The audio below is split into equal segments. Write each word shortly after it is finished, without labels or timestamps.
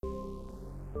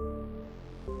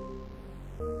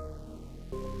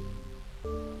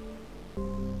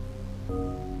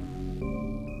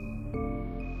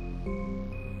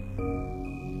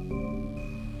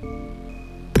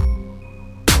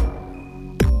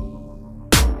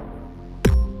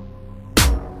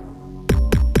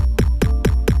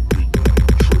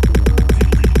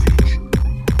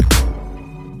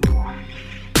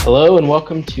Hello and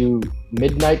welcome to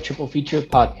Midnight Triple Feature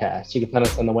Podcast. You can find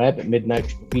us on the web at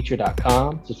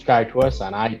midnighttriplefeature.com. Subscribe to us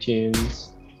on iTunes,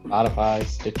 Spotify,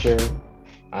 Stitcher,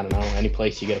 I don't know, any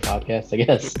place you get a podcast, I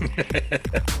guess.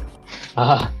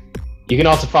 You can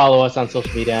also follow us on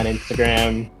social media on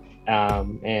Instagram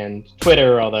and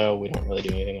Twitter, although we don't really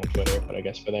do anything on Twitter, but I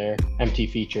guess we're there. MT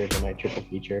Feature, Midnight Triple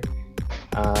Feature.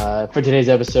 For today's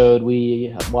episode,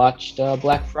 we watched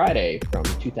Black Friday from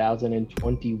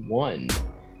 2021.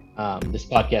 This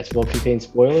podcast will contain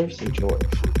spoilers. Enjoy.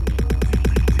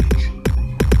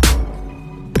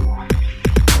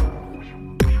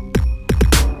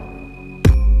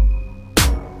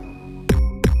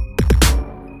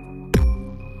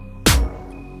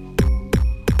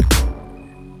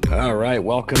 All right,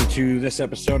 welcome to this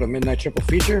episode of Midnight Triple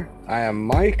Feature. I am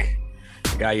Mike.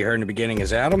 The guy you heard in the beginning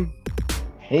is Adam.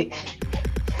 Hey.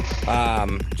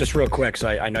 Just real quick, so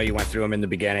I know you went through them in the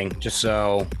beginning, just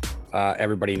so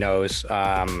everybody knows,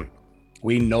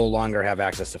 we no longer have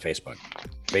access to Facebook.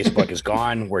 Facebook is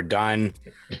gone. We're done.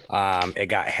 It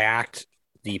got hacked.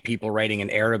 The people writing in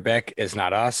Arabic is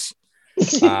not us.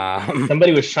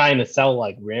 Somebody was trying to sell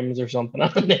like rims or something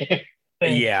on there.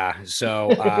 Yeah,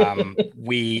 so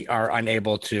we are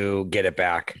unable to get it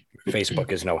back.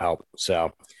 Facebook is no help.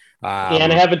 So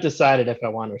and I haven't decided if I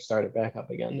want to start it back up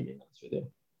again, to be honest with you.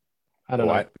 I don't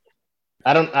know.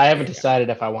 I haven't decided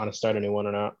if I want to start a new one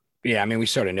or not. Yeah, I mean, we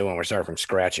started a new one. We're starting from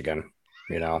scratch again,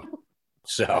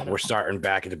 So we're starting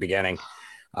back at the beginning.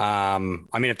 I mean,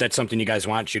 if that's something you guys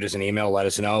want, shoot us an email, let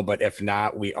us know. But if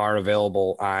not, we are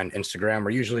available on Instagram.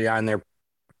 We're usually on there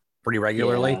pretty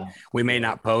regularly. Yeah. We may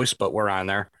not post, but we're on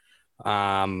there.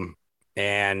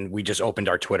 And we just opened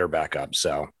our Twitter back up.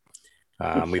 So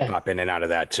we pop in and out of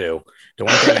that too. The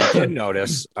one thing I did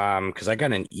notice, because I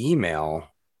got an email.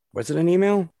 Was it an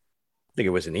email? I think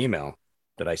it was an email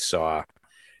that I saw.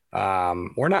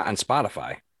 We're not on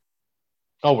Spotify.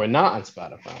 Oh, we're not on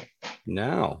Spotify.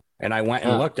 No. And I went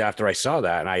and looked after I saw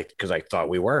that, and because I thought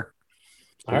we were.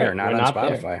 We're not on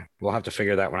Spotify. There. We'll have to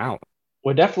figure that one out.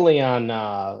 We're definitely on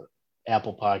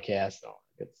Apple Podcasts and all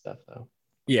that good stuff, though.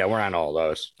 Yeah, we're on all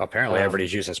those. Apparently,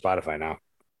 everybody's using Spotify now.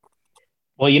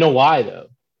 Well, you know why, though?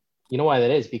 You know why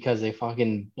that is? Because they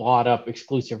fucking bought up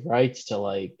exclusive rights to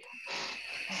like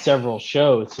several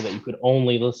shows so that you could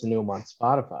only listen to them on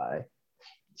Spotify.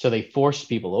 So they forced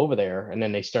people over there, and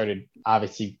then they started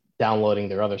obviously downloading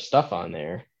their other stuff on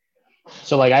there.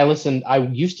 So like I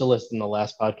used to listen to the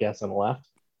last podcast on the left.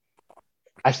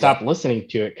 I stopped listening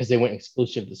to it because they went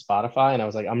exclusive to Spotify, and I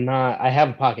was like, I have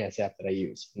a podcast app that I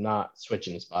use. I'm not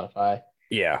switching to Spotify.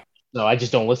 Yeah. So I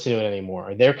just don't listen to it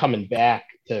anymore. They're coming back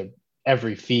to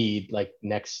every feed like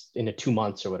in 2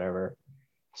 months or whatever.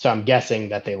 So I'm guessing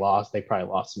that they probably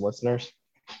lost some listeners.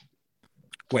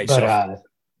 Wait, so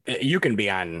you can be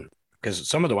on, because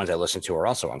some of the ones I listen to are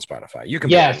also on Spotify. You can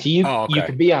be on, you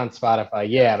can be on Spotify,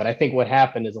 yeah. But I think what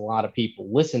happened is a lot of people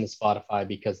listen to Spotify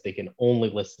because they can only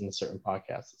listen to certain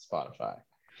podcasts at Spotify.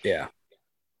 Yeah.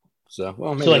 So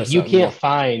you can't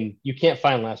find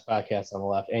Last Podcast on the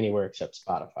Left anywhere except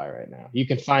Spotify right now. You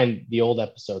can find the old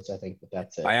episodes, I think, but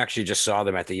that's it. I actually just saw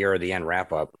them at the Year of the End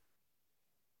wrap up.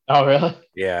 Oh, really?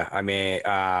 Yeah. I mean,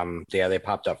 they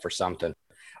popped up for something.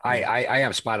 I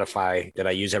have Spotify that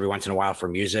I use every once in a while for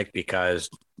music because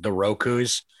the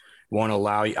Rokus won't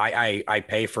allow you. I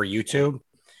pay for YouTube,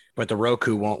 but the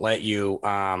Roku won't let you.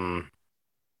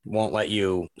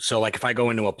 So like if I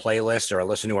go into a playlist or I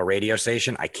listen to a radio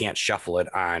station, I can't shuffle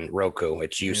it on Roku.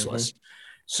 It's useless. Mm-hmm.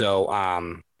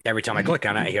 So every time I click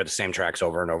on it, I hear the same tracks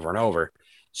over and over and over.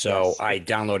 So I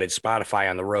downloaded Spotify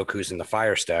on the Rokus and the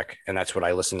Fire Stick, and that's what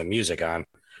I listen to music on.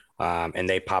 And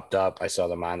they popped up. I saw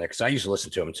them on there because I used to listen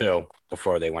to them too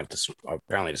before they went to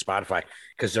apparently to Spotify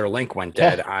because their link went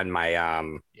dead on my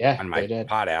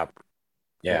pod app.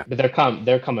 Yeah, but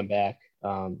they're coming back.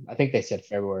 I think they said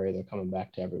February. They're coming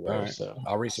back to everywhere. Right. So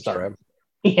I'll resubscribe.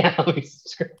 Yeah, I'll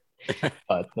resubscribe.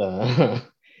 But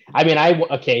I mean, I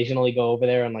occasionally go over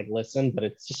there and like listen, but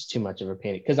it's just too much of a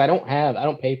pain because I don't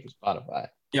pay for Spotify.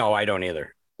 No, I don't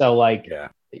either. So like,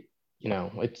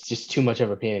 it's just too much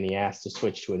of a pain in the ass to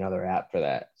switch to another app for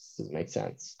that. It doesn't make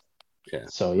sense. Yeah.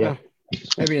 So yeah.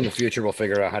 Maybe in the future we'll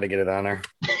figure out how to get it on there.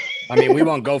 I mean, we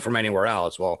won't go from anywhere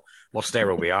else. We'll stay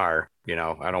where we are. I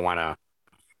don't want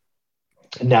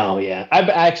to. No, yeah.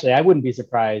 I wouldn't be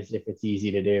surprised if it's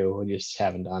easy to do. We just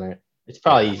haven't done it. It's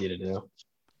probably easy to do.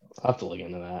 I'll have to look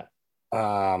into that.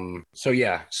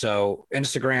 So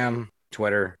Instagram,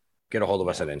 Twitter, get a hold of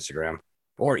us at Instagram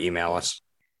or email us.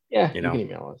 Yeah, you can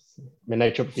email us.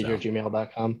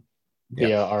 midnighttriplefeature@gmail.com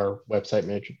via our website,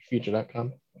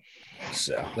 midnighttriplefeature.com.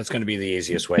 So that's going to be the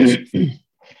easiest way.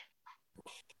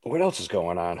 What else is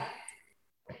going on?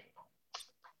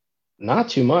 Not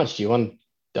too much. Do you want to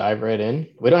dive right in?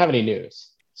 We don't have any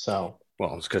news, so.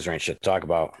 Well, it's because there ain't shit to talk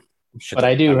about. Shit But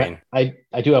I to, I do, mean,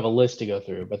 I do have a list to go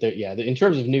through. But there, yeah, in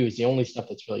terms of news, the only stuff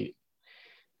that's really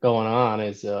going on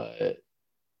is,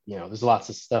 there's lots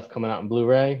of stuff coming out in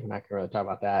Blu-ray. I'm not gonna really talk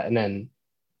about that. And then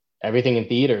everything in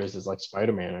theaters is like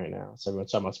Spider-Man right now. So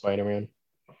everyone's talking about Spider-Man.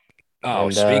 oh,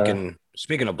 And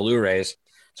speaking of Blu-rays,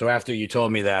 so after you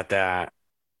told me that the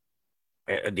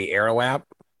Arrow app,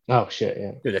 oh shit,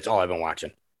 yeah, dude, that's all I've been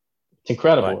watching. it's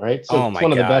incredible, But right? So oh it's my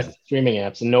one of the god, best streaming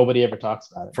apps, and nobody ever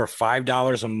talks about it. for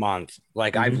 $5 a month,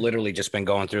 like I've Mhm. literally just been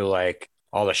going through like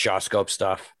all the Shawscope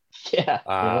stuff. Yeah,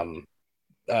 yeah, Um,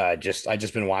 I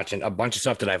just been watching a bunch of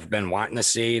stuff that I've been wanting to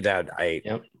see that I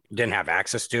yep, didn't have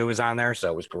access to is on there,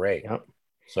 so it was great. yep.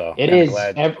 So It kind of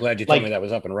is glad you told me like that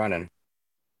was up and running.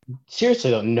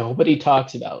 seriously though, nobody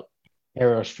talks about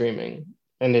Arrow streaming,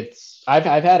 and I've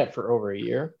had it for over a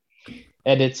year,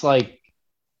 and it's like,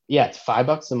 yeah, it's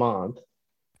 $5 a month,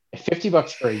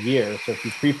 $50 for a year. So if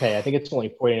you prepay, I think it's only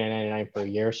 $49.99 for a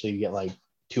year, so you get like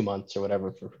 2 months or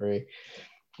whatever for free.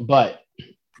 But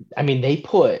I mean, they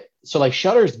put so like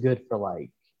Shutter's good for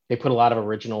like they put a lot of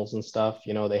originals and stuff.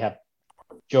 They have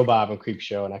Joe Bob and Creep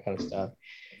Show and that kind of stuff.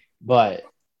 But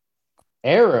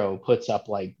Arrow puts up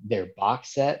like their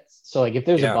box sets. So like if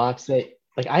there's a Yeah, box set,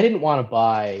 like I didn't want to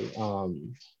buy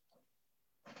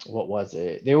what was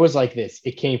it? There was like this,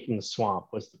 It Came from the Swamp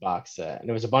was the box set. And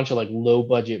there was a bunch of like low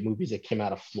budget movies that came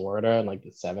out of Florida in like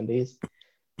the 70s.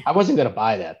 I wasn't gonna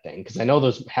buy that thing because I know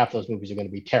those half those movies are gonna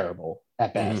be terrible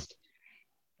at mm-hmm. best.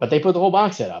 But they put the whole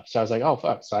box set up. So I was like, oh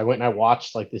fuck. So I went and I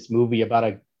watched like this movie about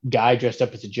a guy dressed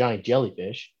up as a giant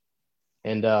jellyfish.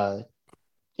 And I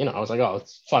was like, oh,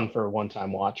 it's fun for a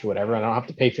one-time watch or whatever. And I don't have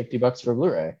to pay $50 for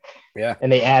Blu-ray. Yeah.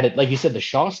 And they added, like you said, the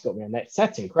Shawscope, man. That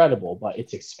set's incredible, but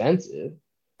it's expensive.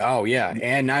 Oh yeah,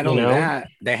 and not You only know? that,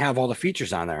 they have all the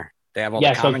features on there. They have all the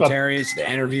Yeah, so commentaries, the about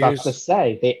to interviews.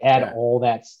 say they add Yeah. all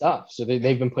that stuff. So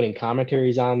they've been putting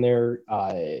commentaries on there,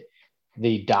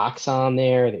 the docs on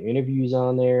there, the interviews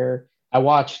on there. I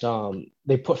watched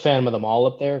they put Phantom of the Mall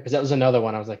up there because that was another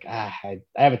one. I was like, I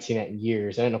haven't seen that in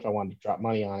years. I didn't know if I wanted to drop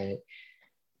money on it.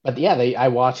 But yeah, I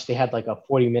watched they had like a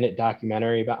 40-minute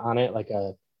documentary about on it,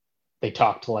 they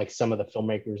talked to like some of the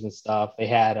filmmakers and stuff. They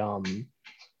had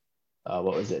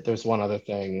what was it? There's one other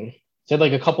thing. They had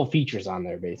like a couple features on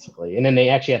there basically. And then they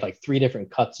actually had like three different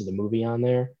cuts of the movie on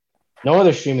there. No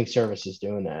other streaming service is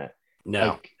doing that. No.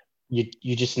 Like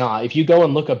you just not. If you go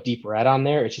and look up Deep Red on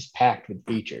there, it's just packed with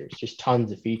features, just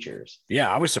tons of features. Yeah,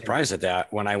 I was surprised at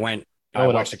that when I went. No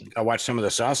one else did. I watched some of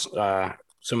the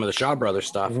some of the Shaw Brothers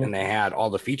stuff, and they had all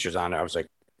the features on it. I was like,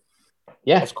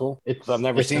 Yeah, that's cool. I've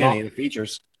never seen any of the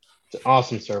features. It's an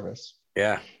awesome service.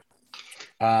 Yeah.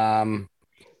 So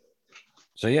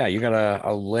yeah, you got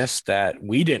a list that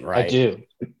we didn't write. I do.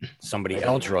 Somebody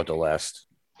else wrote the list.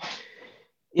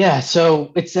 Yeah,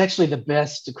 so it's actually the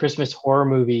best Christmas horror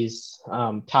movies,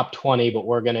 top 20, but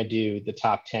we're gonna do the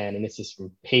top 10, and this is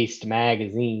from Paste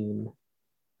Magazine.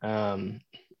 And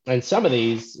some of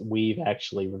these we've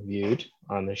actually reviewed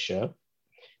on this show.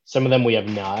 Some of them we have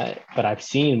not, but I've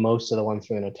seen most of the ones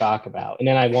we're going to talk about. And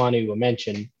then I want to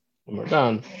mention when we're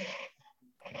done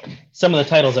some of the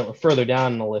titles that were further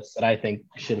down in the list that I think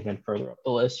should have been further up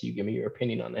the list. You give me your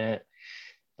opinion on that.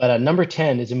 But number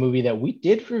 10 is a movie that we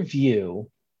did review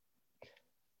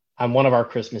on one of our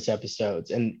Christmas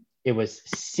episodes, and it was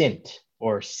Sint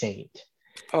or Saint.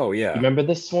 Oh yeah, you remember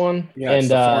this one? Yeah, and it's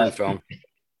the foreign film.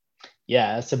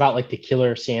 Yeah, it's about like the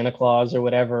killer Santa Claus or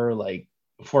whatever, like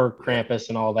before Krampus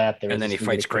and all that. And then he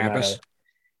fights Krampus.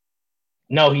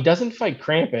 No, he doesn't fight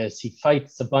Krampus. He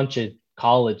fights a bunch of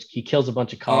college. He kills a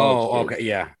bunch of college. Oh, okay,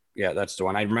 yeah, that's the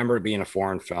one. I remember it being a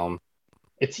foreign film.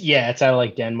 It's out of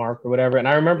like Denmark or whatever. And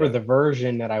I remember the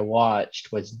version that I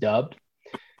watched was dubbed,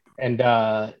 and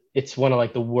it's one of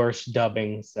like the worst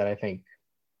dubbings that I think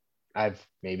I've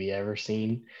maybe ever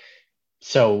seen.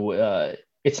 So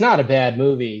it's not a bad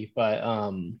movie, but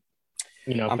I'm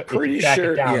pretty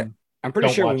sure. I'm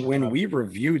pretty sure when we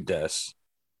reviewed this,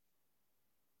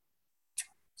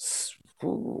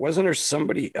 wasn't there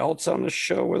somebody else on the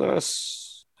show with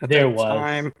us at that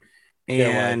time?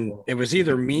 And it was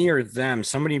either me or them.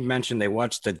 Somebody mentioned they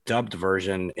watched the dubbed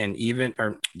version and the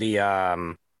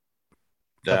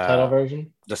subtitle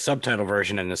version. The subtitle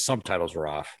version, and the subtitles were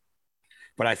off.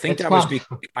 But I think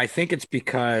I think it's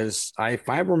because if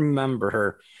I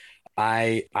remember,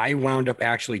 I wound up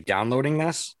actually downloading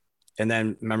this. And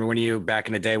then remember when you back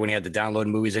in the day when you had to download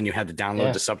movies and you had to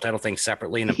download the subtitle thing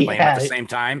separately and then play them at the same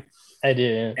time? I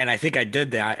did. And I think I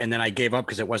did that. And then I gave up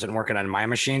because it wasn't working on my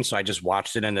machine. So I just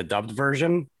watched it in the dubbed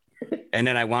version. And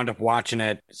then I wound up watching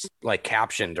it like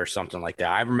captioned or something like that.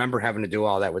 I remember having to do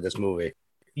all that with this movie.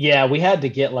 Yeah, we had to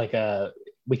get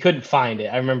we couldn't find it.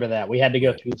 I remember that. We had to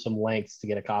go through some lengths to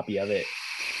get a copy of it.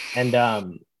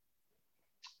 And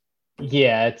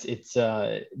yeah, it's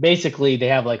basically they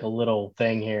have like a little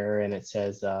thing here and it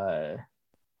says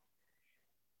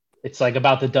it's like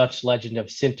about the Dutch legend of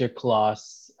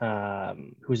Sinterklaas,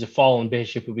 who's a fallen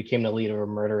bishop who became the leader of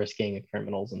a murderous gang of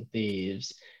criminals and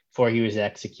thieves before he was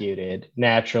executed.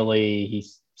 Naturally, he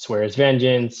swears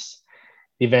vengeance.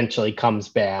 He eventually comes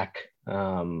back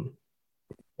and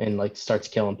like starts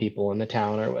killing people in the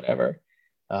town or whatever.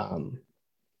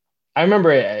 I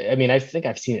remember it. I mean, I think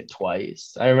I've seen it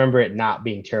twice. I remember it not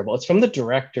being terrible. It's from the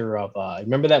director of,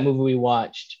 remember that movie we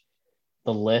watched,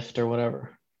 The Lift or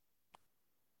whatever?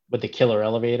 With the killer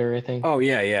elevator, I think. Oh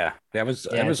yeah. That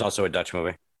was also a Dutch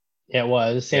movie. Yeah, it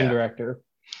was the same Yeah. director.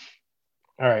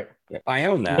 All right. I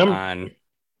own that on.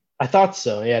 I thought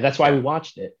so. Yeah, that's why Yeah. we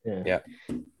watched it. Yeah.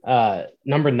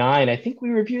 Number 9, I think we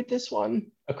reviewed this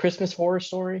one, A Christmas Horror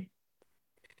Story.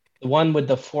 The one with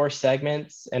the 4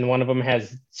 segments, and one of them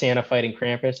has Santa fighting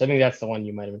Krampus. I think that's the one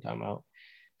you might have been talking about.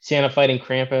 Santa fighting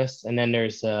Krampus, and then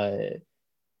there's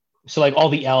so like all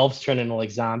the elves turn into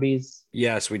like zombies.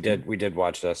 Yes, we did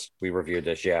watch this. We reviewed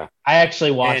this. Yeah. I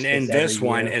actually watched And this this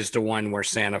one year. is the one where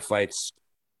Santa fights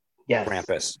Yes.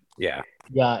 Krampus. Yeah.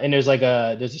 Yeah, and there's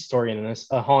a story in this,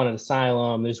 a haunted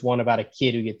asylum. There's one about a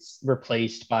kid who gets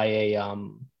replaced by a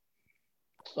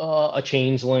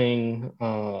changeling,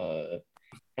 and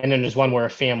then there's one where a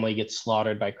family gets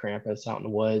slaughtered by Krampus out in the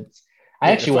woods.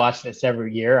 I actually watch this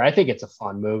every year. I think it's a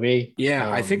fun movie.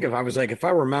 Yeah, I think if I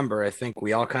remember, I think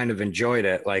we all kind of enjoyed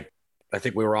it. Like, I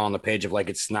think we were all on the page of like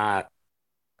it's not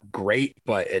great,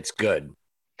 but it's good.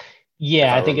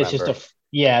 Yeah, I think it's just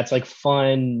it's like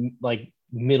fun, like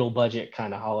middle budget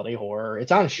kind of holiday horror.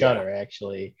 It's on Shudder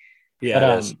actually. Yeah, but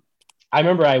it is. I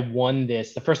remember I won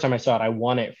this the first time I saw it. I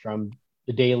won it from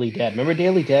the Daily Dead. Remember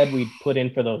Daily Dead? We'd put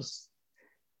in for those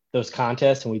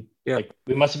contests, and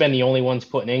we must have been the only ones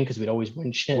putting in because we'd always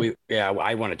win shit.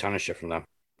 I won a ton of shit from them.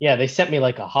 Yeah, they sent me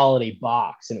like a holiday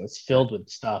box, and it was filled with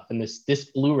stuff, and this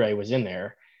Blu-ray was in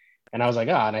there, and I was like,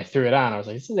 and I threw it on. I was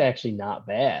like, this is actually not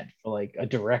bad for like a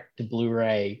direct to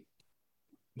Blu-ray.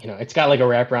 You know, it's got like a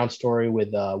wraparound story with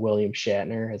William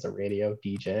Shatner as a radio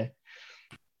DJ.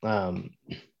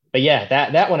 But yeah,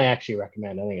 that one I actually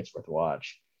recommend. I think it's worth a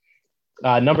watch.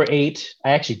 Number 8,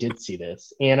 I actually did see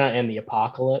this. Anna and the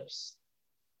Apocalypse,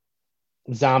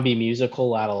 zombie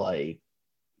musical out of like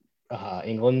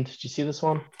England. Did you see this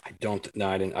one? I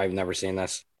didn't. I've never seen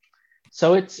this.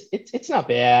 So it's not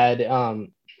bad.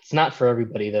 It's not for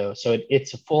everybody though. So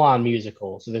it's a full on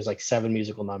musical. So there's like 7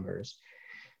 musical numbers,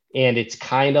 and it's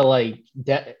kind of like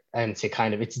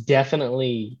it's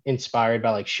definitely inspired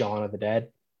by like Shaun of the Dead.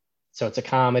 So it's a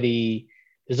comedy.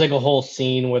 There's like a whole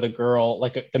scene where the girl,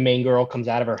 like the main girl, comes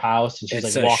out of her house and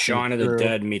she's like walking Shaun of the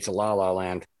Dead meets La La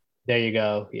Land. There you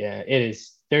go. Yeah, it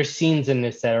is. There's scenes in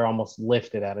this that are almost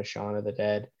lifted out of Shaun of the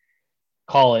Dead.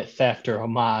 Call it theft or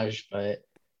homage, but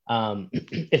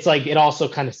it's like it also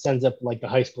kind of sends up like the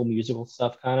High School Musical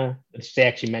stuff, kind of, which they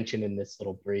actually mentioned in this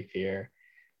little brief here.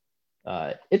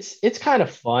 It's kind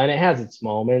of fun. It has its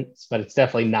moments, but it's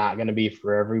definitely not going to be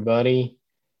for everybody.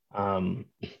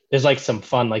 There's like some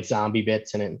fun like zombie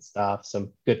bits in it and stuff,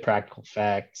 some good practical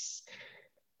effects,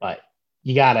 but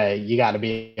you gotta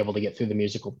be able to get through the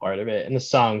musical part of it. And the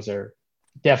songs are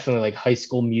definitely like High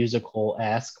School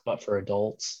Musical-esque, but for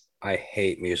adults. I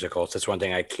hate musicals. That's one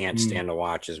thing I can't stand to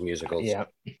watch is musicals. Yeah,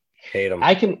 hate them.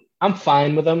 I'm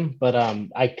fine with them, but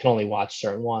I can only watch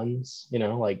certain ones. You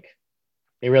know, like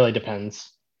it really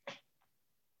depends.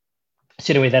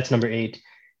 So anyway, that's number 8.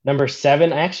 Number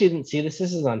 7, I actually didn't see this.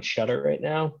 This is on Shudder right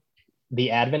now. The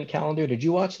Advent Calendar. Did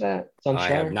you watch that? It's on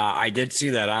Shudder. I have not. I did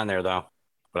see that on there though,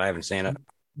 but I haven't seen it.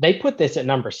 They put this at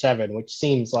number 7, which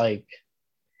seems like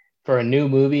for a new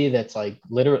movie that's like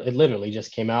it literally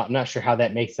just came out. I'm not sure how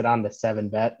that makes it on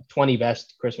the 20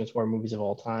 best Christmas horror movies of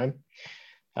all time.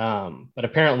 But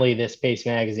apparently this Pace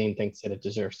Magazine thinks that it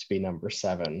deserves to be number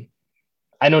 7.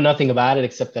 I know nothing about it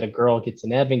except that a girl gets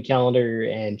an Advent calendar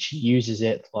and she uses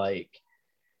it like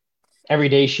every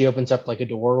day she opens up like a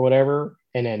door or whatever.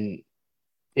 And then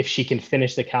if she can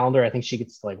finish the calendar, I think she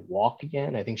gets to like walk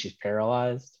again. I think she's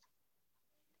paralyzed.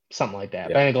 Something like that.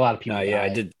 Yeah. But I think a lot of people.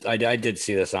 I did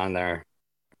see this on there.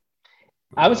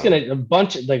 I was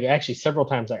actually several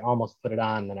times I almost put it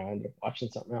on, then I ended up watching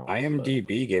something else.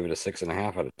 IMDb gave it a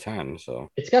 6.5 out of 10. So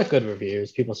it's got good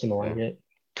reviews. People seem to like it.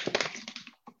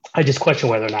 I just question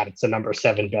whether or not it's the number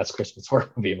 7 best Christmas horror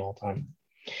movie of all time.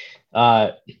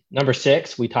 Number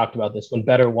 6, we talked about this one.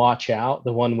 Better Watch Out,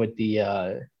 the one with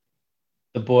the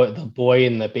the boy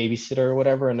and the babysitter or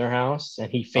whatever in their house, and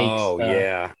he fakes. Oh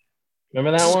yeah,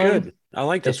 Remember this that is one? good. I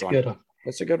like this It's one. good.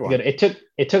 That's a good It's one. good.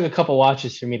 It took a couple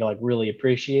watches for me to like really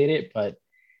appreciate it, but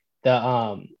the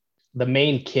um the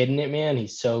main kid in it, man,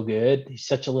 he's so good. He's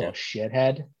such a Yeah, little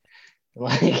shithead.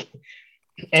 Like,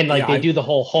 and like yeah, they do the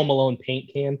whole Home Alone paint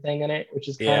can thing in it, which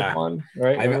is kind of yeah. fun,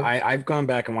 right? I've Remember? I've gone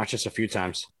back and watched this a few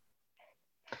times.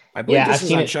 I believe Yeah, I've this is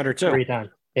seen on it Shutter too. 3 times.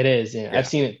 It is, yeah. I've Yeah,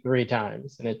 seen it 3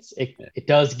 times, and it yeah, it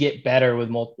does get better with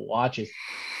multiple watches.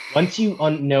 Once you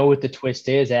know what the twist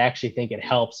is, I actually think it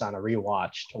helps on a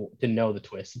rewatch to know the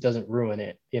twist. It doesn't ruin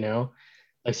it, you know.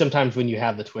 Like sometimes when you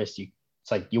have the twist,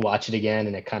 it's like you watch it again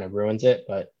and it kind of ruins it.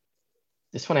 But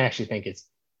this one I actually think is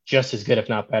just as good, if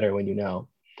not better, when you know.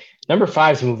 Number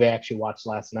 5 is a movie I actually watched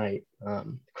last night.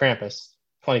 Krampus,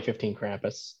 2015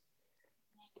 Krampus.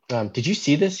 Did you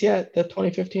see this yet? The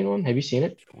 2015 one? Have you seen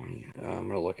it? 20. I'm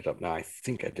gonna look it up now. I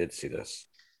think I did see this.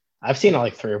 I've seen it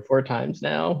like 3 or 4 times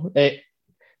now.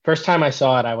 First time I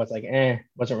saw it, I was like,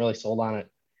 wasn't really sold on it.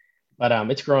 But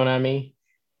it's grown on me.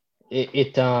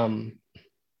 It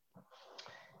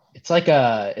it's like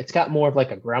it's got more of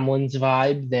like a Gremlins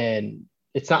vibe than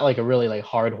it's not like a really like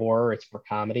hard horror. It's more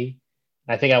comedy.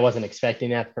 I think I wasn't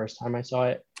expecting that the first time I saw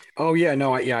it, Oh yeah,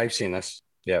 no, yeah, I've seen this.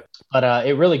 Yeah, but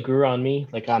it really grew on me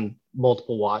like on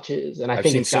multiple watches, and I I've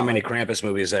think seen it's so got many like Krampus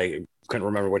movies I couldn't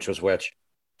remember which was which.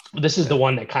 this is Yeah, the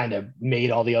one that kind of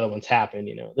made all the other ones happen.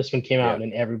 This one came yeah. out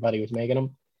and everybody was making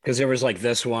them. Because there was like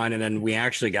this one, and then we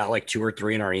actually got like 2 or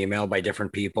 3 in our email by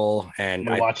different people, and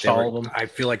We watched all of them. I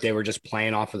feel like they were just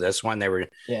playing off of this one. They were,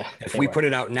 Yeah, if they we were put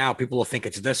it out now, people will think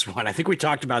it's this one. I think we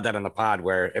talked about that on the pod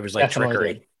where it was like definitely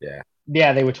did. trickery. Yeah,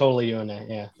 Yeah, they were totally doing that.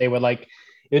 Yeah, they would like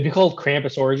it would be called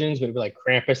Krampus Origins, but it'd be like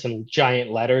Krampus in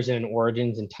giant letters and in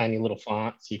Origins in tiny little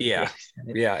fonts. So you could yeah,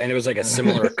 really yeah, and it was like a understand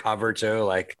similar it. cover too.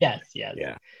 Like, Yes, yes.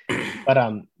 yeah, But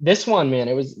this one, man,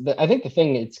 I think the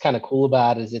thing it's kind of cool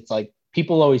about is it's like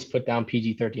people always put down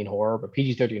PG-13 horror, but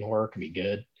PG-13 horror can be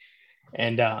good.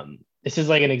 And this is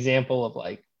like an example of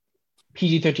like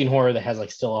PG-13 horror that has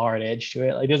like still a hard edge to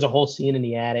it. Like there's a whole scene in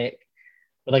the attic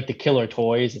with like the killer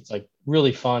toys. It's like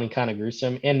really fun and kind of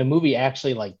gruesome. And the movie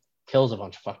actually like kills a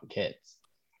bunch of fucking kids,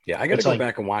 yeah. I got to which go like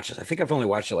back and watch this. I think I've only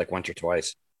watched it like once or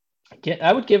twice.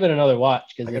 I would give it another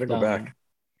watch I because got to it go back.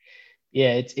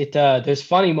 yeah, it there's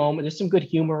funny moments, there's some good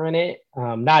humor in it.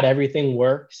 Not everything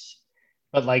works,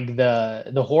 but like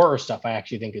the horror stuff I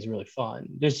actually think is really fun.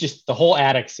 There's just the whole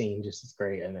attic scene just is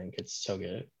great. I think it's so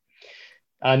good.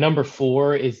 Number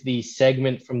 4 is the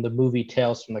segment from the movie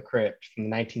Tales from the Crypt from the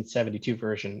 1972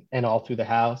 version and All Through the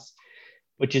House,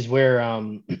 which is where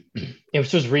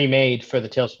it was remade for the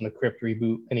Tales from the Crypt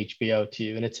reboot in HBO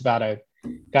too, and it's about a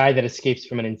guy that escapes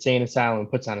from an insane asylum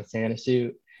and puts on a Santa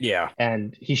suit, Yeah,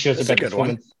 and he shows up that's a at good this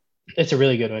one. woman's. It's a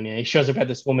really good one. Yeah, he shows up at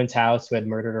this woman's house who had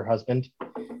murdered her husband.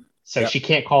 So Yep. she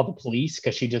can't call the police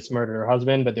because she just murdered her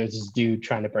husband, but there's this dude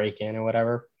trying to break in or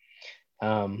whatever.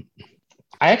 Um,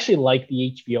 I actually like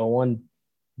the HBO one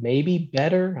maybe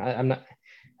better. I'm not.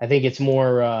 I think it's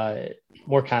more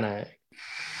kind of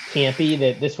campy.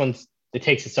 That this one's it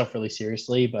takes itself really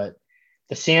seriously, but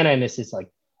the Santa in this is like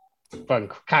fun,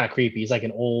 kind of creepy. He's like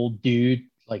an old dude,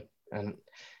 like I don't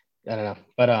know,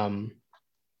 but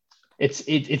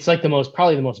it's like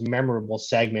probably the most memorable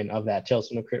segment of that Tales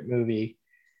from the Crypt movie.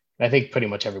 I think pretty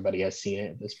much everybody has seen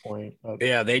it at this point.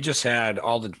 Yeah, they just had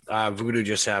all the Voodoo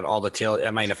just had all the tail.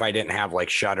 I mean, if I didn't have like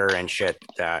Shutter and shit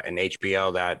and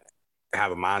HBO that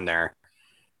have them on there,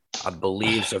 I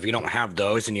believe. So if you don't have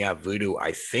those and you have Voodoo,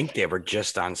 I think they were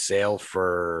just on sale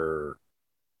for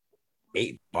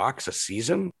 $8 a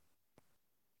season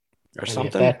or I mean,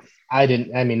 if something. that I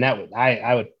didn't, I mean that would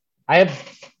I would I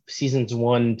have seasons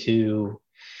 1, 2,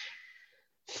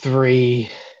 3,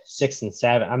 6, and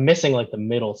 7. I'm missing like the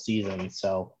middle season,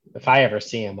 so if I ever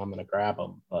see them, I'm gonna grab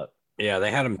them. But Yeah,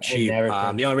 they had them I would cheap. never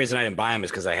think. The only reason I didn't buy them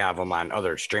is because I have them on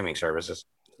other streaming services.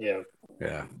 Yeah.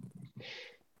 Yeah.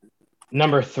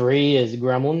 Number 3 is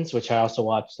Gremlins, which I also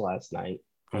watched last night.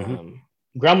 Hmm.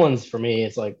 Gremlins for me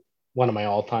is like one of my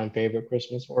all-time favorite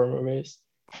Christmas horror movies.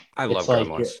 I It's love like,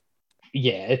 Gremlins.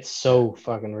 yeah, it's Yeah. so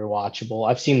fucking rewatchable.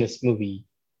 I've seen this movie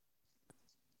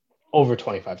over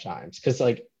 25 times because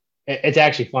like it's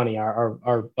actually funny.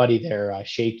 Our buddy there,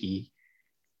 Shaky,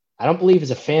 I don't believe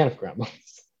is a fan of Gremlins.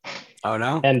 Oh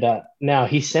no. And now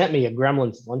he sent me a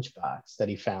Gremlins lunchbox that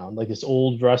he found, like this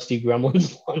old rusty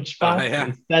Gremlins Oh lunchbox, and yeah.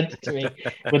 he sent it to me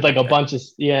with like a bunch of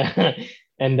yeah.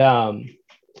 And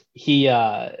he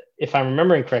if I'm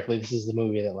remembering correctly, this is the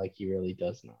movie that like he really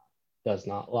does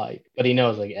not like, but he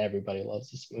knows like everybody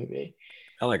loves this movie.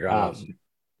 I like Gremlins. Um,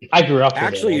 I grew up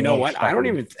with it. Actually, I you know mean, what? I don't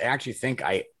fucking even actually think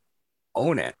I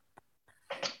own it.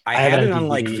 I I have it had on it on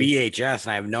like DVD. VHS,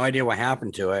 and I have no idea what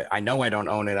happened to it. I know I don't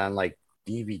own it on like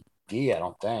DVD. I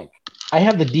don't think. I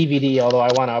have the DVD, although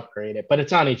I want to upgrade it, but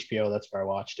it's on HBO. That's where I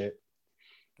watched it.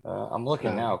 I'm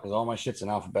looking now Um, because all my shit's in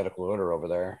alphabetical order over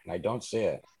there, and I don't see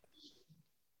it.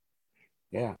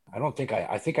 Yeah, I don't think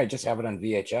I think I just have it on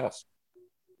VHS.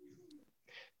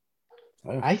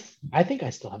 I'm I think I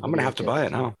still have the gonna have to VHS buy it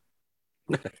too. now.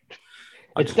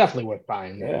 It's definitely worth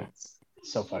buying, Yeah, man. It's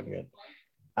so fucking good.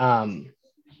 Um,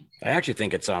 I actually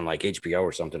think it's on like HBO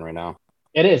or something right now.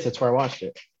 it is. That's where I watched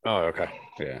it. Oh, okay.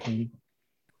 Yeah. Mhm.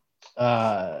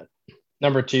 Uh,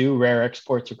 number two, Rare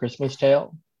Exports: A Christmas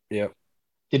Tale. Yep.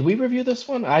 Did we review this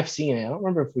one? I've seen it. I don't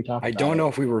remember if we talked I about don't know it.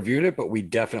 if we reviewed it, but we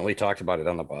definitely talked about it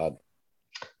on the pod.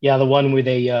 Yeah, the one where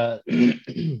they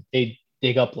they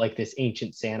dig up like this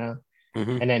ancient Santa,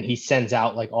 Mm-hmm. and then he sends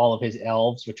out like all of his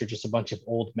elves, which are just a bunch of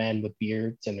old men with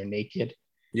beards and they're naked,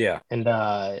 Yeah. and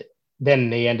then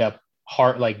they end up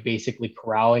basically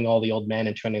corralling all the old men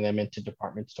and turning them into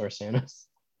department store Santas.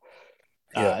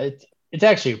 Yeah. It's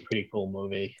actually a pretty cool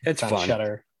movie. It's It's on fun.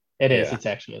 Shutter. It is. Yeah. It's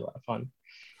actually a lot of fun.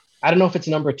 I don't know if it's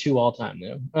number two all time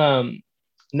though.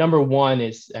 Number one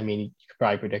is, I mean, you could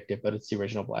probably predict it, but it's the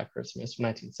original Black Christmas from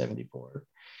 1974,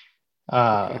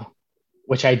 Okay.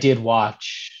 which I did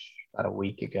watch about a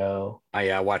week ago.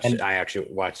 I watched it. And I actually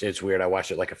watched it. It's weird. I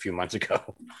watched it like a few months ago.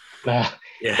 uh,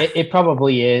 Yeah. it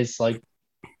probably is like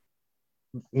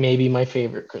maybe my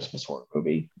favorite Christmas horror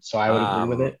movie. So I would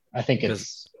agree with it. I think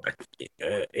Because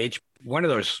it's one of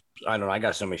those. I don't know. I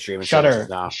got so many streaming services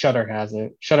Shutter. now. Shutter has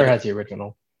it. Shutter The, has the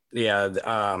original,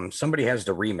 yeah. Somebody has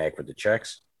the remake with the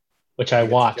checks. which I You get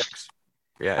the watched. checks.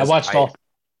 Yeah. I watched all.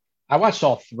 I watched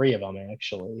all three of them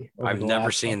actually over I've the never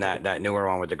last seen couple. that newer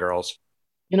one with the girls.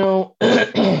 You know,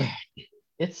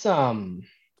 it's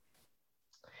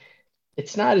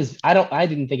it's not as I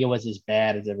didn't think it was as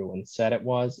bad as everyone said it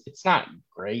was. It's not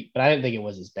great, but I didn't think it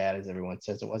was as bad as everyone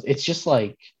says it was. It's just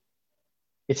like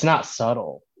it's not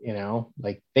subtle, you know?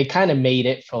 Like they kind of made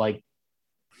it for like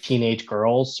teenage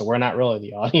girls, so we're not really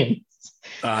the audience.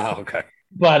 Oh, okay.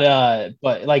 But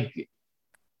like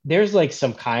there's like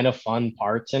some kind of fun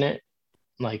parts in it.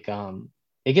 Like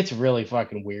it gets really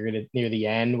fucking weird near the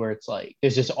end where it's like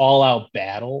there's this all out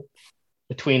battle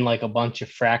between like a bunch of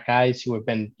frat guys who have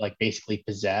been like basically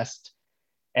possessed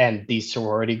and these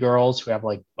sorority girls who have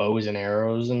like bows and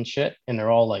arrows and shit, and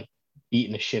they're all like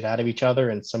beating the shit out of each other.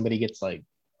 And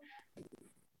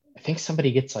I think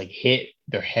somebody gets like hit,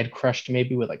 their head crushed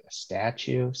maybe with like a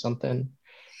statue or something.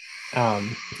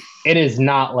 Um, it is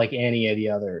not like any of the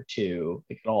other two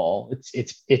like, at all.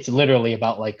 It's literally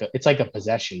about like it's like a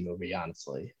possession movie.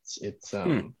 Honestly, it's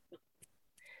Hmm.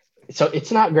 so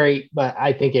it's not great, but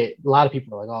I think a lot of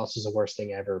people are like, oh, this is the worst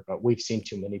thing ever. But we've seen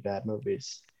too many bad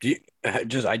movies. Do you,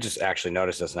 I just actually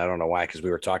noticed this, and I don't know why, because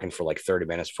we were talking for like 30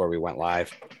 minutes before we went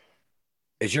live.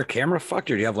 Is your camera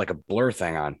fucked, or do you have like a blur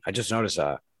thing on? I just noticed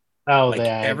that. Oh, Like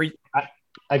every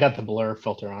I got the blur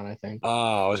filter on, I think.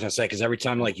 Oh, I was gonna say because every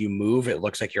time like you move, it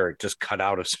looks like you're just cut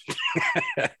out of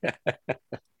something.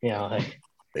 You know, like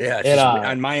Yeah, it's it just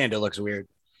on my end. It looks weird.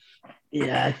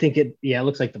 yeah, I think it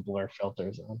looks like the blur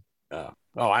filters on.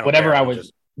 Oh, I don't Whatever care. I I'm was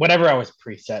just whatever I was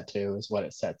preset to is what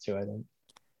it set to, I think.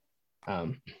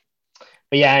 Um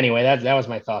but yeah, anyway, that was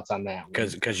my thoughts on that one.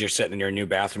 because you're sitting in your new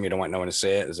bathroom, you don't want no one to see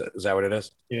it. Is that what it is?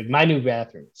 Dude, my new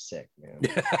bathroom is sick,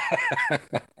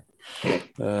 man.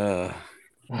 uh,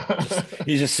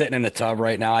 he's just sitting in the tub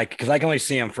right now. Because I can only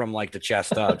see him from like the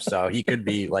chest up, so he could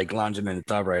be like lounging in the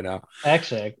tub right now.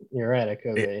 Actually, you're right, it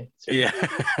could be. Yeah.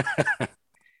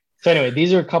 So anyway,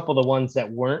 these are a couple of the ones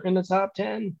that weren't in the top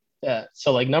 10.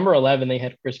 So like number 11, they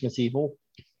had Christmas Evil,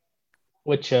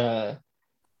 which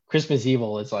Christmas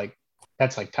Evil is like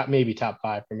that's like maybe top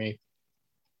five for me.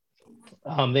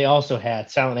 They also had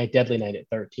Silent Night, Deadly Night at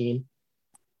 13.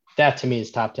 That to me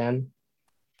is top 10.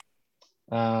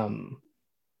 Um,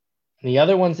 the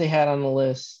other ones they had on the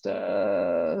list,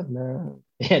 no,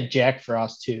 they had Jack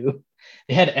Frost too.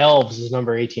 They had Elves as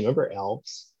number 18. Remember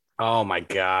Elves Oh my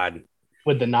god.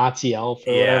 with the Nazi elf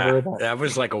or Yeah, whatever? that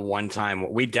was like a one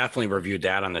time. We definitely reviewed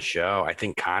that on the show. I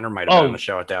think Connor might have been on the Oh,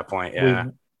 show at that point. we Yeah.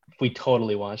 we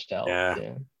totally watched Elves. Yeah.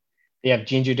 Yeah, they have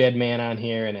Ginger Dead Man on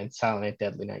here, and then Silent Night,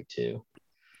 Deadly Night too.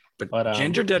 But But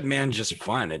Ginger Dead Man's just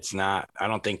fun. It's not, I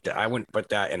don't think that I wouldn't put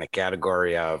that in a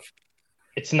category of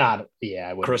it's not. Yeah,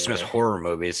 I wouldn't Christmas either. horror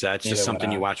movies. That's just Neither would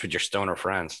something you I. watch with your stoner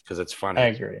friends because it's I funny.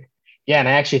 agree. Yeah, and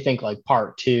I actually think like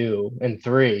part two and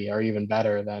three are even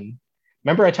better than.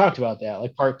 Remember, I talked about that.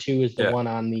 Like part two is the Yeah. one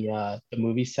on the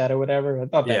movie set or whatever. I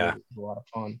thought that Yeah. movie was a lot of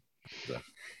fun.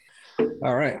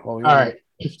 All right. Well, All right.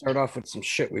 start off with some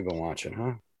shit we've been watching,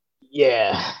 huh?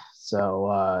 Yeah.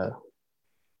 So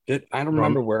I don't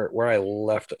remember where I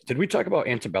left. Did we talk about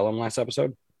Antebellum last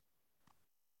episode?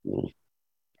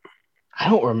 I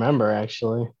don't remember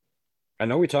actually. I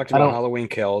know we talked I about don't. Halloween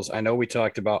Kills. I know we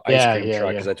talked about Ice Yeah, Cream yeah, Truck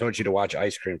yeah. because I told you to watch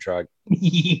Ice Cream Truck.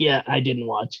 Yeah, I didn't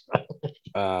watch.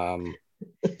 Um,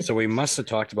 so we must have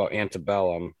talked about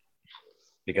Antebellum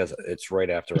because it's right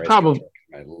after You Ice Cream probably, Truck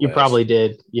on my you list. probably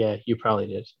did. Yeah, you probably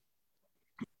did.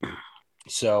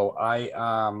 So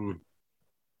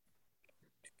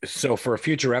so for a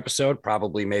future episode,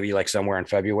 probably maybe like somewhere in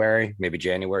February, maybe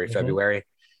January, Mm-hmm. February,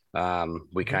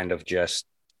 we kind of just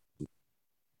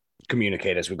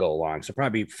communicate as we go along. So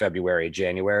probably February,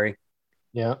 January.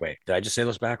 Yeah, Wait, did I just say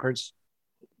those backwards?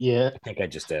 yeah, I think I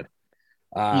just did.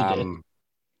 you did. Um,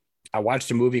 I watched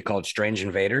a movie called Strange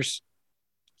Invaders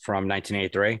from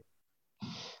 1983.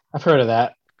 I've heard of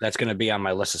that. That's going to be on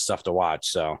my list of stuff to watch.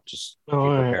 So just Oh, be all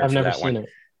right. prepared I've for never that one. seen it.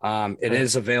 It Right.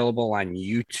 is available on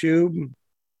YouTube.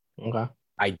 Okay.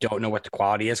 I don't know what the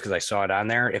quality is because I saw it on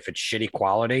there. If it's shitty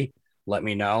quality, let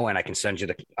me know and I can send you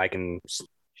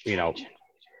you know,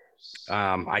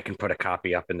 I can put a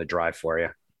copy up in the drive for you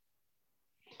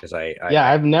because Yeah,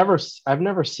 I've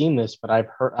never seen this, but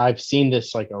I've seen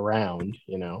this like around,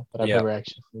 but I've yeah. never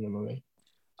actually seen the movie.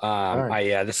 All right.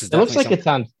 Yeah, this is It looks definitely like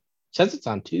something. says it's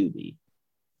on Tubi.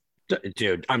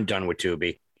 Dude, I'm done with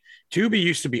Tubi. Tubi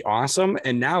used to be awesome,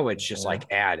 and now it's just Yeah,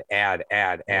 like ad. I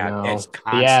It's know. The ads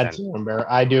constant. are unbearable.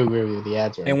 I do agree with you. The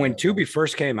ads are And when unbearable. Tubi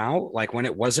first came out, like when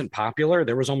it wasn't popular,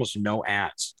 there was almost no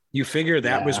ads. You figure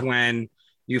that was Yeah.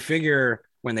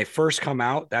 when they first come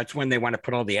out, that's when they want to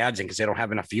put all the ads in because they don't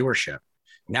have enough viewership.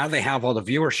 Now they have all the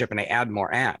viewership and they add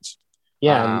more ads.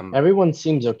 Yeah, and everyone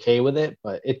seems okay with it,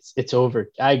 but it's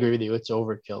over. I agree with you. It's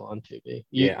overkill on Tubi.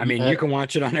 Yeah, I mean, you can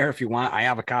watch it on there if you want. I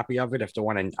have a copy of it if the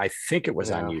one, and I think it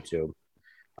was on yeah. YouTube.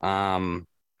 Um,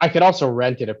 I could also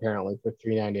rent it apparently for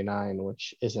 $3.99,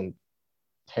 which isn't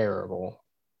terrible.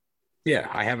 yeah,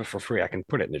 I have it for free. I can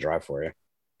put it in the drive for you.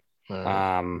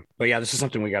 Right. But yeah, this is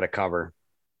something we got to cover.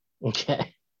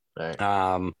 Okay. All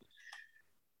right.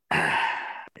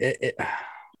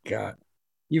 God,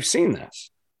 you've seen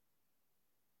this.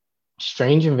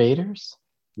 Strange Invaders?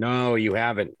 No, you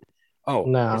haven't. Oh,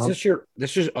 No.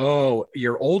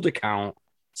 your old account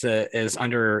is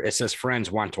under, it says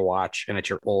friends want to watch, and it's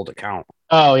your old account.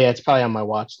 Oh yeah, it's probably on my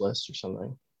watch list or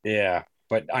something. Yeah,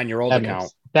 but on your old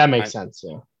account. That makes sense,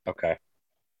 yeah. Okay.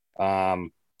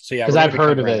 So yeah, Because I've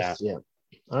heard of this. Yeah.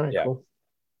 All right, yeah. cool.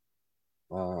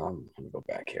 Let me go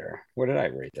back here. What did I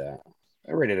rate that?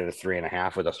 I rated it a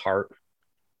 3.5 with a heart.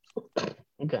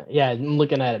 Okay. Yeah, I'm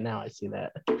looking at it now. I see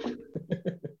that.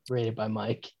 Rated by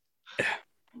Mike.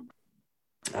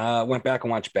 Went back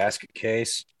and watched Basket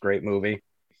Case. Great movie.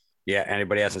 Yeah,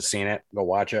 anybody hasn't seen it, go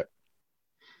watch it.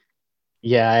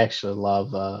 Yeah, I actually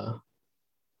love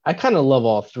I kind of love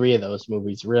all three of those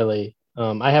movies, really.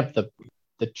 I have the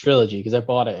trilogy because I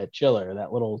bought it at Chiller,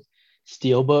 that little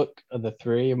steel book of the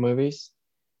three movies.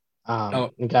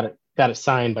 And got it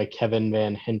signed by Kevin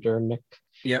Van Hinternick.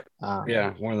 Yep.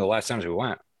 Yeah, one of the last times we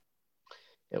went.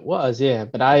 It was, yeah.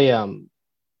 But I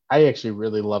actually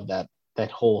really love that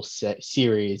whole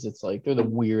series. It's like they're the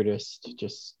weirdest,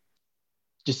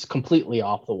 just completely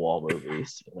off the wall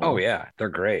movies. Oh yeah, they're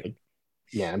great. Like,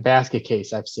 yeah, and Basket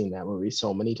Case, I've seen that movie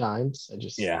so many times.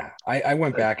 I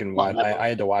went back and watched. I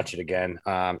had to watch it again.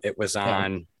 It was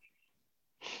on.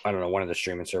 I don't know, one of the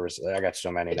streaming services. I got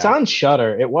so many. It's on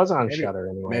Shudder. It was on Shudder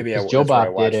anyway. Maybe Joe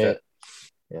Bob did it.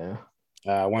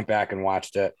 Yeah. Went back and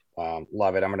watched it.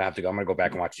 Love it. I'm gonna go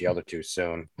back and watch the other two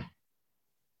soon.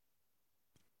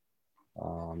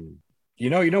 You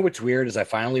know what's weird is I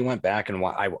finally went back and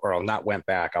I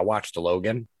watched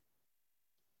Logan.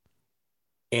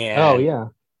 And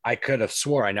I could have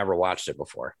swore I never watched it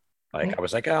before. Like I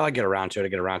was like, oh, I'll get around to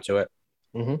it.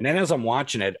 Mm-hmm. And then as I'm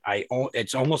watching it,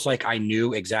 it's almost like I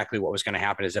knew exactly what was going to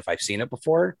happen as if I've seen it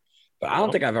before, but I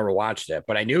don't think I've ever watched it,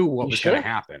 but I knew what was going to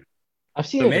happen. I've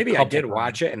seen it. Maybe I did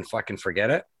watch it and fucking forget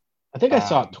it. I think I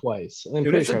saw it twice.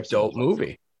 Dude, it's a dope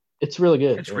movie. It's really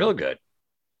good. It's real good.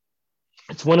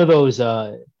 It's one of those,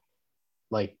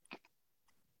 like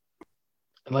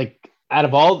out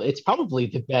of all, it's probably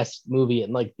the best movie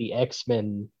in like the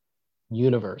X-Men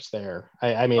universe there.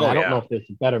 I mean, I don't know if there's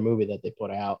a better movie that they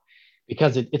put out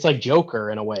because it's like Joker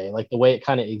in a way, like the way it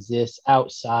kind of exists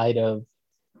outside of,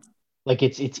 like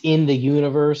it's in the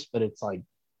universe, but it's like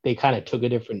they kind of took a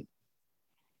different,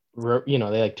 they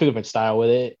like took a different style with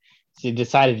it. So they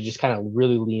decided to just kind of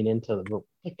really lean into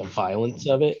the violence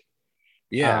of it.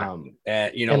 Yeah.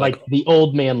 And like the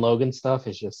old man Logan stuff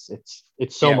is just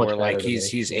it's so much better. Like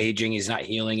he's aging, he's not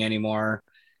healing anymore.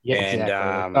 Yeah, And exactly.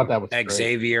 I thought that was great.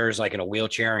 Xavier's like in a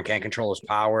wheelchair and can't control his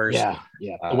powers. Yeah,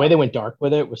 yeah. The way they went dark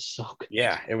with it was so good.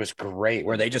 Yeah, it was great.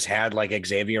 Where they just had like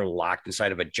Xavier locked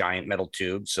inside of a giant metal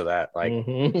tube so that like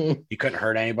he couldn't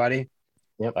hurt anybody.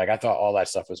 Yep. Like I thought all that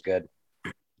stuff was good.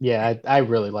 Yeah, I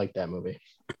really liked that movie.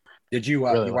 Did you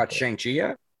Really you liked watch it. Shang-Chi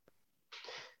yet?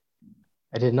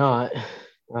 I did not.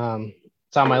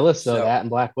 It's on my list though. So That and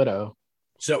Black Widow.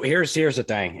 so here's the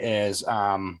thing is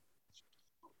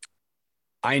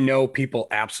I know people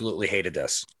absolutely hated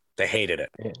this. They hated it.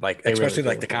 Yeah, Like they especially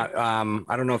really like the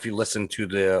I don't know if you listened to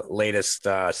the latest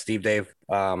Steve Dave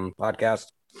podcast.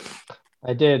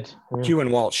 I did. Yeah. Q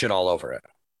and Walt shit all over it.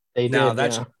 They Now did.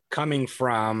 that's Yeah. coming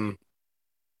from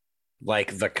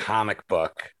like the comic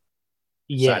book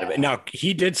side of Yeah. it. Now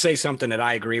he did say something that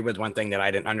I agree with. One thing that I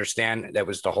didn't understand, that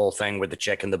was the whole thing with the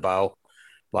chick and the bow.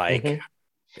 Like Mhm.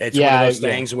 it's one of Yeah. those Yeah.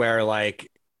 things where like,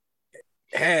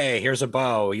 hey, here's a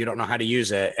bow, you don't know how to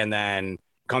use it, and then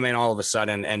come in all of a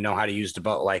sudden and know how to use the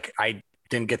bow. Like I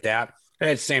didn't get that. But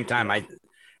at the same time,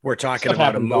 we're talking Stuff about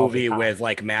a happens all the movie time. with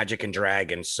like magic and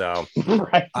dragons. So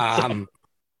Right.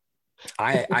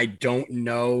 I don't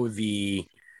know the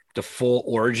full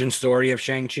origin story of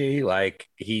Shang-Chi. Like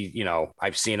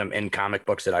I've seen him in comic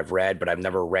books that I've read, but I've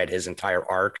never read his entire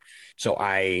arc. So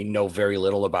I know very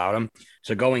little about him.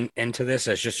 So going into this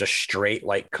as just a straight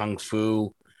like kung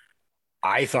fu,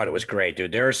 I thought it was great,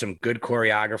 dude. There was some good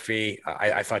choreography.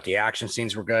 I thought the action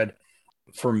scenes were good.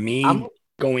 For me, I'm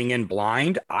going in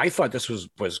blind, I thought this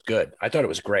was good. I thought it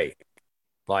was great.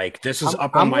 Like this is I'm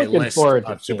up on I'm my looking list forward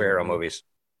to of seeing superhero it. movies.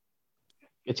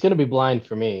 It's gonna be blind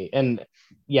for me. And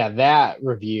yeah, that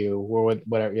review or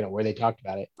whatever, where they talked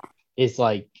about it is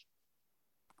like,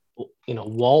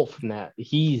 Walt from that,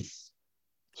 he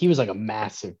was like a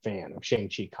massive fan of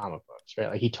Shang-Chi comic books, right?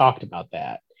 Like he talked about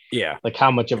that, Yeah. like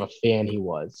how much of a fan he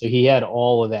was. So he had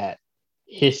all of that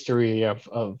history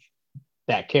of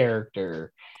that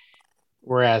character.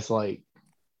 Whereas like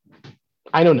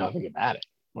I know nothing about it.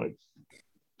 Like,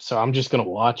 so I'm just gonna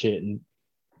watch it and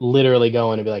literally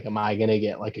going to be like, am I gonna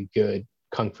get like a good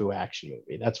kung fu action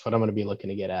movie? That's what I'm gonna be looking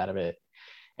to get out of it.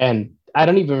 And I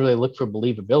don't even really look for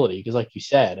believability because, like you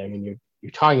said, I mean,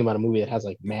 you're talking about a movie that has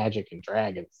like magic and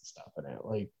dragons and stuff in it.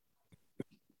 Like,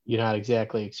 you're not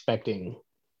exactly expecting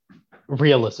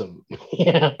realism.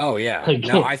 Yeah. Oh yeah. Like,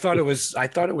 No, I thought it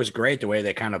was great the way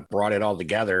they kind of brought it all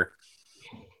together,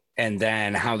 and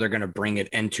then how they're going to bring it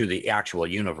into the actual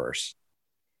universe.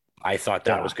 I thought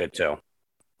that yeah. was good too.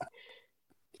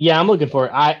 Yeah, I'm looking for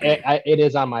it. It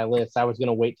is on my list. I was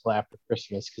gonna wait till after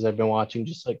Christmas because I've been watching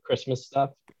just like Christmas stuff.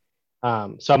 So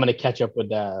I'm gonna catch up with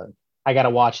the. I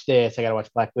gotta watch this. I gotta watch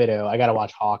Black Widow. I gotta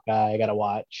watch Hawkeye. I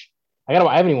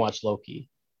haven't even watched Loki.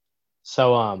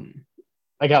 So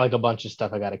I got like a bunch of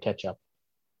stuff I gotta catch up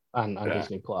on Yeah.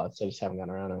 Disney Plus. I just haven't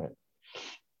gotten around to it.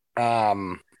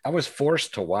 I was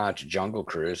forced to watch Jungle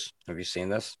Cruise. Have you seen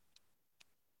this?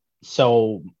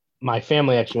 So my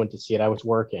family actually went to see it. I was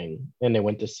working and they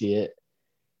went to see it,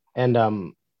 and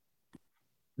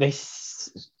they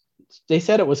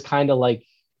said it was kind of like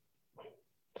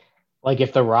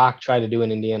if The Rock tried to do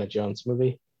an Indiana Jones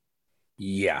movie.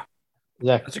 Yeah,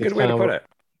 That's that's a good way to put it.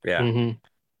 Yeah, Mm-hmm.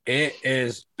 it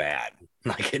is bad.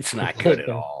 Like it's not good at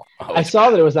all. Oh, I it's saw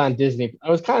bad. that it was on Disney.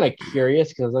 I was kind of curious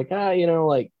because I was like,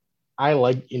 like I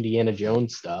like Indiana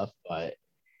Jones stuff, but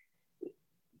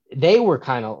they were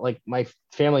kind of like my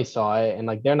family saw it and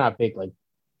like they're not big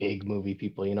movie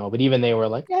people, but even they were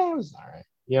like, yeah, it was all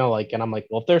right, like, and I'm like,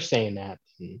 well, if they're saying that,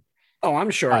 then Oh,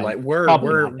 I'm sure. Like probably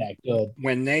we're not that good.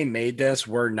 when they made this,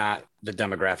 we're not the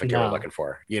demographic they were No, looking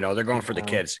for. They're going for the no.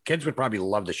 kids. Kids would probably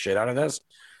love the shit out of this.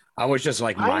 I was just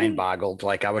like mind I boggled.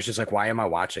 Like I was just like, why am I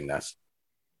watching this?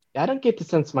 I don't get the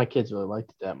sense my kids really liked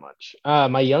it that much.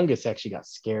 My youngest actually got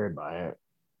scared by it.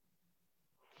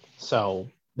 So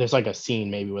there's like a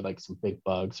scene maybe with like some big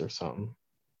bugs or something.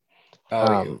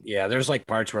 Oh yeah, there's like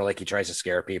parts where like he tries to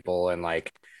scare people and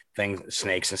like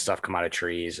snakes and stuff come out of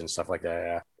trees and stuff like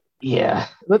that. Yeah,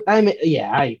 but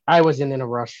I wasn't in a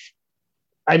rush.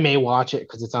 I may watch it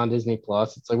because it's on Disney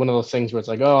Plus. It's like one of those things where it's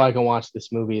like, oh, I can watch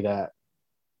this movie that,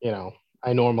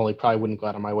 I normally probably wouldn't go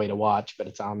out of my way to watch, but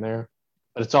it's on there.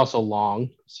 But it's also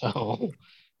long, so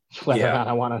whether or Yeah. not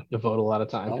I want to devote a lot of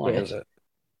time How to long it. is it?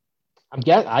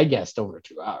 I guessed over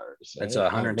 2 hours. It's Right?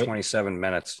 127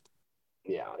 minutes.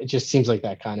 Yeah, it just seems like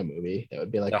that kind of movie that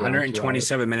would be like around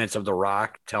 127 minutes of The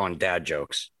Rock telling dad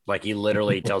jokes. Like he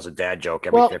literally tells a dad joke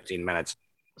every Well, 15 minutes.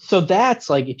 so that's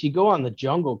like if you go on the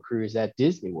Jungle Cruise at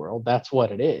Disney World, that's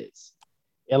what it is.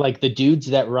 Yeah, like the dudes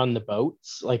that run the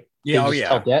boats, like Yeah, they just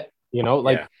tell that,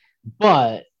 like. Yeah.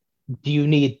 But do you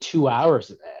need 2 hours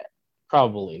of that?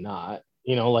 Probably not.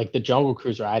 Like the Jungle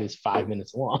Cruise ride is 5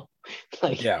 minutes long.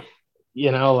 Like, Yeah.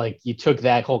 like you took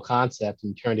that whole concept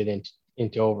and turned it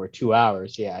into over 2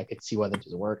 hours. Yeah, I could see why that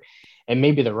doesn't work. And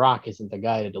maybe The Rock isn't the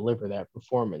guy to deliver that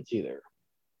performance either.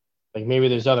 Like maybe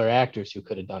there's other actors who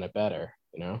could have done it better.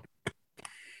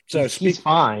 So He's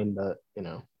fine, but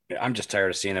I'm just tired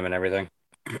of seeing him and everything.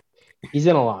 he's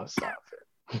in a lot of stuff.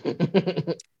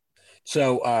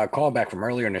 So call back from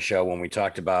earlier in the show when we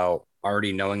talked about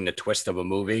already knowing the twist of a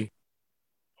movie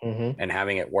and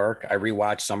having it work. I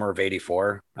rewatched Summer of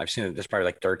 '84. I've seen it. This is probably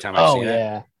like third time I've seen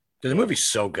it. The movie's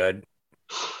so good.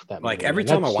 That like movie, every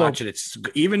time I watch it, it's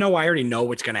even though I already know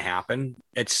what's going to happen,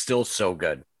 it's still so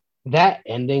good. That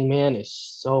ending, man, is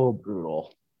so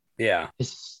brutal. Yeah.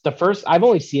 It's the first, I've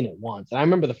only seen it once. And I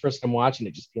remember the first time watching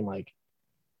it just being like,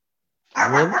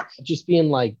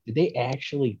 did they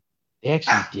actually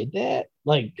did that?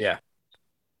 Like, yeah.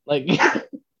 Like, you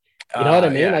know what I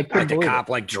mean? Yeah. I couldn't the believe cop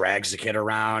it. like drags the kid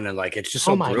around and like it's just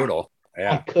so brutal. God.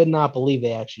 Yeah. I could not believe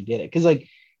they actually did it. Because like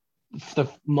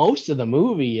most of the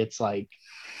movie, it's like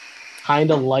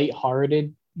kind of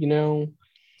lighthearted, and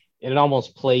it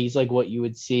almost plays like what you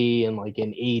would see in like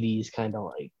an 80s kind of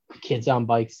like kids on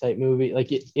bikes type movie.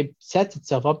 Like it sets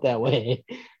itself up that way,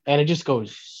 and it just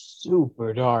goes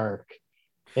super dark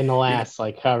in the last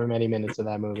like however many minutes of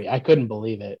that movie. I couldn't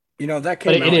believe it. That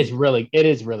came out. It is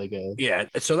really good. Yeah.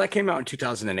 So that came out in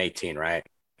 2018, right?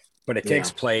 But it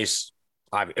takes place.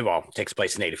 It takes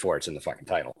place in '84. It's in the fucking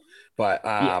title. But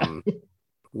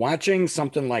watching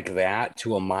something like that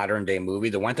to a modern day movie,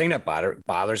 the one thing that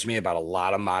bothers me about a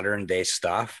lot of modern day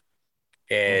stuff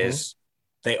is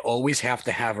they always have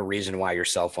to have a reason why your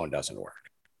cell phone doesn't work.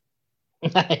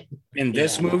 In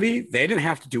this movie, they didn't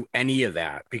have to do any of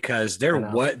that because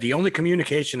the only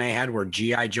communication they had were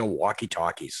G.I. Joe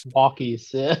walkie-talkies.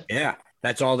 Yeah,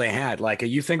 that's all they had. Like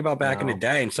you think about back in the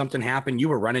day and something happened, you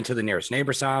were running to the nearest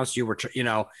neighbor's house. You were,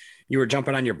 you were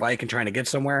jumping on your bike and trying to get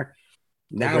somewhere.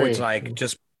 Now it's like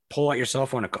just pull out your cell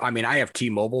phone. I mean, I have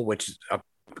T-Mobile, which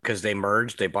because they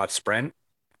merged, they bought Sprint,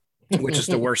 which is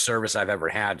the worst service I've ever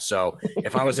had. So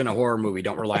if I was in a horror movie,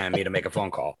 don't rely on me to make a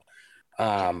phone call.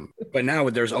 But now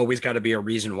there's always got to be a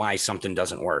reason why something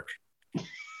doesn't work.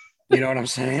 You know what I'm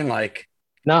saying? Like,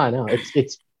 no,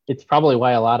 it's probably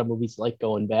why a lot of movies like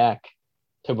going back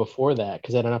to before that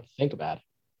because they don't have to think about it.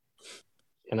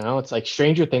 It's like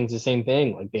Stranger Things, the same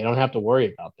thing. Like they don't have to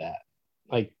worry about that.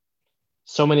 Like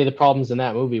so many of the problems in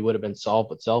that movie would have been solved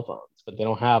with cell phones, but they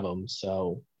don't have them.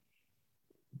 So,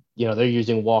 they're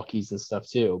using walkies and stuff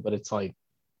too. But it's like,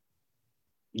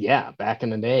 yeah, back in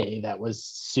the day, that was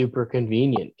super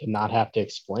convenient to not have to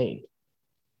explain.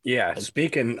 Yeah.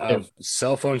 Speaking of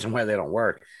cell phones and why they don't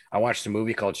work, I watched a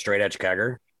movie called Straight Edge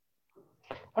Kegger.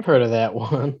 I've heard of that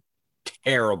one.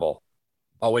 Terrible.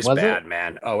 Oh, it's bad,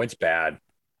 man. Oh, it's bad.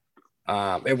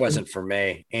 It wasn't for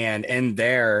me. And in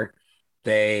there,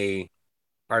 they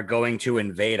are going to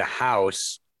invade a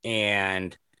house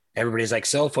and everybody's like,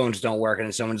 cell phones don't work.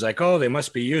 And someone's like, oh, they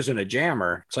must be using a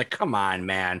jammer. It's like, come on,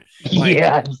 man.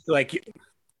 Like,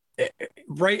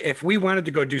 right. If we wanted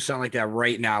to go do something like that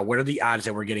right now, what are the odds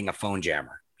that we're getting a phone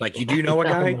jammer? Like, you do know a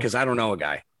guy? Because I don't know a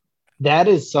guy. That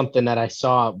is something that I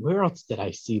saw. Where else did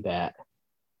I see that?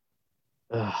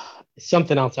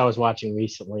 Something else I was watching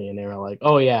recently, and they were like,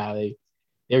 oh, yeah,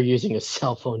 they're using a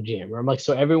cell phone jammer. I'm like,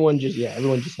 so everyone just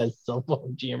has cell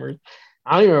phone jammers.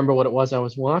 I don't even remember what it was I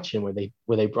was watching where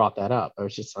they brought that up. I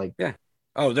was just like, yeah.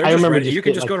 Oh, they're just ready. You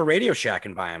can just go to Radio Shack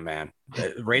and buy them, man.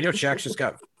 Radio Shack's just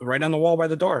got right on the wall by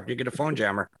the door. You get a phone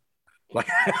jammer. Like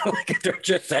they're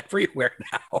just everywhere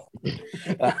now.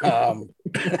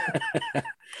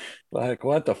 Like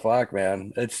what the fuck,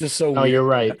 man? It's just so. Oh, you're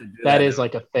right. That is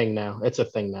like a thing now. It's a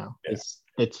thing now. Yeah.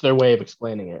 It's their way of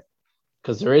explaining it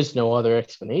because there is no other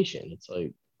explanation. It's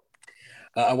like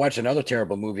I watched another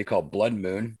terrible movie called Blood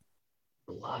Moon.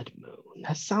 Blood Moon.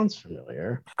 That sounds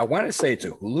familiar. I want to say it's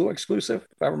a Hulu exclusive,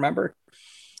 if I remember.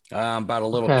 About a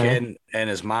little kid and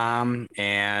his mom,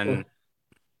 and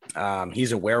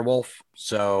he's a werewolf.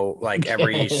 So like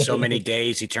every so many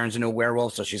days he turns into a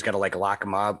werewolf. So she's got to like lock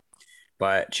him up,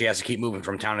 but she has to keep moving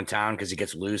from town to town because he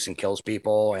gets loose and kills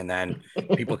people, and then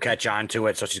people catch on to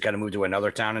it. So she's got to move to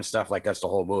another town and stuff. Like that's the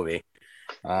whole movie.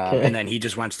 And then he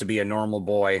just wants to be a normal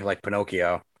boy like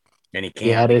Pinocchio, and he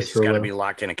can't. Yeah, he's got to be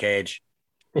locked in a cage.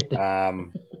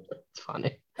 It's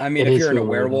funny. I mean, if you're into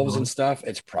werewolves and stuff,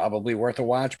 it's probably worth a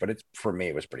watch, but for me,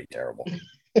 it was pretty terrible.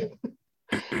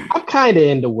 I'm kind of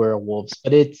into werewolves,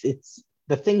 but it's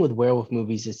the thing with werewolf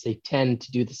movies is they tend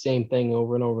to do the same thing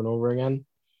over and over and over again.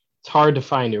 It's hard to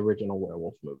find original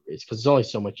werewolf movies because there's only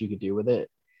so much you could do with it.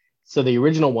 So the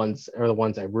original ones are the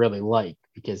ones I really like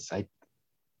because I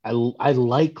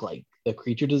like the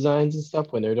creature designs and stuff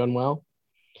when they're done well.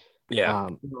 Yeah.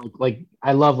 Like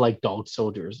I love like Dog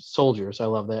Soldiers. Soldiers, I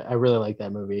love that. I really like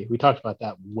that movie. We talked about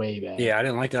that way back. Yeah, I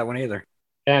didn't like that one either.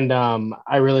 And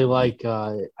I really like.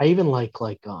 I even like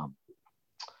oh,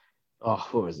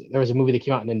 what was it? There was a movie that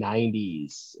came out in the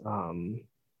 '90s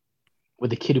with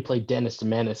the kid who played Dennis the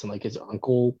Menace, and like his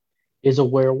uncle is a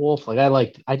werewolf. Like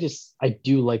I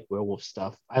do like werewolf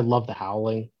stuff. I love The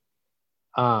Howling.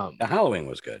 The Halloween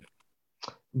was good.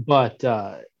 But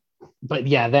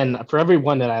yeah, then for every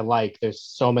one that I like, there's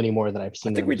so many more that I've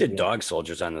seen. I think we did Dog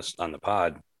Soldiers on the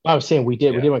pod. I was saying we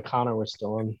did when Connor was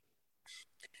still on.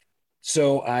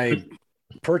 So I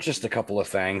purchased a couple of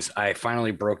things. I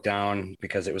finally broke down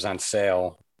because it was on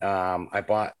sale. I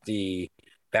bought the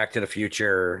Back to the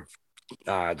Future,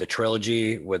 the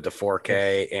trilogy with the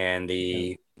 4K and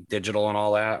the digital and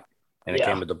all that. And it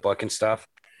came with the book and stuff.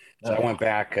 So I went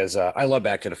back because I love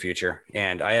Back to the Future,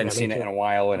 and I hadn't seen it in a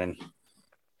while, and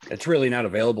it's really not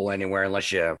available anywhere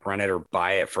unless you rent it or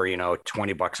buy it for,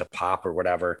 $20 a pop or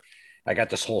whatever. I got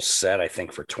this whole set, I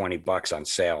think, for $20 on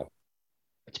sale.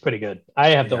 It's pretty good. I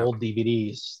have the old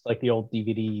DVDs, like the old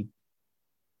DVD.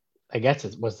 I guess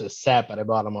it was the set, but I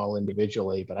bought them all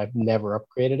individually, but I've never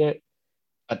upgraded it.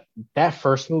 But that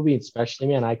first movie, especially,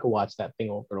 man, I could watch that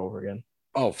thing over and over again.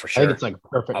 Oh, for sure. I think it's like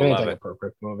perfect. I think it's like a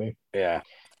perfect movie. Yeah.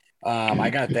 I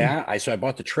got that. So I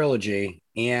bought the trilogy,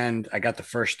 and I got the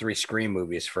first 3 Scream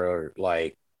movies for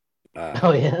like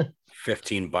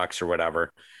 $15 or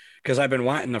whatever. Because I've been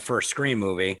wanting the first Scream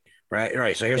movie, right?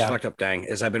 Right. So here's the fucked up thing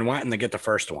is I've been wanting to get the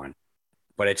first one,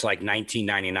 but it's like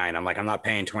 $19.99. I'm like, I'm not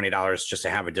paying $20 just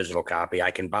to have a digital copy. I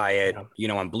can buy it,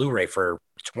 on Blu-ray for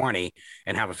 $20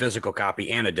 and have a physical copy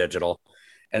and a digital.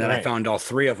 And then I found all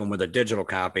 3 of them with a digital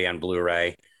copy on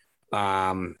Blu-ray.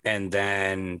 And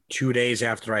then 2 days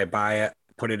after I buy it,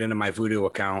 put it into my Vudu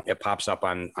account, it pops up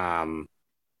on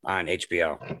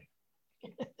HBO.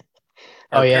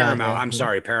 Paramount. I'm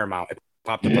sorry, Paramount. It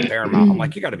popped up on Paramount. I'm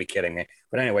like, you got to be kidding me.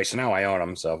 But anyway, so now I own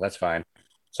them, so that's fine.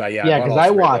 So because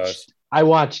I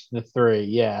watched the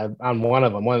 3, on one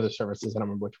of the services. I don't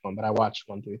remember which one, but I watched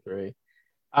 1 through 3.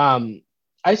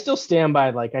 I still stand by,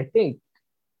 like, I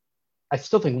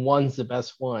still think 1's the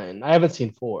best one. I haven't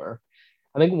seen 4.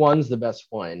 I think 1's the best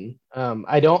one.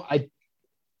 I don't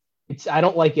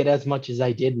like it as much as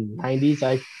I did in the 90s.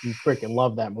 I freaking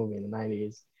love that movie in the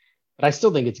 90s, but I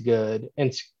still think it's good.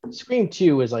 And Scream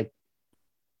 2 is like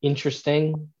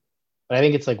interesting, but I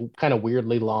think it's like kind of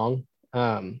weirdly long.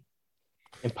 And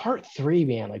part 3,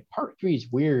 man, like part 3 is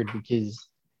weird because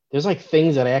there's like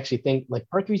things that I actually think like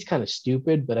part 3 is kind of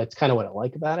stupid, but that's kind of what I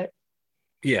like about it.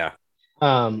 Yeah.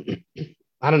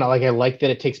 I don't know, like I like that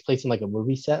it takes place in like a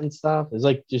movie set and stuff. There's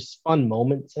like just fun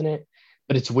moments in it,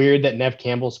 but it's weird that Neve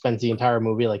Campbell spends the entire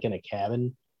movie like in a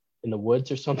cabin in the woods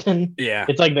or something. Yeah,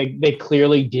 it's like they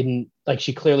clearly didn't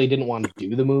she clearly didn't want to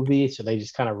do the movie, so they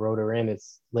just kind of wrote her in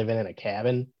as living in a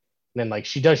cabin. And then like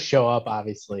she does show up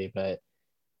obviously, but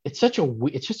it's just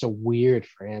a weird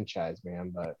franchise,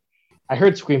 man. But I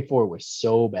heard Scream 4 was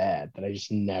so bad that I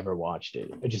just never watched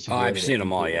it. I've seen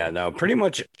them all. Yeah, no, pretty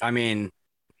much. I mean,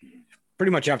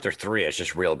 pretty much after 3, it's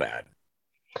just real bad.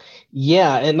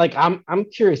 Yeah, and like I'm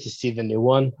curious to see the new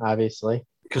one, obviously.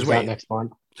 Because next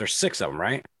month. There's 6 of them,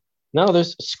 right? No,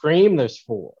 there's Scream. There's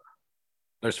 4.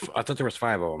 I thought there was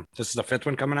 5 of them. This is the 5th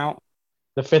one coming out.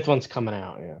 The 5th one's coming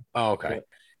out. Yeah. Oh, okay.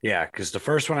 Yeah, because the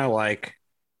first one I like,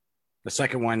 the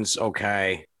second one's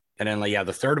okay, and then the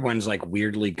 3rd one's like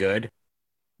weirdly good.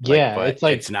 Yeah, but it's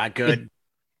like it's not good.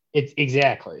 It's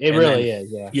exactly. It really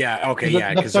is. Yeah. Yeah. Okay.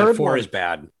 Yeah. Because the 4 is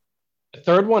bad. The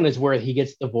 3rd one is where he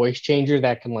gets the voice changer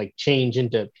that can like change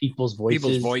into people's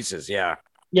voices. Yeah.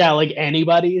 Yeah, like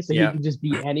anybody. So he can just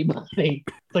be anybody.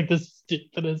 It's like the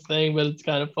stupidest thing, but it's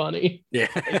kind of funny. Yeah.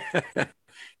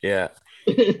 Yeah.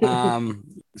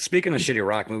 Speaking of shitty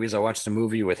Rock movies, I watched a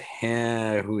movie with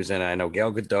him. Who's in it? I know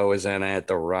Gal Gadot is in it.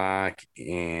 The Rock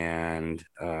and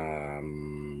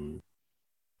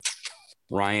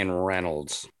Ryan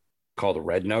Reynolds, called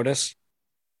Red Notice.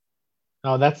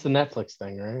 Oh, that's the Netflix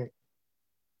thing, right?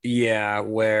 Yeah,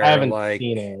 where I haven't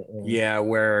seen it. Yeah,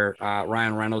 where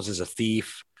Ryan Reynolds is a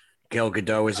thief, Gal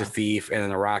Gadot is a thief, and then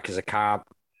The Rock is a cop.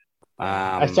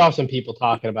 I saw some people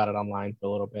talking about it online for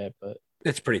a little bit, but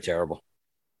it's pretty terrible.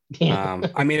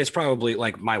 I mean, it's probably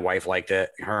like my wife liked it.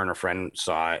 Her and her friend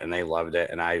saw it and they loved it,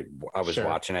 and I was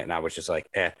watching it and I was just like,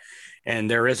 eh. And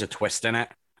there is a twist in it,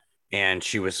 and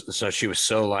she was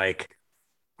so like,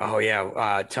 oh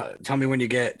yeah, tell me when you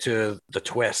get to the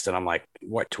twist, and I'm like,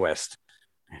 what twist?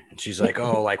 And she's like,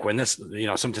 oh, like when this,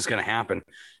 something's gonna happen.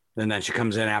 And then she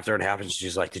comes in after it happens.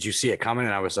 She's like, did you see it coming?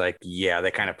 And I was like, yeah,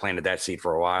 they kind of planted that seed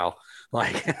for a while.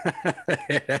 Like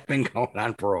it had been going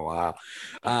on for a while.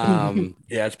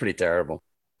 Yeah, it's pretty terrible.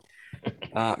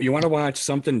 You want to watch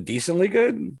something decently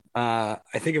good? I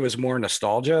think it was more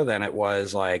nostalgia than it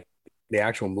was like the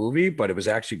actual movie, but it was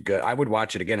actually good. I would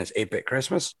watch it again. It's 8-Bit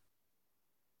Christmas.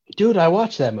 Dude, I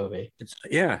watched that movie. It's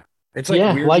like Yeah,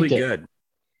 liked weirdly it. good.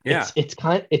 Yeah. It's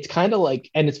kind of like,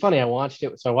 and it's funny. I watched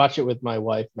it, so I watched it with my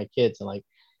wife, my kids, and like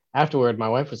afterward, my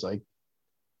wife was like,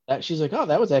 that she's like, oh,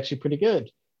 that was actually pretty good.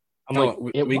 I'm like,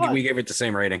 No, it was. we gave it the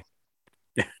same rating.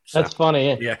 Yeah. So That's funny.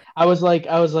 Yeah. yeah, I was like,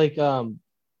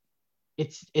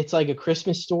 it's like a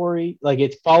Christmas story. Like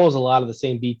it follows a lot of the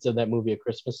same beats of that movie, A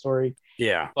Christmas Story,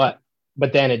 yeah. but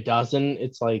then it doesn't.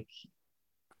 It's like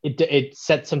it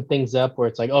sets some things up where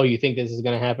it's like, oh, you think this is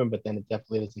gonna happen, but then it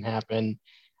definitely doesn't happen.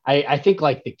 I think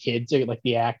like the kids are like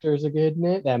the actors are good in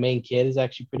it. That main kid is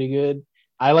actually pretty good.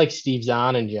 I like Steve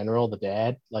Zahn in general, the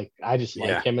dad. Like I just like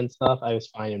Yeah. him and stuff. I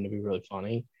just find him to be really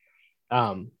funny.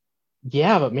 Um,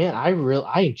 yeah, but man,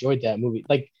 I enjoyed that movie.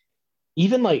 Like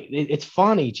even like it's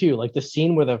funny too. Like the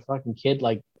scene where the fucking kid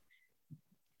like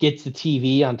gets the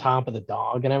TV on top of the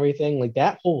dog and everything. Like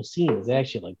that whole scene is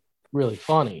actually like really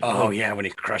funny. Oh Like yeah, when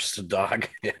he crushes the dog.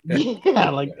 yeah,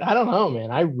 like I don't know,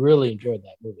 man. I really enjoyed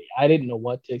that movie. I didn't know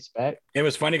what to expect. It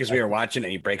was funny because we were watching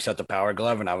and he breaks out the power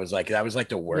glove, and I was like, that was like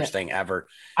the Yeah, worst thing ever.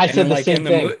 I And then said the like same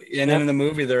thing. and then Yep. in the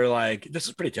movie, they're like, this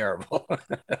is pretty terrible.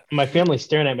 My family's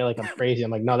staring at me like I'm crazy.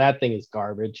 I'm like, no, that thing is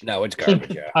garbage. No, it's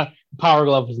garbage. Yeah. Power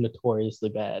Glove was notoriously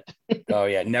bad. Oh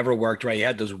yeah, never worked right. You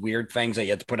had those weird things that you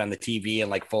had to put on the TV and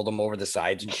like fold them over the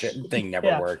sides and shit. And thing never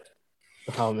Yeah. worked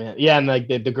Oh man. Yeah, and like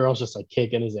the girl's just like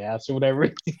kicking his ass or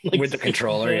whatever. Like with the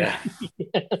controller. Yeah.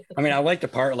 I mean, I like the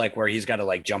part like where he's got to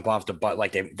like jump off the butt.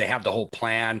 Like they have the whole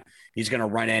plan. He's gonna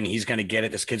run in. He's gonna get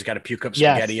it. This kid's got to puke up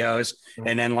Yes. spaghettios,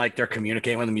 and then like they're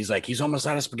communicating with him. He's like, he's almost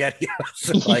out of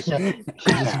spaghettios. Like, Yeah.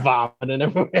 Just vomiting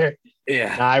everywhere.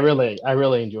 yeah. No, I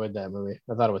really enjoyed that movie.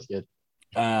 I thought it was good.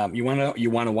 You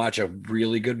wanna watch a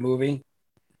really good movie?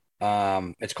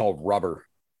 It's called Rubber.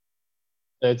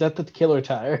 Is that the Killer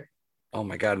Tire? Oh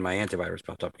my god, my antivirus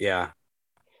popped up. Yeah.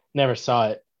 Never saw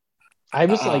it. I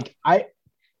was Uh, like,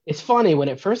 it's funny when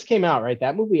it first came out, right?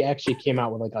 That movie actually came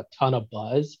out with like a ton of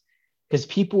buzz because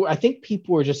I think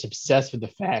people were just obsessed with the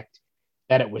fact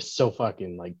that it was so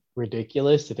fucking like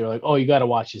ridiculous that they were like, oh, you got to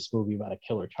watch this movie about a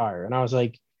killer tire. And I was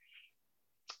like,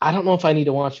 I don't know if I need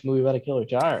to watch a movie about a killer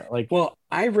tire. Like, well,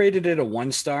 I rated it a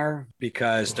 1 star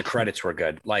because the credits were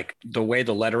good. Like the way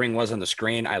the lettering was on the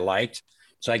screen, I liked.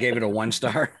 So I gave it a 1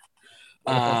 star.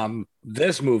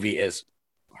 This movie is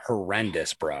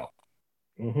horrendous, bro.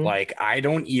 mm-hmm. Like I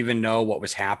don't even know what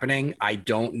was happening. I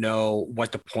don't know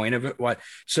what the point of it was.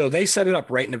 So they set it up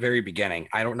right in the very beginning.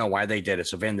 I don't know why they did it.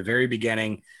 So in the very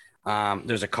beginning,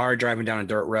 there's a car driving down a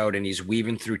dirt road and he's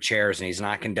weaving through chairs and he's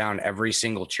knocking down every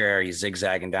single chair. He's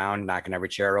zigzagging down, knocking every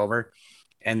chair over.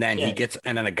 And then Yeah.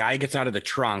 and then a guy gets out of the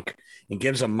trunk and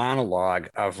gives a monologue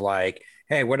of like,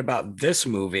 hey, what about this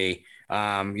movie?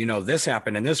 This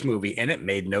happened in this movie and it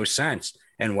made no sense.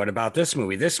 And what about this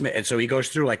movie? And so he goes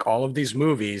through like all of these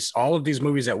movies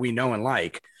that we know and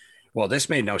like. Well, this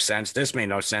made no sense. This made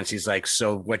no sense. He's like,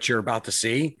 so what you're about to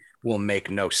see will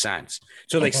make no sense.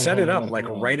 So they set it up like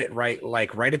right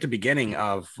at the beginning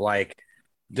of like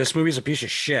this movie's a piece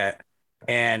of shit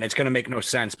and it's gonna make no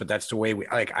sense, but that's the way we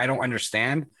like. I don't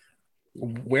understand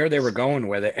where they were going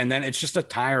with it. And then it's just a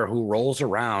tire who rolls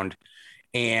around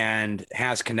and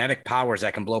has kinetic powers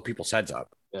that can blow people's heads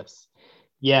up. Yes.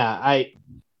 Yeah.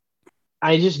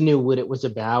 I just knew what it was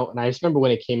about. And I just remember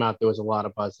when it came out, there was a lot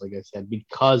of buzz, like I said,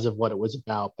 because of what it was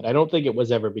about. But I don't think it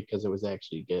was ever because it was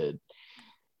actually good.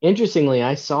 Interestingly,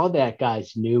 I saw that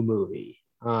guy's new movie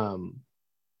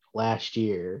last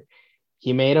year.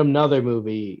 He made another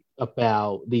movie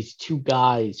about these two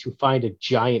guys who find a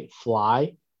giant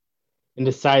fly and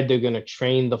decide they're going to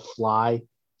train the fly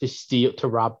to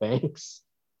rob banks.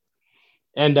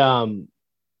 And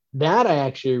that I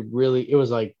actually really, it was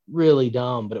like really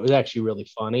dumb, but it was actually really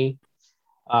funny.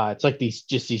 It's like these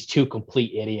two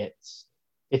complete idiots.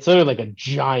 It's literally like a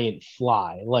giant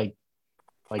fly,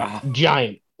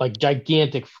 giant, like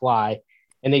gigantic fly,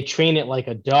 and they train it like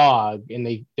a dog,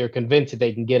 and they're convinced that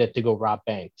they can get it to go rob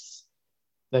banks.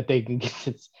 That they can get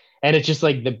it, and it's just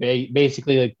like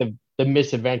basically like the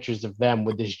misadventures of them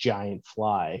with this giant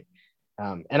fly.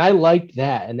 And I liked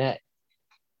that, and that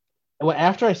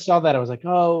after I saw that, I was like,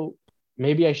 oh,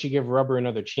 maybe I should give Rubber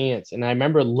another chance. And I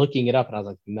remember looking it up, and I was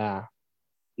like, nah,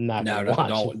 I'm not No, gonna watch it.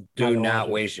 don't do not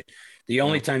Watch waste it. The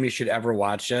only it. time you should ever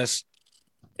watch this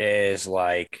is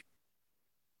like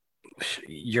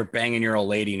you're banging your old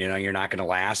lady, and you know you're not going to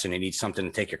last, and you need something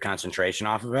to take your concentration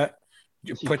off of it.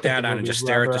 you So you put put the that on and movie just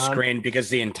stare at rubber the on. screen because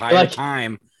the You're entire like,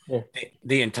 time, yeah.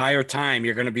 the entire time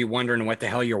you're going to be wondering what the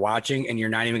hell you're watching, and you're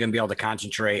not even going to be able to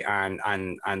concentrate on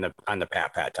the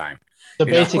pat time. So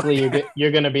You know, basically,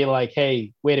 you're gonna be like,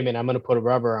 hey, wait a minute, I'm gonna put a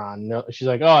rubber on. No, she's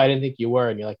like, oh, I didn't think you were,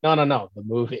 and you're like, no, no, no, the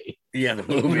movie. yeah, the I'm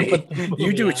gonna movie. put the You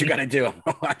movie do what you on. got to do.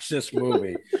 Watch this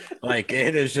movie. Like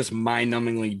it is just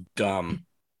mind-numbingly dumb.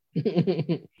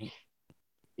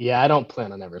 Yeah, I don't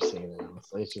plan on ever seeing it.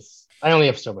 Honestly, it's just I only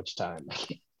have so much time.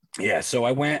 Yeah, so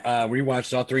I went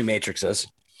rewatched all three Matrixes.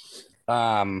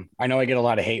 I know I get a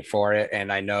lot of hate for it,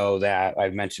 and I know that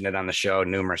I've mentioned it on the show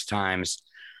numerous times.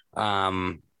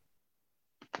 Um,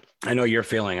 I know your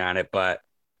feeling on it, but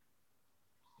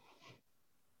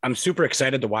I'm super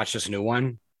excited to watch this new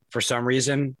one for some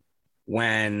reason.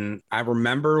 When I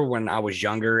remember when I was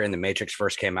younger and the Matrix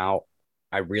first came out,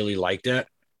 I really liked it.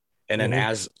 And then Mhm.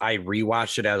 as I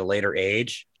rewatched it at a later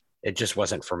age, it just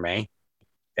wasn't for me.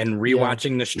 And Yeah,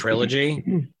 rewatching this trilogy,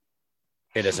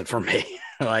 it isn't for me.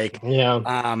 Like,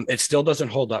 yeah, it still doesn't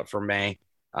hold up for me.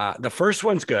 The first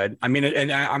one's good. I mean,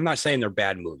 and I'm not saying they're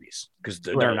bad movies because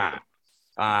they're right.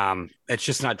 not. It's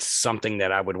just not something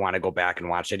that I would want to go back and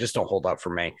watch. They just don't hold up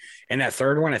for me. And that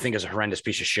third one, I think, is a horrendous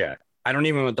piece of shit. I don't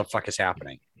even know what the fuck is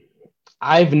happening.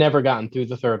 I've never gotten through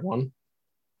the third one.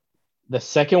 The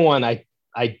second one, I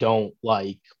don't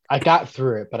like. I got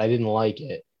through it, but I didn't like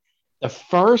it. The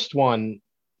first one,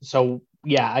 so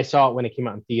yeah, I saw it when it came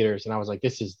out in theaters, and I was like,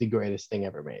 this is the greatest thing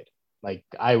ever made. Like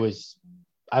I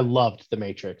loved The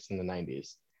Matrix in the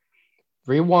 '90s.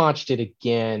 Rewatched it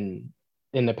again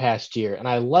in the past year, and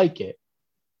I like it,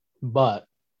 but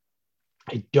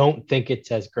I don't think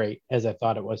it's as great as I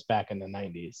thought it was back in the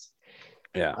 '90s.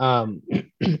 Yeah. Um,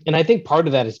 and I think part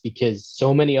of that is because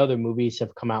so many other movies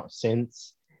have come out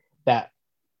since that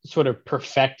sort of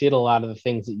perfected a lot of the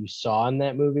things that you saw in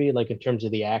that movie, like in terms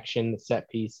of the action, the set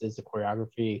pieces, the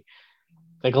choreography.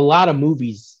 Like a lot of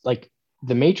movies, like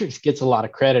The Matrix gets a lot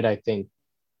of credit, I think,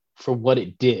 for what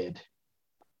it did.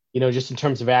 Just in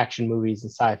terms of action movies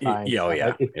and sci-fi and Oh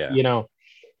stuff. yeah. Yeah.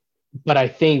 But I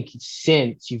think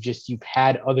since you've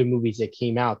had other movies that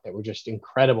came out that were just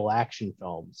incredible action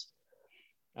films,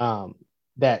 um,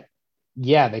 that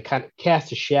yeah, they kind of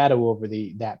cast a shadow over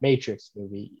that Matrix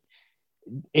movie.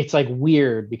 It's like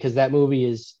weird because that movie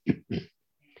is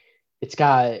it's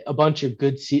got a bunch of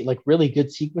like really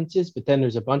good sequences, but then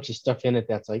there's a bunch of stuff in it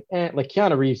that's like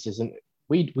Keanu Reeves isn't.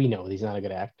 We know he's not a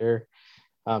good actor.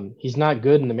 He's not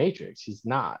good in the Matrix. He's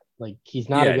not a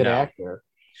Yeah. good No. actor.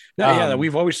 No, yeah, Um,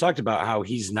 we've always talked about how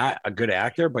he's not a good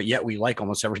actor, but yet we like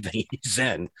almost everything he's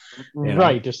in. You know?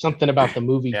 right. There's something about the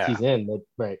movies Yeah. he's in that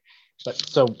right. But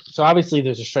so obviously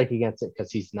there's a strike against it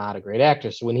because he's not a great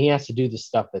actor. So when he has to do the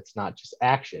stuff that's not just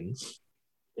action,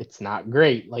 it's not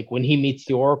great. Like when he meets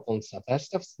the Oracle and stuff, that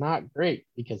stuff's not great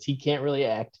because he can't really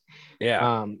act.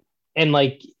 Yeah. And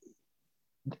like,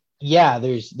 yeah,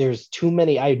 there's too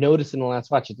many. I noticed in the last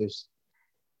watch it.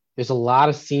 There's a lot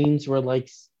of scenes where like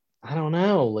I don't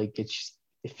know, like it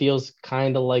feels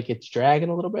kind of like it's dragging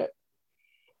a little bit.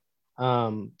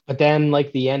 But then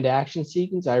like the end action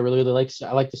sequence, I really like.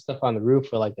 I like the stuff on the roof,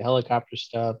 or like the helicopter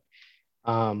stuff.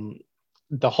 Um,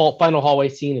 the whole final hallway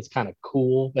scene is kind of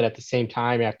cool, but at the same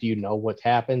time, after you know what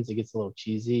happens, it gets a little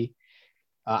cheesy.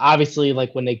 Obviously,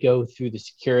 like when they go through the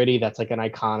security, that's like an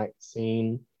iconic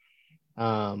scene.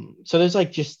 So there's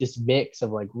like just this mix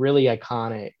of like really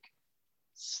iconic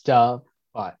stuff,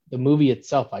 but the movie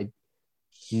itself, I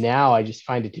just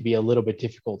find it to be a little bit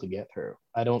difficult to get through.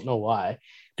 I don't know why,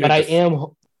 but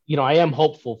Dude, I am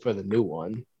hopeful for the new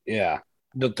one. yeah.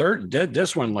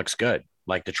 This one looks good.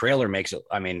 Like the trailer makes it.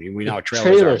 I mean, we know The how trailers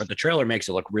are, trailers, but the trailer makes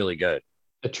it look really good.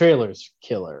 the trailer's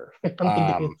killer. I think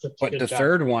they did such a But good the job.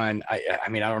 third one, I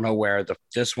mean, I don't know where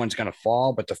this one's gonna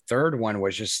fall, but the third one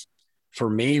was just for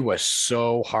me was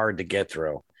so hard to get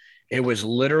through. It was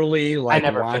literally I like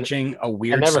never fin- watching a I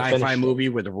weird never sci-fi finished it. movie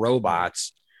with Yeah.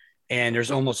 robots, and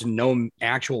there's almost no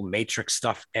actual Matrix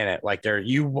stuff in it. Like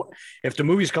if the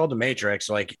movie's called The Matrix,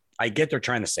 like I get they're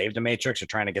trying to save the Matrix or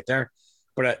trying to get there,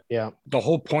 but Yeah. the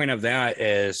whole point of that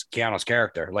is Keanu's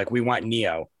character. Like we want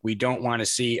Neo. We don't want to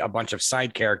see a bunch of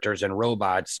side characters and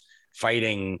robots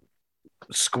fighting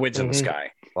squids in the Mm-hmm.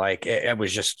 sky. Like it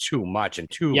was just too much and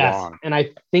too Yes, long. and I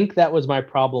think that was my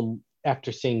problem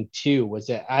after seeing two was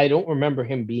that I don't remember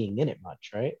him being in it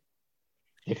much. Right?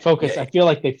 They focus. Yeah, I feel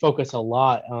like they focus a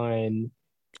lot on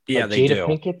yeah, like they Jada do.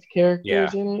 Pinkett's Yeah,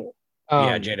 characters in it.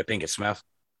 yeah, Jada Pinkett Smith.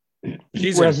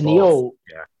 She's in Whereas both.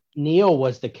 Yeah, Neo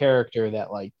was the character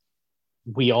that like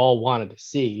we all wanted to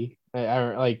see.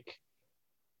 Like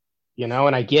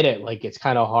and I get it. Like it's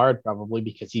kind of hard probably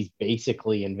because he's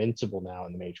basically invincible now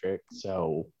in the Matrix.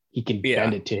 So he can Yeah.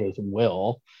 bend it to his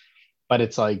will. But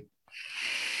it's like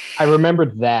I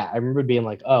remembered that. I remember being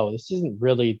like, oh, this isn't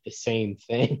really the same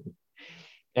thing.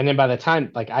 And then by the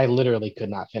time, like, I literally could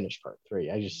not finish part three.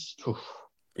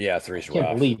 Yeah, I three's can't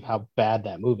rough. believe how bad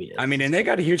that movie I is. mean, and they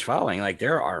got a huge following. Like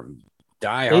there are They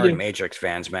diehard do. Matrix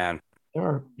fans, man. There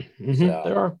are. So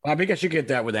There are. well, I guess you get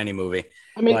that with any movie.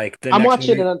 I mean, Like the I'm next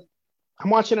watching it movie. on I'm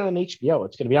watching it on HBO.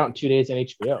 It's gonna be out in 2 days on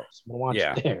HBO. So I'm gonna watch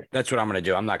Yeah, it there. that's what I'm gonna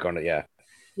do. I'm not going to. Yeah.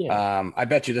 Yeah. I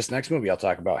bet you this next movie I'll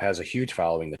talk about has a huge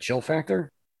following. The Chill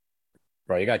Factor,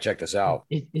 bro. You gotta check this out.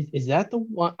 Is that the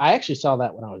one? I actually saw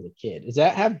that when I was a kid. Does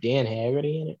that have Dan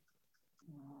Haggerty in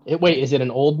it? Wait, is it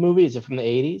an old movie? Is it from the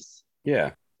 80s?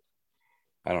 Yeah,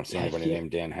 I don't see Yeah, I anybody feel.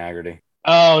 named Dan Haggerty.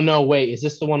 Oh no, wait. Is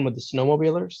this the one with the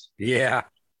snowmobilers? Yeah,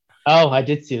 Oh, I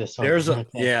did see this one. Okay.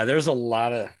 there's a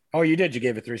lot of. Oh, you did. You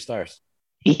gave it 3 stars.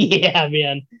 Yeah,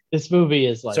 man. This movie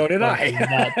is like So did fucking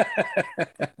nuts. I.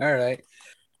 All right.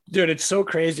 Dude, it's so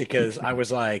crazy because I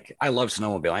was like, I love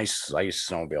snowmobile. I used to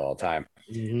snowmobile all the time.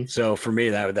 Mm-hmm. So for me,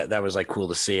 that was like cool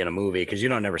to see in a movie because you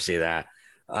don't never see that.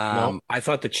 No. I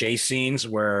thought the chase scenes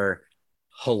were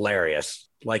hilarious.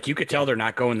 Like you could tell they're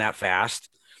not going that fast.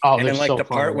 Oh, And they're then like so the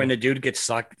part when funny. the dude gets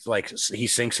sucked, like he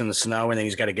sinks in the snow and then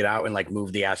he's got to get out and like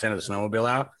move the ass end of the snowmobile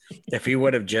out. If he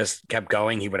would have just kept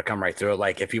going, he would have come right through it.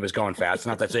 Like if he was going fast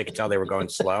enough, that's so you could tell they were going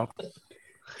slow.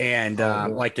 And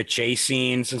like the chase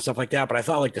scenes and stuff like that. But I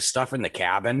thought like the stuff in the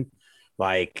cabin,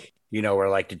 like where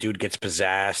like the dude gets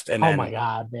possessed and Oh my then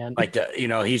god, man. like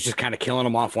he's just kind of killing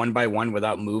them off one by one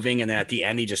without moving, and then at the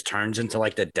end he just turns into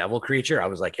like the devil creature. I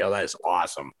was like, yo, that is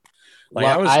awesome. Like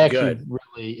that was I actually good.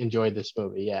 really enjoyed this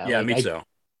movie. Yeah, Yeah, like me too.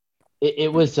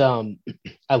 it was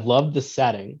I love the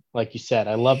setting, like you said.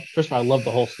 I love first of all, I love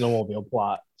the whole snowmobile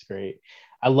plot. It's great.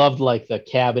 I loved like the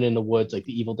cabin in the woods, like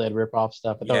the Evil Dead ripoff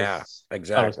stuff. Yeah, That was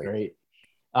exactly. great.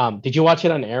 Did you watch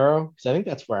it on Arrow? Because I think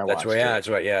that's where I That's where watched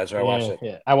it. that's where I watched Yeah, it.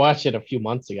 yeah. I watched it a few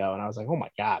months ago, and I was like, oh my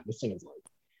god, this thing is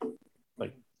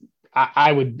like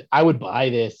I would buy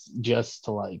this just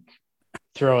to like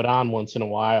throw it on once in a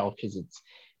while because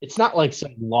it's not like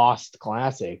some lost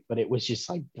classic, but it was just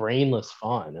like brainless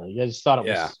fun. Like, I just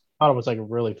Yeah, thought it was like a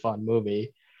really fun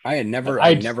movie. I'd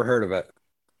I never heard of it.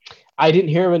 I didn't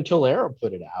hear of it until Arrow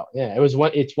put it out. Yeah,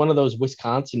 it's one of those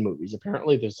Wisconsin movies.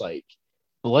 Apparently, there's like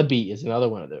Bloodbeat is another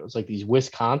one of those, like these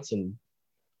Wisconsin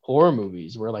horror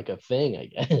movies were like a thing, I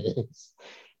guess.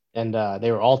 And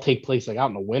they were all take place like out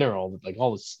in the winter, all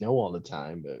the snow all the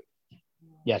time. But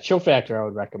yeah, Chill Factor I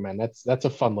would recommend. That's a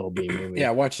fun little B movie. Yeah,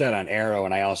 I watched that on Arrow,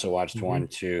 and I also watched Mm-hmm. one,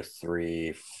 two,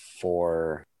 three,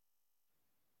 four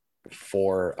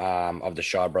of the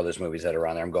Shaw Brothers movies that are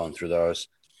on there. I'm going through those.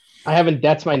 I haven't.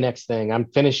 That's my next thing. I'm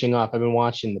finishing up. I've been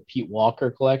watching the Pete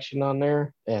Walker collection on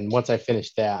there, and once I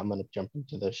finish that, I'm gonna jump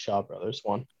into the Shaw Brothers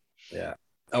one. Yeah,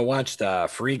 I watched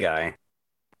Free Guy.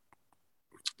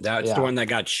 That's the Yeah, one that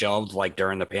got shelved like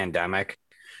during the pandemic.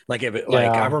 Like I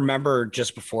yeah. remember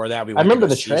just before that we I went to remember go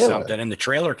the see trailer. something, and the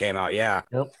trailer came out. Yeah,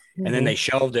 Yep. and then Mm-hmm. they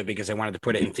shelved it because they wanted to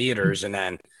put it in theaters, and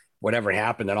then whatever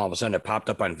happened, then all of a sudden it popped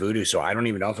up on Vudu. So I don't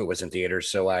even know if it was in theaters.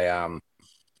 So I like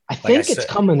I think it's said,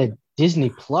 coming to Disney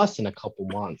Plus in a couple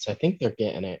months. I think they're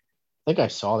getting it. I think I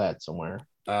saw that somewhere.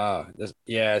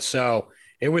 yeah. So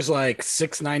it was like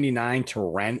 $6.99 to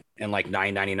rent and like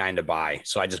 $9.99 to buy.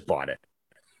 So I just bought it.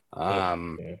 Yeah.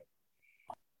 Um, Yeah.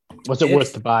 Was it worth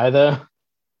it's to buy though?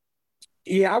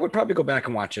 Yeah, I would probably go back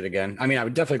and watch it again. I mean, I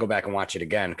would definitely go back and watch it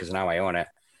again because now I own it.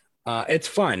 It's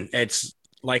fun. It's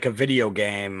like a video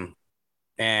game,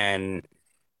 and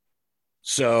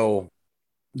so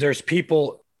there's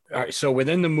people. So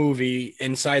within the movie,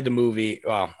 inside the movie,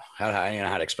 well, I don't know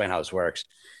how to explain how this works.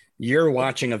 You're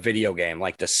watching a video game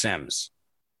like The Sims.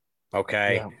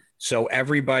 Okay. Yeah. So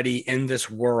everybody in this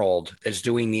world is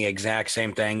doing the exact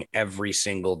same thing every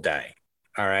single day.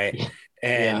 All right. Yeah.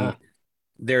 And Yeah.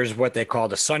 there's what they call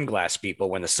the sunglass people.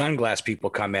 When the sunglass people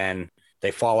come in,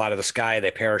 they fall out of the sky,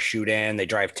 they parachute in, they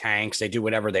drive tanks, they do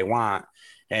whatever they want.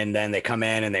 And then they come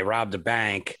in and they rob the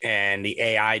bank, and the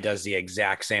AI does the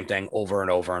exact same thing over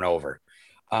and over and over.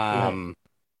 Right.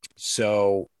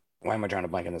 So why am I trying to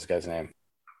blank on this guy's name?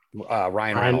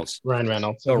 Ryan Reynolds. Ryan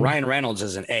Reynolds. So Mhm. Ryan Reynolds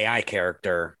is an AI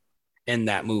character in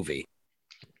that movie.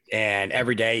 And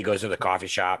every day he goes to the coffee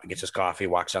shop, gets his coffee,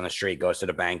 walks down the street, goes to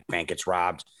the bank gets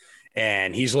robbed.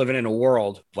 And he's living in a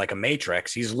world like a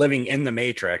Matrix. He's living in the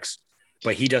Matrix,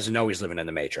 but he doesn't know he's living in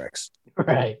the Matrix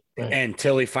Right. Right.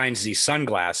 until he finds these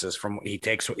sunglasses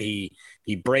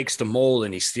he breaks the mold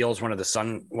and he steals one of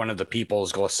the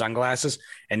people's sunglasses.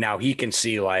 And now he can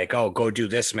see like, oh, go do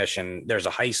this mission. There's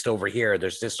a heist over here.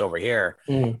 There's this over here.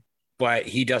 Mm. But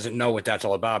he doesn't know what that's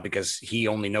all about because he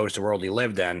only knows the world he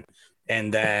lived in.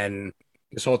 And then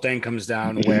This whole thing comes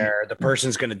down where the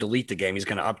person's going to delete the game. He's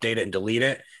going to update it and delete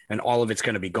it, and all of it's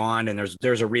going to be gone. And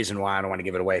there's a reason why. I don't want to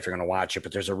give it away if you're going to watch it,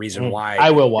 but there's a reason why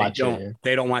I will watch it.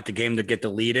 they don't want the game to get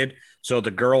deleted. So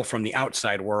the girl from the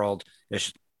outside world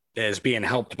is being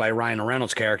helped by Ryan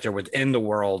Reynolds' character within the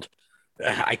world.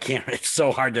 I can't. It's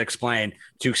so hard to explain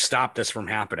to stop this from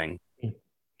happening.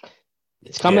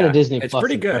 It's coming to Disney Plus. It's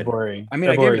pretty good. February. I mean,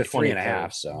 February I gave it a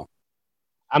 3.5. So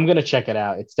I'm gonna check it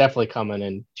out. It's definitely coming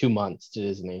in 2 months to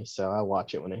Disney, so I'll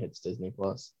watch it when it hits Disney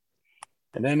Plus.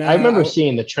 And then I remember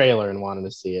seeing the trailer and wanting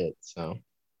to see it. So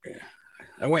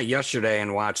I went yesterday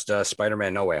and watched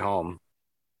Spider-Man: No Way Home.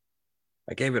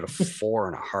 I gave it a 4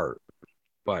 and a heart,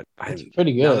 but it's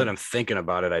pretty good. Now that I'm thinking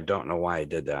about it, I don't know why I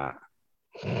did that.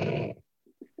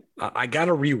 I got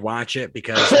to rewatch it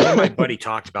because my buddy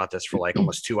talked about this for like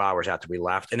almost 2 hours after we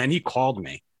left, and then he called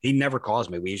me. He never calls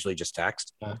me. We usually just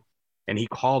text. And he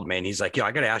called me and he's like, yo,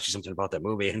 I got to ask you something about that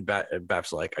movie. And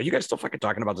Beth's like, are you guys still fucking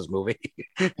talking about this movie?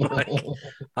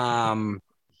 I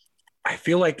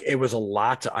feel like it was a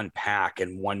lot to unpack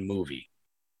in one movie.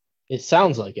 It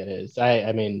sounds like it is.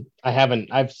 I mean,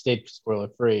 I've stayed spoiler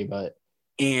free, but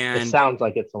it sounds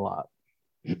like it's a lot.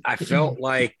 I felt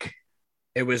like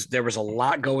there was a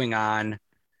lot going on.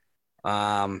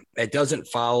 It doesn't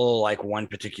follow like one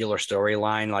particular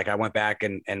storyline. Like I went back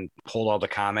and pulled all the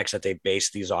comics that they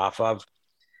based these off of,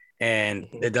 and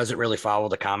it doesn't really follow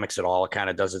the comics at all. It kind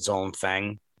of does its own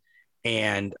thing.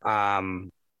 And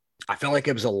I felt like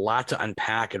it was a lot to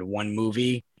unpack in one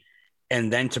movie,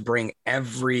 and then to bring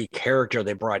every character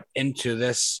they brought into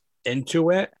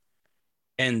it,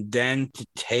 and then to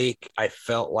take, I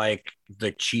felt like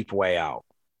the cheap way out.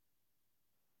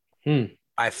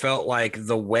 I felt like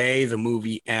the way the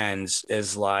movie ends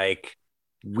is like,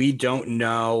 we don't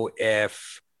know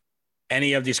if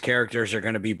any of these characters are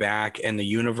going to be back in the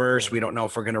universe. We don't know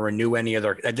if we're going to renew any of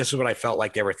their, this is what I felt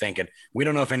like they were thinking. We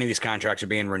don't know if any of these contracts are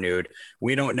being renewed.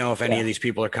 We don't know if any of these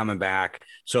people are coming back.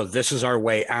 So this is our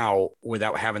way out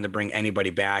without having to bring anybody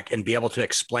back and be able to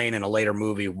explain in a later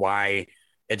movie why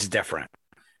it's different.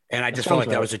 And I just felt like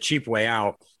that was a cheap way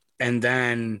out. And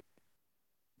then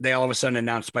they all of a sudden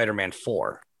announced Spider-Man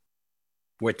 4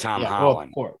 with Tom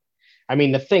Holland. Well, I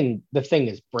mean, the thing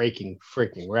is breaking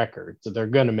freaking records, so they're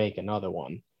going to make another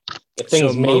one.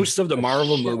 So most of the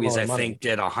Marvel movies, I think,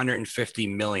 did 150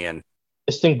 million.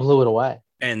 This thing blew it away.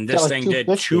 And this thing did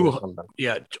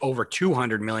over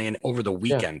 200 million over the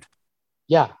weekend.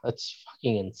 Yeah, that's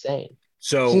fucking insane.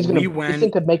 So this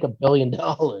thing could make $1 billion.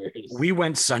 We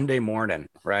went Sunday morning,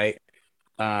 right?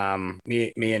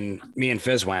 Me and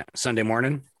Fizz went Sunday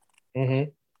morning. Mm-hmm.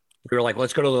 We were like,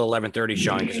 let's go to the 11:30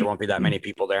 showing because there won't be that many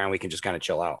people there and we can just kind of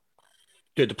chill out.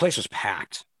 Dude, the place was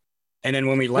packed. And then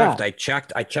when we left, I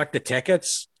checked the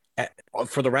tickets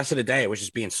for the rest of the day. It was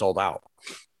just being sold out.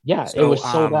 Yeah, so, it was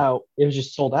sold out. It was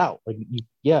just sold out.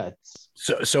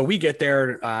 So we get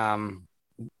there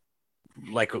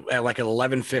like at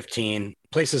 11:15.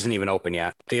 Place isn't even open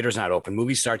yet. Theater's not open.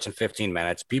 Movie starts in 15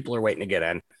 minutes. People are waiting to get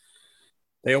in.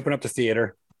 They open up the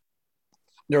theater.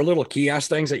 There are little kiosk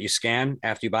things that you scan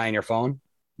after you buy on your phone.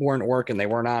 Weren't working. They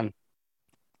weren't on.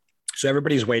 So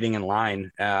everybody's waiting in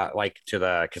line, like to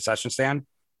the concession stand.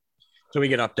 So we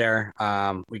get up there.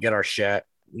 We get our shit.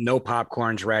 No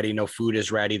popcorn's ready. No food is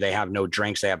ready. They have no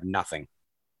drinks. They have nothing.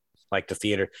 Like the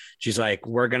theater. She's like,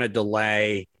 we're going to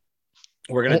delay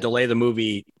the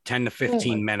movie 10 to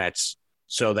 15 minutes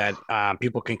so that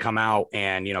people can come out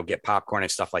and, get popcorn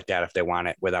and stuff like that if they want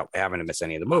it without having to miss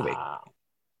any of the movie.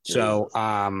 So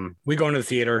we go into the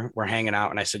theater, we're hanging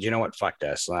out, and I said, you know what? Fuck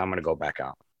this. I'm going to go back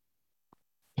out.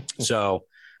 So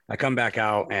I come back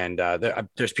out, and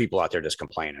there's people out there just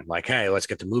complaining, like, hey, let's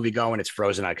get the movie going. It's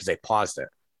frozen out because they paused it.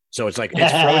 So it's like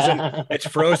it's frozen. It's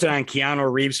frozen on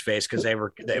Keanu Reeves' face because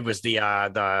it was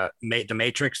the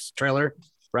Matrix trailer,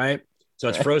 right? So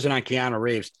it's frozen on Keanu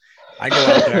Reeves. I go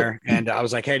out there and I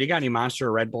was like, hey, do you got any Monster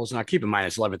or Red Bulls? Now keep in mind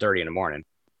it's 11:30 in the morning.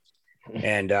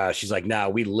 And she's like, no,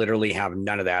 we literally have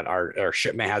none of that. Our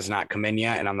shipment has not come in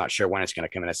yet, and I'm not sure when it's going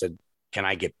to come in. I said, can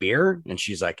I get beer? And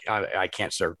she's like, I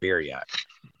can't serve beer yet.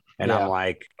 And I'm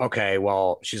like, okay,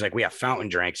 well, she's like, we have fountain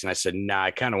drinks. And I said, nah,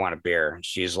 I kind of want a beer.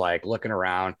 She's like looking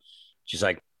around. She's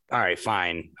like, all right,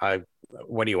 fine.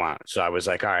 What do you want? So I was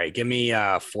like, all right, give me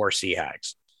 4 Sea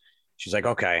Hags. She's like,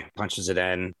 okay, punches it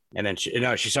in. And then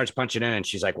she starts punching in and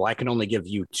she's like, well, I can only give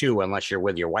you 2 unless you're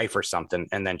with your wife or something.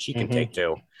 And then she can take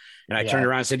 2. And I turned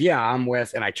around and said, yeah, I'm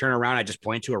with, and I turn around, I just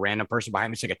point to a random person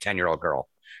behind me. It's like a 10-year-old girl.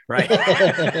 Right.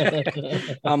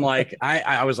 I'm like,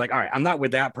 I was like, all right, I'm not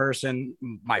with that person.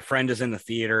 My friend is in the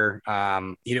theater.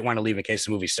 He didn't want to leave in case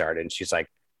the movie started. And she's like,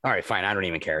 All right, fine. I don't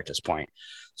even care at this point.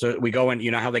 So we go in.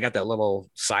 You know how they got that little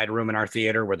side room in our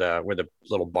theater where the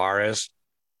little bar is.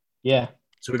 Yeah.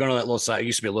 So we go to that little side. It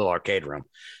used to be a little arcade room.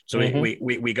 So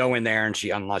we go in there and she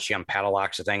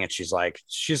unpadlocks the thing and she's like,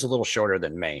 she's a little shorter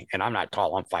than me. And I'm not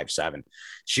tall. I'm 5'7".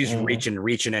 She's reaching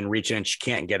and she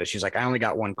can't get it. She's like, I only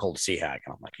got one cold sea hag.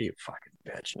 And I'm like, you fucking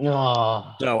bitch.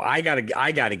 Oh. So I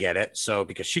gotta get it. So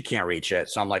because she can't reach it.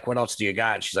 So I'm like, what else do you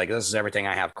got? And she's like, this is everything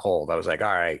I have cold. I was like,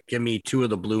 all right, give me 2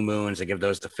 of the blue moons and give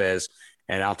those to Fizz.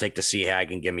 And I'll take the sea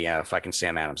hag and give me a fucking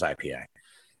Sam Adams IPA.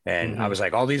 And I was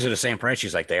like, all these are the same price.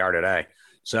 She's like, they are today.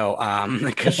 So,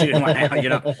 because she didn't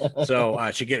want, so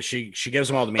she gives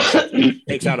them all to me. She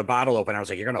takes out a bottle opener. I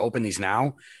was like, you're going to open these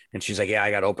now? And she's like, yeah,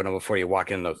 I got to open them before you walk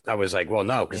in. I was like, well,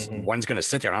 no, because one's going to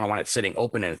sit there. I don't want it sitting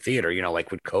open in a theater, like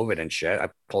with COVID and shit. I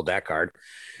pulled that card.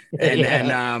 And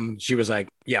then she was like,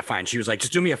 yeah, fine. She was like,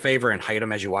 just do me a favor and hide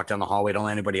them as you walk down the hallway. Don't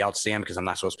let anybody else see them because I'm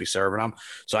not supposed to be serving them.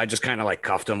 So I just kind of like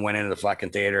cuffed them, went into the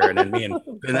fucking theater. And then and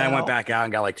then I went back out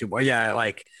and got like 2 more. Yeah,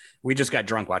 like we just got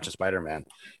drunk watching Spider-Man.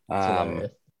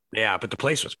 Yeah, but the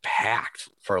place was packed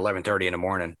for 11:30 in the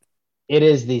morning. It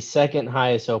is the second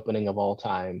highest opening of all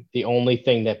time. The only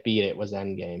thing that beat it was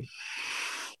Endgame.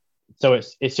 So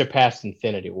it surpassed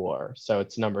Infinity War. So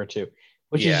it's number 2,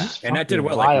 which is just and that did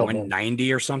what, like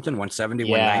 190 or something, 170,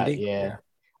 190. Yeah.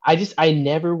 I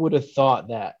never would have thought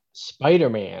that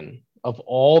Spider-Man of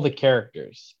all the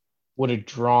characters would have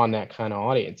drawn that kind of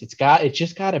audience. It's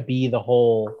just got to be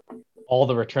all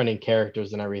the returning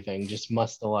characters and everything just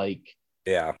must have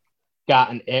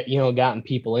gotten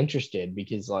people interested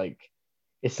because like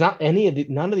it's not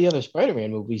none of the other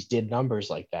Spider-Man movies did numbers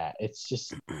like that. It's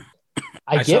just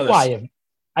I get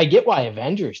why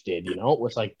Avengers did, it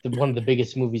was like one of the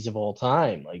biggest movies of all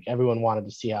time. Like everyone wanted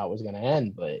to see how it was going to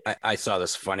end, but I saw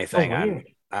this funny thing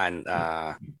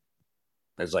on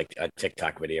there's like a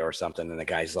TikTok video or something, and the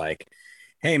guy's like,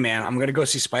 hey man, I'm going to go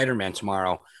see Spider-Man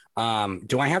tomorrow.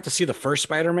 Do I have to see the first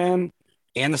Spider-Man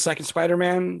and the second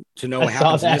Spider-Man to know what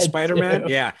happens in this Spider-Man?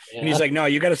 Yeah. And he's like, no,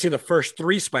 you got to see the first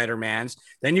 3 Spider-Mans.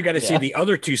 Then you got to see the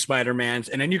other 2 Spider-Mans.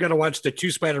 And then you got to watch the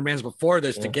 2 Spider-Mans before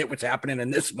this to get what's happening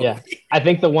in this movie. Yeah. I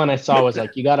think the one I saw was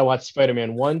like, you got to watch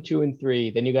Spider-Man 1, 2, and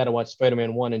 3. Then you got to watch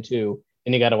Spider-Man 1 and 2.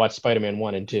 And you got to watch Spider-Man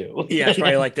 1 and 2. Yeah, it's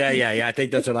probably like that. Yeah. I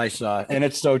think that's what I saw. And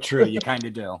it's so true. You kind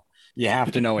of do. You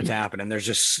have to know what's happening. It's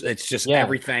just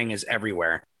everything is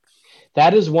everywhere.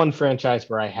 That is one franchise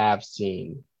where I have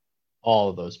seen all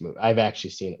of those movies. I've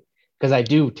actually seen it because I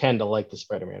do tend to like the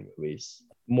Spider-Man movies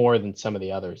more than some of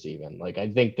the others. Even like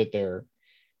I think that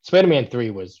Spider-Man 3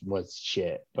 was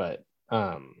shit, but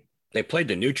they played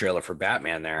the new trailer for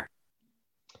Batman there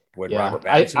with Robert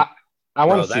Pattinson. I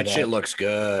want to see that shit looks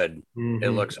good. Mm-hmm. It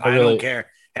looks. I don't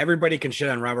care. Everybody can shit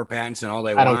on Robert Pattinson all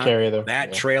they want. I don't care either.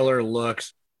 That trailer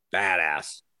looks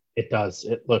badass. It does.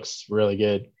 It looks really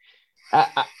good.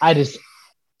 I just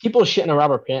people shitting on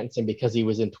Robert Pattinson because he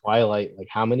was in Twilight like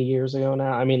how many years ago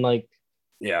now? I mean, like,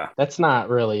 yeah, that's not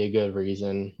really a good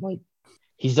reason. Like,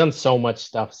 he's done so much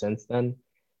stuff since then.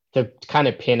 To kind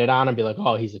of pin it on and be like,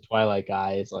 oh, he's a Twilight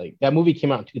guy. It's like that movie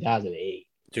came out in 2008.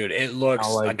 Dude, it looks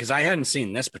because I hadn't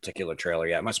seen this particular trailer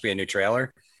yet. It must be a new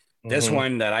trailer. This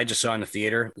one that I just saw in the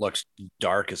theater looks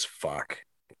dark as fuck.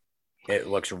 It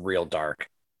looks real dark.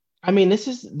 I mean, this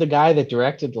is the guy that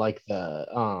directed like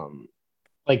the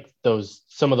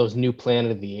some of those new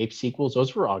Planet of the Apes sequels.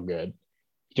 Those were all good.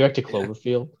 He directed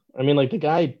Cloverfield. I mean, like the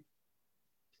guy,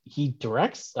 he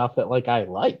directs stuff that like I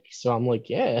like. So I'm like,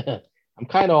 yeah, I'm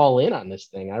kind of all in on this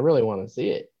thing. I really want to see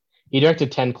it. He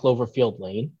directed 10 Cloverfield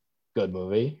Lane. Good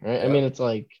movie, right? Yeah. I mean, it's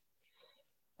like,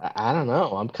 I don't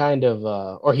know. I'm kind of,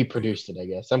 or he produced it, I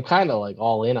guess. I'm kind of like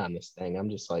all in on this thing. I'm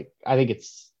just like, I think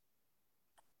it's,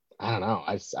 I don't know.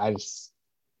 I just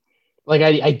like,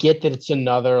 I get that it's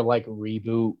another like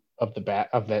reboot of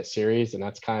that series, and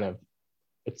that's kind of,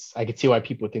 I could see why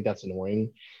people would think that's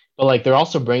annoying. But like, they're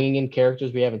also bringing in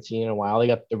characters we haven't seen in a while. They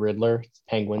got the Riddler,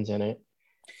 Penguin's in it.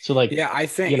 So like, yeah, I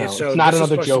think so it's not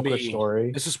another Joker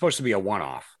story. This is supposed to be a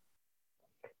one-off.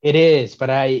 It is,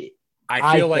 but I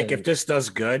feel like if this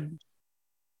does good,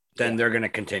 then they're going to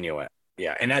continue it.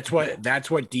 Yeah, and that's what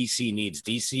DC needs.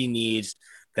 DC needs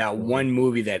that one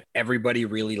movie that everybody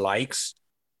really likes,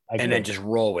 and then just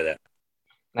roll with it.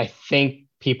 I think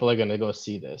people are going to go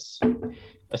see this,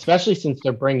 especially since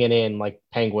they're bringing in like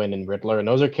Penguin and Riddler, and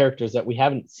those are characters that we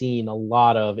haven't seen a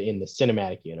lot of in the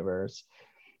cinematic universe.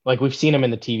 Like we've seen them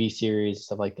in the TV series,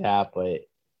 stuff like that, but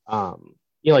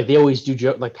like they always do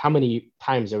joke. Like how many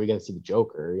times are we going to see the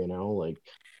Joker? Like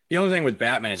the only thing with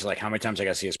Batman is like how many times I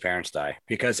got to see his parents die,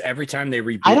 because every time they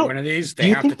reboot one of these, they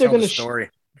have to tell the story.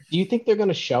 Do you think they're going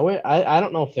to show it? I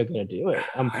don't know if they're going to do it.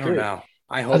 I don't know.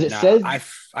 I As hope it not. says,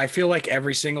 I feel like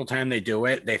every single time they do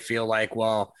it, they feel like,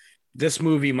 well, this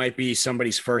movie might be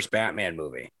somebody's first Batman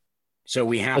movie. So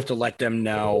we have to let them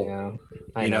know, yeah,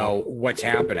 I know. what's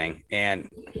happening. And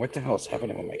what the hell is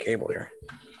happening with my cable here?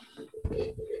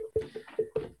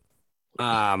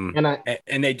 And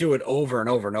And they do it over and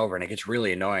over and over, and it gets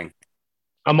really annoying.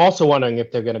 I'm also wondering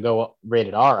if they're going to go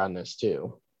rated R on this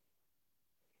too.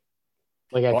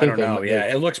 Like, I Well, I think don't know. Yeah,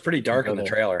 it looks pretty dark in the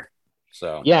there. trailer.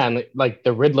 So Yeah, and like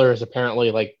the Riddler is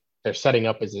apparently like they're setting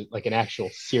up as like an actual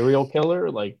serial killer.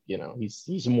 Like,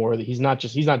 he's more. He's not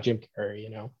Jim Carrey.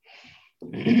 yeah, no,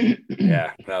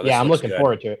 Yeah, this I'm looks looking good.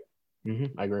 forward to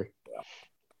it. I agree. Yeah.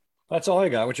 That's all I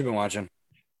got. What you been watching?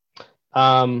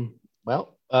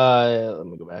 Well, let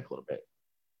me go back a little bit.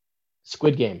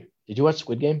 Squid Game. Did you watch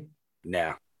Squid Game?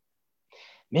 Nah.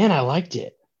 Man, I liked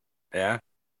it. Yeah.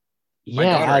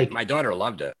 Yeah, My daughter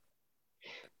loved it.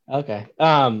 okay.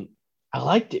 I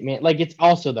liked it, man. Like, it's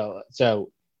also though,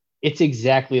 so it's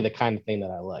exactly the kind of thing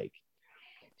that I like.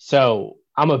 So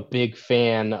I'm a big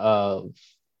fan of,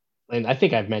 and I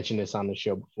think I've mentioned this on the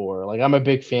show before. Like, I'm a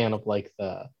big fan of like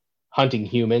the hunting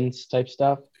humans type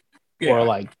stuff, or Yeah.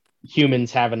 like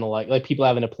humans having to like people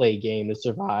having to play a game to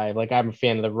survive. Like, I'm a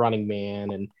fan of the Running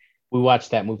Man, and we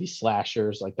watched that movie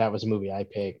Slashers. Like, that was a movie I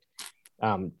picked.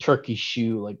 Turkey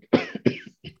Shoe, like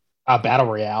Battle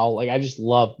Royale. Like, I just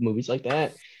love movies like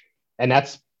that, and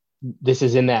this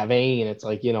is in that vein. It's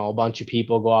like, a bunch of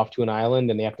people go off to an island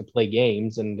and they have to play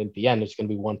games, and at the end, there's going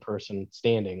to be one person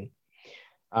standing.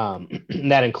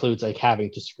 And that includes like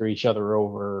having to screw each other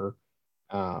over.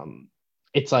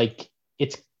 It's like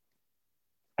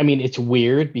it's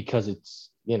weird because it's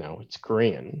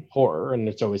Korean horror, and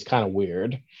it's always kind of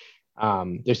weird.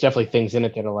 There's definitely things in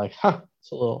it that are like,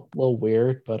 it's a little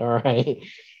weird, but all right.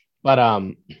 But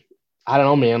I don't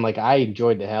know, man. Like, I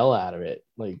enjoyed the hell out of it.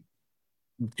 Like,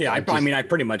 Yeah, I mean, I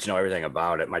pretty much know everything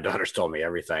about it. My daughter's told me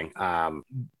everything.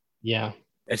 Yeah.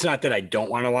 It's not that I don't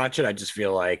want to watch it. I just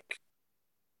feel like,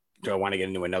 do I want to get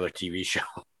into another TV show?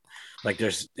 Like,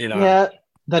 there's, Yeah.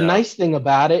 The so, nice thing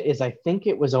about it is I think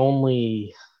it was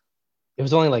only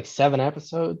like 7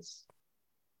 episodes,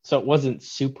 so it wasn't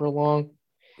super long.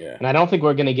 yeah. And I don't think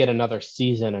we're going to get another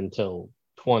season until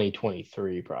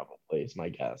 2023, probably, is my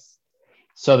guess.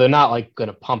 So they're not like going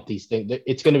to pump these things.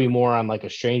 It's going to be more on like a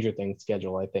Stranger Things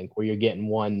schedule, I think, where you're getting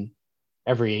one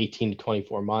every 18 to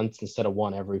 24 months instead of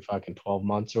one every fucking 12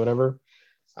 months or whatever.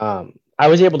 I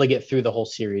was able to get through the whole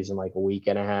series in like a week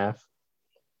and a half.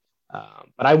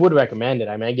 But I would recommend it.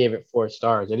 I mean, I gave it 4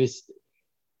 stars. It is,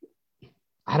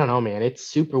 I don't know, man. It's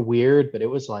super weird, but it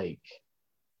was like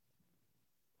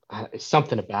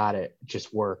something about it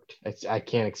just worked. I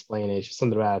can't explain it. It's just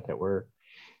something about it that worked.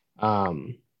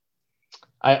 Um,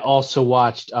 I also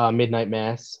watched Midnight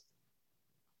Mass.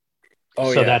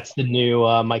 Oh, So yeah. that's the new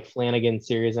Mike Flanagan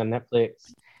series on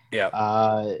Netflix.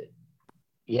 Yeah.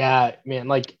 Yeah, man.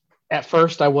 Like, at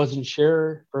first, I wasn't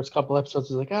sure. First couple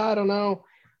episodes, I was like, I don't know.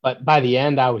 But by the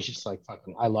end, I was just like,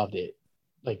 fucking, I loved it.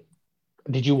 Like,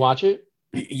 did you watch it?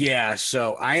 Yeah.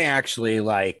 So I actually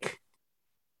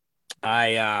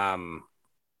I, um,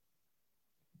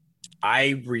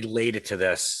 I related to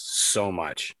this so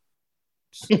much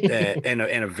in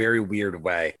a very weird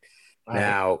way. All right.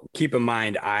 Now, keep in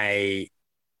mind,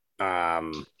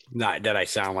 not that I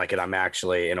sound like it. I'm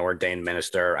actually an ordained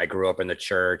minister. I grew up in the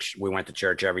church. We went to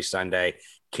church every Sunday,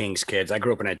 King's kids. I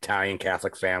grew up in an Italian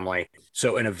Catholic family.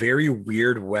 So in a very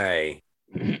weird way,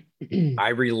 I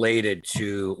related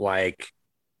to like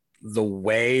the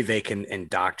way they can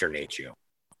indoctrinate you,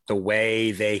 the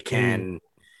way they can.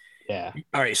 Yeah.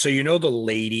 All right. So, the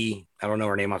lady, I don't know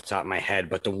her name off the top of my head,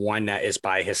 but the one that is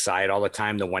by his side all the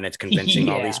time, the one that's convincing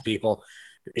all these Yeah. people,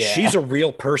 Yeah. she's a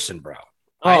real person, bro.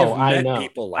 I Oh, have I met know.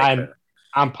 people like I'm her.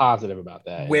 I'm positive about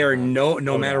that. Where Yeah. no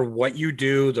No matter doubt. what you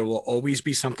do, there will always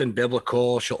be something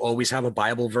biblical. She'll always have a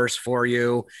Bible verse for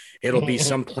you. It'll be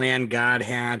some plan God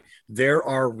had. There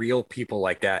are real people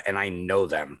like that, and I know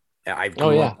them. I Oh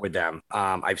grew yeah. up with them.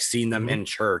 I've seen them Mhm. in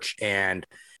church, and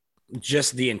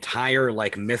just the entire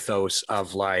like mythos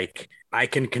of like I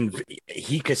can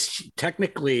he because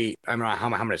technically I don't know how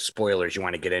many spoilers you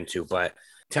want to get into, but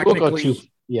We'll go to,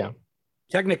 technically yeah.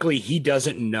 technically he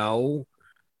doesn't know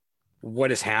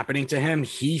what is happening to him.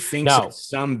 He thinks No. it's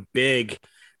some big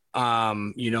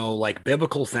like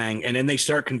biblical thing, and then they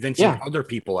start convincing Yeah. other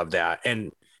people of that.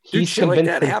 And dude, He's shit like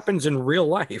convinced that him. happens in real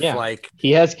life. Yeah. Like,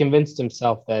 He has convinced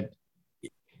himself that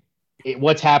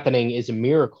what's happening is a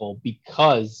miracle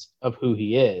because of who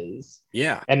he is,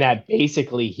 yeah, and that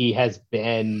basically he has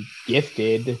been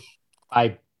gifted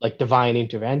by like divine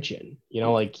intervention.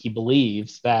 Like, he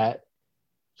believes that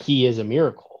he is a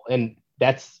miracle, and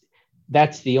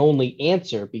that's the only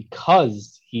answer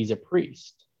because he's a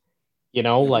priest.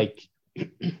 Like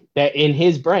that in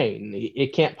his brain,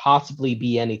 it can't possibly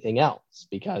be anything else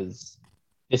because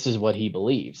this is what he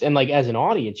believes. And like as an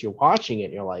audience, you're watching it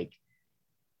and you're like,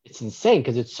 it's insane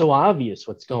because it's so obvious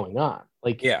what's going on.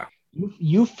 Like Yeah.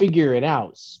 you figure it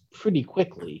out pretty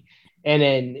quickly. And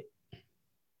then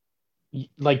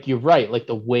like you're right, like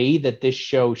the way that this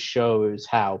show shows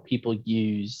how people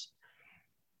use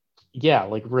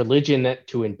like religion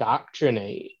to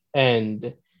indoctrinate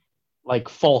and like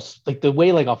false, like the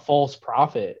way like a false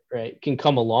prophet, right, can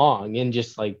come along and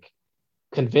just like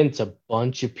convince a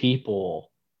bunch of people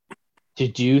to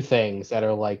do things that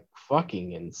are like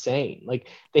fucking insane. Like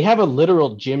they have a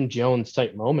literal Jim Jones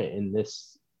type moment in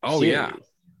this Oh series. yeah.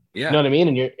 Yeah. You know what I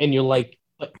mean? And you're like,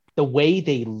 but the way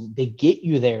they get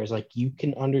you there is like you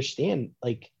can understand,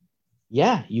 like,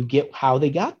 yeah, you get how they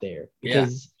got there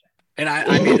because and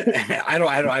I mean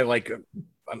I like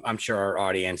I'm sure our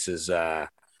audience is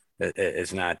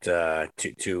not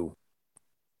too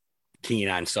keen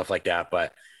on stuff like that,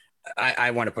 but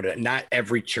I want to put it, not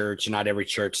every church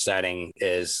setting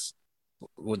is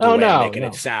the way I'm making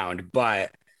it sound,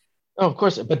 but of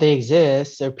course, but they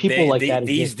exist. There are people like that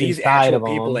exist these inside actual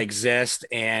of people them. exist,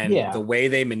 and the way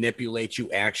they manipulate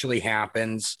you actually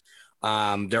happens.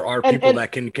 There are And people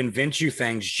that can convince you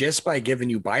things just by giving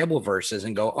you Bible verses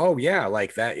and go, oh yeah,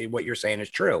 like that, what you're saying is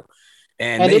true.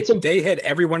 And they hit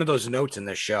every one of those notes in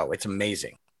this show. It's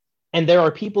amazing. And there are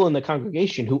people in the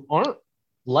congregation who aren't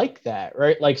like that,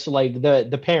 right? Like, so like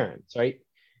the parents, right?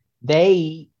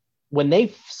 They, when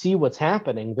they see what's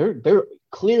happening, they're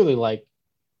clearly like,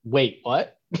 wait,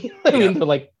 what? I mean, they're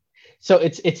like, so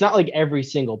it's not like every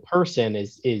single person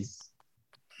is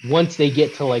once they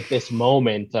get to like this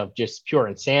moment of just pure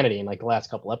insanity in like the last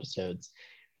couple episodes,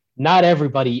 not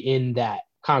everybody in that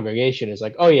congregation is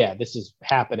like, oh yeah, this is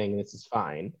happening, this is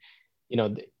fine.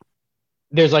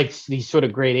 There's like these sort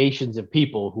of gradations of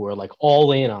people who are like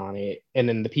all in on it, and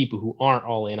then the people who aren't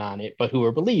all in on it, but who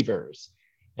are believers.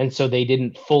 And so they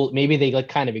didn't maybe they like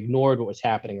kind of ignored what was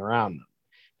happening around them,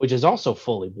 which is also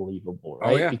fully believable,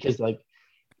 right? Oh, yeah. Because like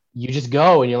you just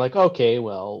go and you're like, okay,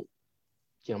 well,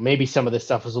 maybe some of this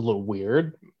stuff is a little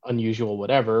weird, unusual,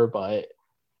 whatever, but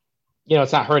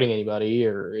it's not hurting anybody,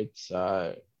 or it's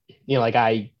like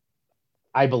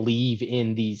I believe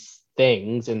in these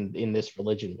things and in this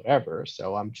religion, whatever.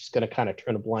 So I'm just going to kind of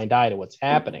turn a blind eye to what's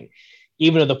happening,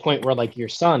 even to the point where like your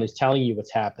son is telling you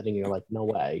what's happening. And you're like, no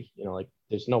way, like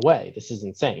there's no way, this is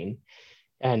insane.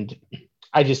 And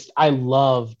I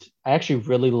actually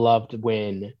really loved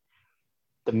when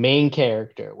the main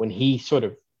character, when he sort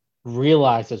of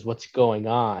realizes what's going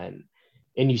on,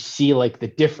 and you see like the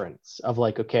difference of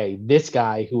like, okay, this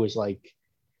guy who is like,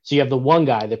 so you have the one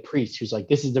guy, the priest, who's like,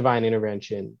 this is divine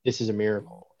intervention, this is a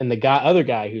miracle. And the other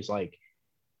guy who's like,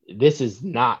 this is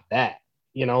not that,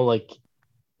 like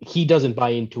he doesn't buy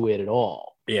into it at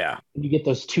all. Yeah. And you get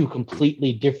those two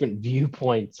completely different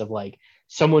viewpoints of like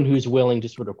someone who's willing to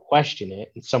sort of question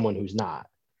it and someone who's not,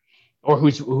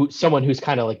 or someone who's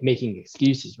kind of like making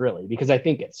excuses, really, because I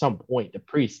think at some point the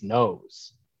priest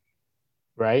knows,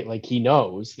 right? Like he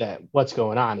knows that what's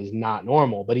going on is not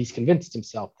normal, but he's convinced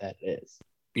himself that it is.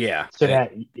 Yeah. So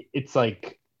that it's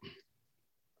like,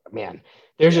 man,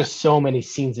 there's just so many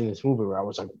scenes in this movie where I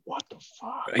was like, what the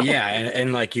fuck? Yeah.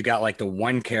 And like you got like the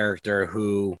one character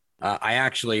who I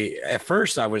actually, at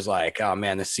first I was like, oh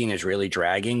man, this scene is really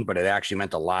dragging, but it actually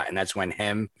meant a lot. And that's when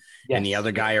him and the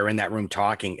other guy are in that room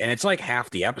talking. And it's like half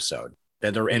the episode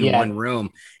that they're in one room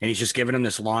and he's just giving him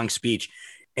this long speech.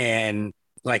 And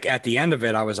like at the end of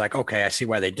it, I was like, okay, I see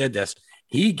why they did this.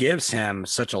 He gives him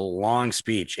such a long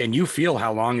speech and you feel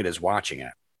how long it is watching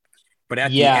it. But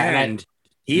at the end,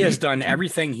 he has done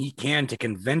everything he can to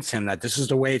convince him that this is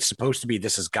the way it's supposed to be.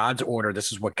 This is God's order.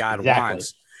 This is what God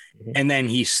wants. And then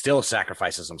he still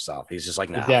sacrifices himself. He's just like,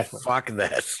 nah, fuck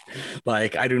this.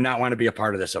 Like, I do not want to be a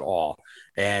part of this at all.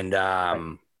 And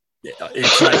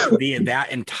it's like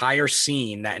that entire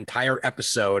scene, that entire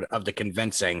episode of the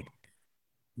convincing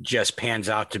just pans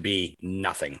out to be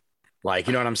nothing. Like,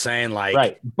 you know what I'm saying? Like,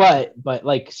 right. But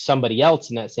like somebody else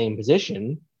in that same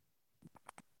position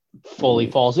fully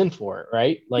falls in for it,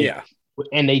 right? Like,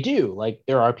 and they do. Like,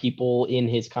 there are people in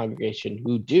his congregation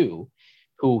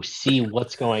who see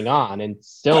what's going on and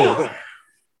still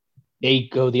they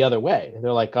go the other way.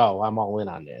 They're like, oh, I'm all in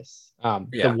on this.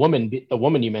 The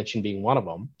woman you mentioned being one of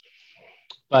them.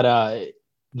 But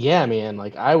yeah, man,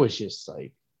 like I was just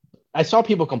like, I saw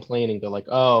people complaining. They're like,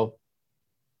 oh,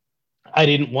 I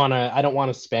don't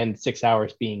want to spend 6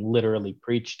 hours being literally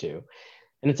preached to.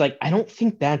 And it's like, I don't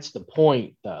think that's the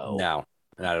point though. No,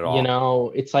 not at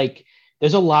all. It's like,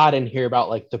 there's a lot in here about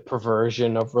like the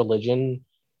perversion of religion.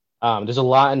 There's a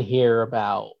lot in here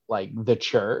about like the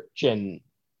church and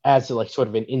as like sort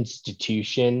of an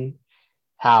institution,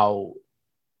 how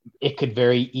it could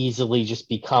very easily just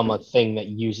become a thing that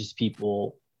uses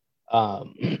people,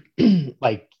 um,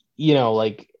 like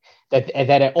like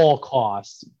that at all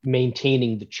costs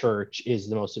maintaining the church is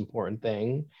the most important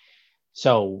thing.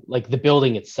 So like the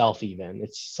building itself, even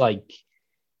it's like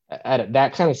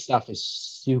that kind of stuff is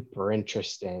super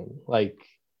interesting. Like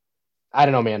I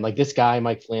don't know, man. Like this guy,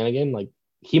 Mike Flanagan, like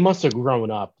he must have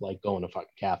grown up like going to fucking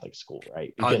Catholic school,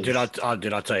 right? Because Did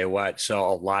I tell you what? So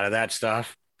a lot of that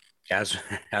stuff, as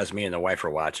me and the wife are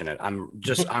watching it,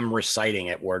 I'm reciting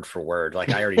it word for word. Like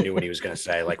I already knew what he was going to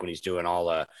say. Like when he's doing all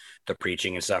the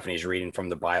preaching and stuff, and he's reading from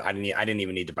the Bible. I didn't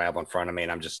even need the Bible in front of me,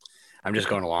 and I'm just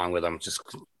going along with him. Just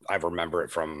I remember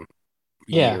it from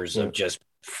yeah, years yeah. of just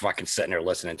fucking sitting there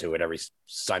listening to it every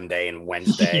Sunday and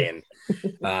Wednesday,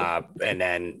 and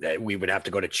then we would have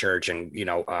to go to church and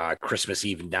Christmas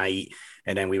Eve night,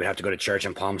 and then we would have to go to church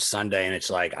on Palm Sunday, and it's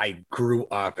like I grew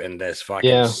up in this fucking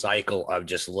Yeah. cycle of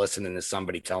just listening to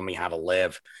somebody tell me how to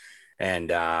live, and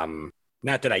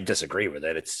not that I disagree with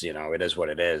it. It's it is what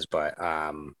it is, but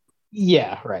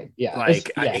Yeah, right.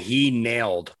 Yeah. he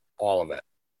nailed all of it.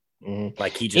 Mhm.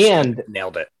 Like he And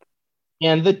nailed it.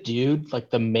 the dude,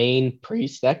 like the main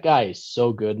priest, that guy is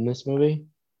so good in this movie.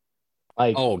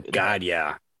 Like Oh God,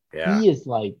 yeah, yeah. he is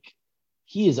like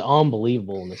he is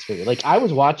unbelievable in this movie. Like I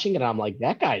was watching it and I'm like,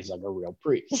 that guy's like a real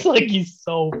priest. Like he's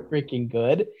so freaking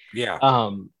good. Yeah.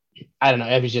 I don't know.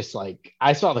 It was just like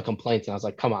I saw the complaints and I was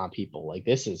like, come on, people. Like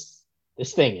this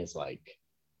thing is like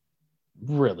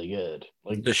really good.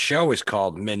 Like The show is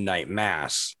called Midnight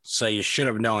Mass, so you should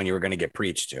have known you were going to get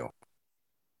preached to.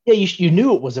 yeah, you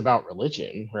knew it was about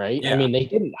religion, right? I Yeah. mean, they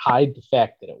didn't hide the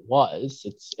fact that it was.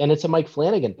 It's a Mike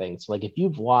Flanagan thing. So like if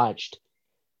you've watched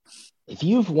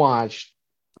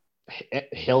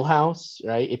Hill House,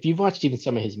 right? If you've watched even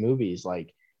some of his movies,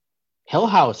 like Hill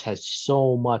House has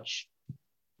so much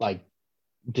like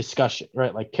discussion,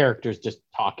 right? Like characters just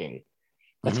talking.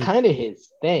 That's Mm-hmm. kind of his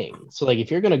thing. So like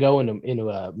if you're gonna go into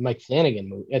a Mike Flanagan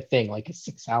movie, a thing like a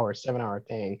 6 hour, 7 hour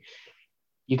thing,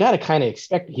 you got to kind of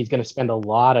expect that he's going to spend a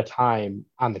lot of time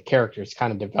on the characters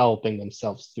kind of developing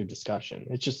themselves through discussion.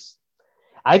 It's just,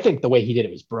 I think the way he did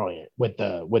it was brilliant with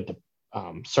the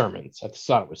sermons. I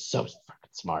thought it was so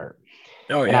fucking smart.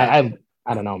 Oh And yeah.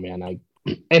 I don't know, man.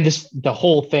 And this the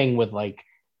whole thing with like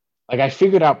I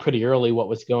figured out pretty early what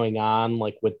was going on,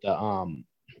 like with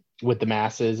the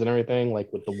masses and everything,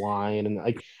 like with the wine and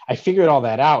like I figured all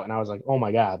that out, and I was like, oh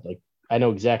my god, like I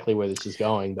know exactly where this is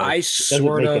going, but I it doesn't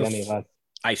sort make it of any less.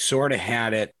 I sort of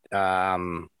had it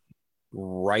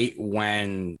right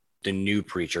when the new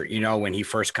preacher, when he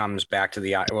first comes back to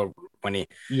the well,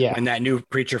 Yeah. when that new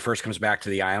preacher first comes back to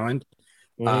the island,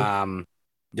 Mm-hmm. um,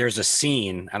 there's a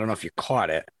scene. I don't know if you caught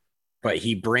it, but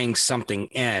he brings something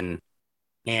in,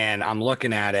 and I'm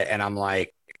looking at it, and I'm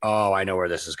like, oh, I know where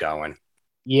this is going. I know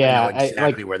Yeah, I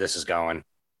exactly like where this is going.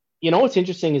 what's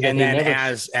interesting is that And they then never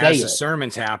as say the it.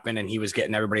 sermons happened and he was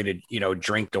getting everybody to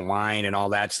drink the wine and all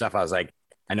that stuff, I was like,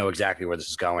 I know exactly where this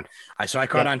is going. I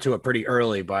caught Yeah, on to it pretty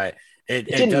early, but it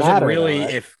it didn't doesn't matter though, really,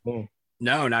 right? if Mm.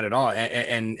 no, not at all.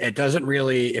 And it doesn't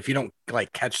really, if you don't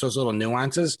like catch those little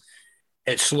nuances,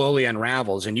 it slowly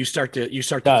unravels and you It start to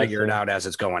does. figure it out as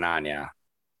it's going on. Yeah.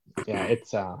 Yeah,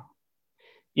 it's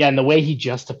yeah, and the way he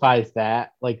justifies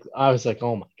that, like I was like,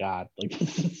 oh my god, like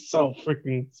this is so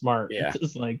freaking smart. Yeah. It's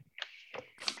just like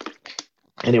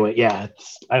anyway, yeah,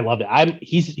 I loved it.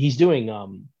 He's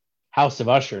doing House of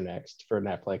Usher next for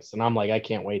Netflix, and I'm like, I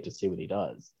can't wait to see what he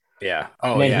does. Yeah.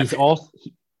 And Oh then yeah.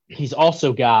 he's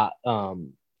also got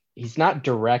he's not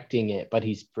directing it, but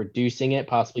he's producing it,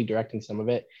 possibly directing some of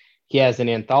it. He has an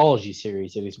anthology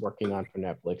series that he's working on for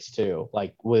Netflix too.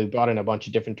 Like we brought in a bunch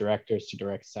of different directors to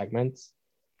direct segments.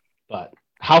 But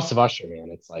House of Usher, man,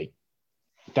 it's like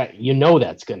that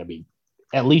that's gonna be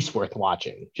at least worth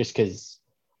watching just because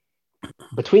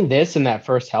between this and that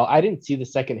first Hell, I didn't see the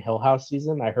second Hill House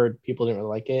season. I heard people didn't really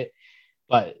like it,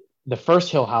 but the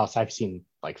first Hill House I've seen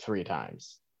like 3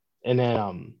 times, and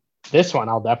then this one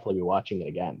I'll definitely be watching it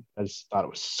again. I just thought it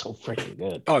was so freaking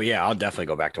good. Oh yeah. I'll definitely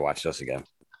go back to watch this again.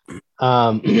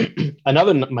 Um,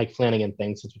 another Mike Flanagan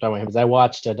thing since we're talking about him is I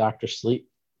watched Doctor Sleep,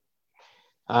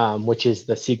 which is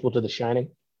the sequel to The Shining.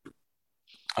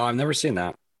 Oh, I've never seen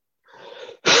that.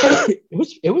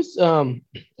 it was I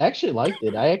actually liked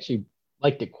it. I actually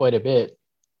liked it quite a bit.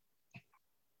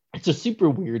 It's a super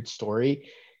weird story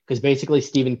because basically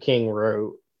Stephen King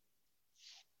wrote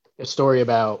a story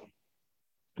about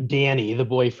Danny, the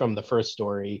boy from the first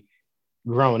story,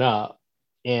 grown up,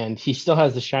 and he still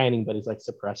has The Shining, but he's like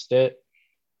suppressed it.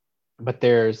 But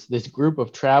there's this group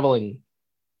of traveling,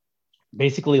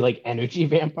 basically like energy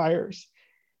vampires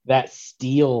that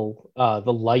steal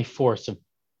the life force of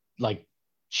like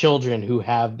children who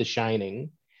have The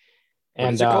Shining.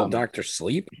 What is And it called? Doctor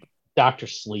Sleep? Doctor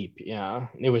Sleep, yeah.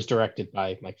 It was directed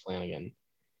by Mike Flanagan.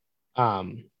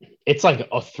 It's like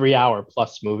a 3 hour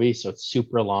plus movie, so it's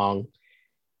super long.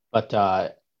 But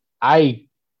I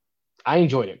I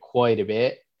enjoyed it quite a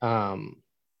bit.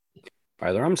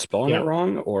 Either I'm spelling You it know,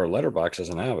 wrong or Letterbox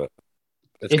doesn't have it.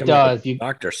 It's it coming up with does.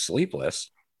 Doctor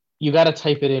Sleepless. You got to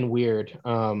type it in weird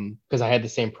because I had the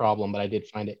same problem, but I did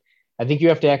find it. I think you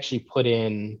have to actually put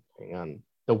in, hang on,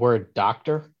 the word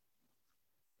doctor.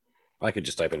 I could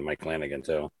just type in Mike Flanagan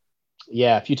too.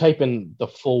 Yeah, if you type in the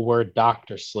full word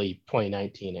Doctor Sleep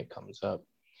 2019, it comes up.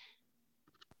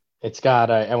 It's got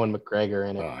Ewan McGregor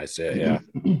in Oh, it. I see it. Yeah.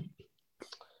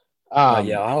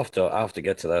 Yeah, I'll have to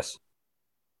get to this.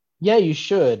 Yeah, you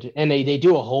should. And they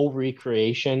do a whole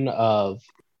recreation of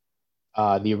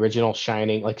the original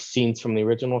Shining, like scenes from the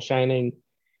original Shining.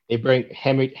 They bring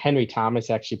Henry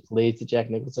Thomas actually plays the Jack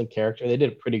Nicholson character. They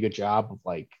did a pretty good job of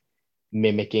like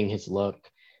mimicking his look,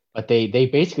 but they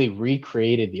basically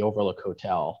recreated the Overlook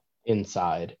Hotel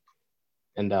inside,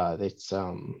 and it's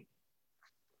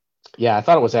yeah, I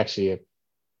thought it was actually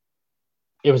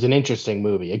it was an interesting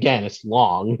movie. Again, it's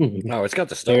long. Oh, it's got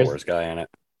the Star There's Wars guy in it.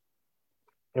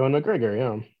 Ewan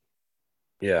McGregor,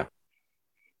 Yeah.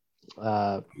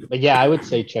 but yeah, I would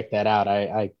say check that out.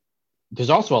 I there's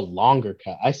also a longer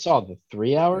cut. I saw the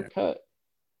 3 hour Yeah. cut.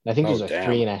 I think Oh, there's a damn.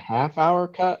 3.5 hour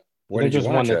cut. I Where think did you there's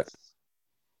one watch it? that's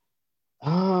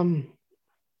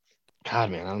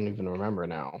God man, I don't even remember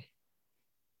now.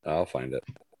 I'll find it.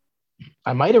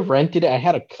 I might have rented it. I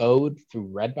had a code through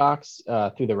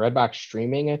Redbox, through the Redbox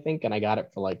streaming, I think, and I got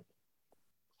it for like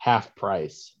half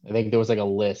price. I think there was like a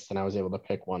list and I was able to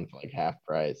pick one for like half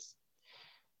price.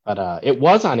 But it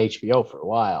was on HBO for a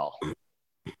while.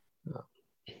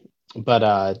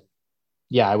 But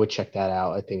yeah, I would check that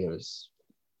out. I think it was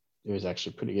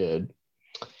actually pretty good.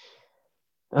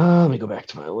 Let me go back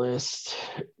to my list.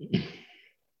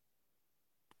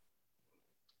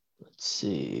 Let's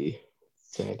see.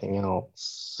 Is there anything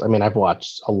else? I mean, I've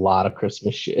watched a lot of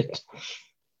Christmas shit.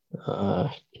 Uh,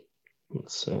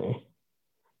 let's see.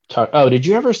 Oh, did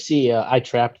you ever see I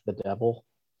Trapped the Devil?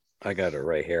 I got it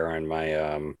right here on my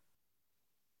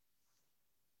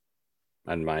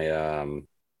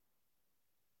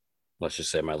let's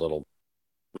just say my little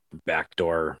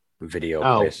backdoor video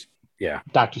Oh, place. Yeah.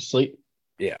 Doctor Sleep.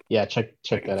 Yeah. Yeah, I check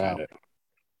can that find out. it.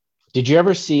 Did you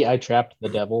ever see I Trapped the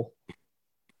Devil?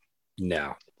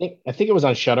 No. I think it was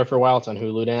on Shutter for a while. It's on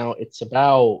Hulu now. It's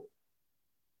about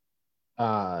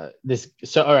this.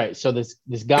 So all right, so this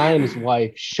guy and his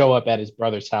wife show up at his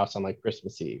brother's house on like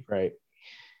Christmas Eve, right?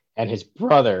 And his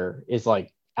brother is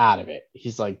like out of it.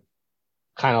 He's like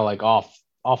kind of like off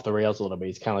the rails a little bit.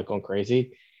 He's kind of like going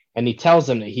crazy, and he tells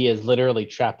him that he has literally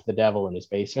trapped the devil in his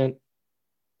basement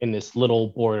in this little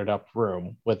boarded up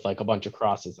room with like a bunch of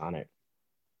crosses on it.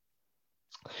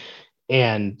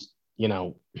 And you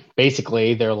know,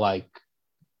 basically they're like,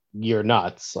 you're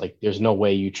nuts. Like, there's no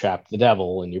way you trapped the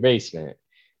devil in your basement.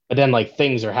 But then like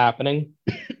things are happening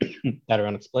that are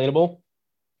unexplainable.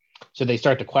 So they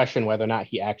start to question whether or not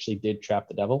he actually did trap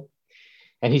the devil.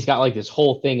 And he's got like this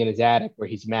whole thing in his attic where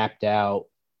he's mapped out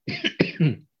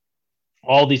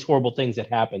all these horrible things that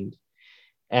happened,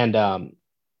 and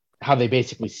how they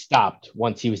basically stopped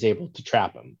once he was able to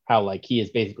trap him. How like he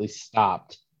has basically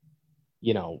stopped,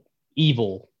 you know,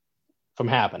 evil from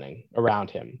happening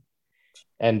around him.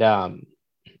 And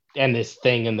this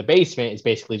thing in the basement is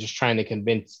basically just trying to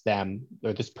convince them,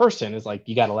 or this person is like,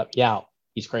 you got to let me out.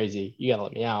 He's crazy. You got to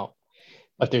let me out.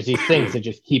 But there's these things that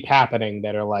just keep happening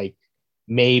that are like,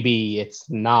 maybe it's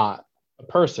not a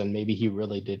person. Maybe he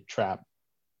really did trap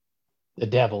the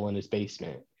devil in his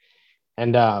basement.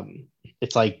 And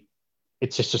it's like,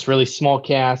 it's just this really small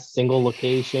cast, single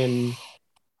location.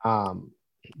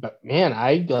 But man,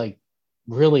 I like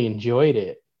really enjoyed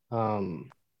it.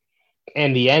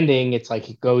 And the ending, it's like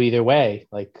it go either way.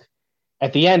 Like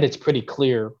at the end, it's pretty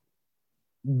clear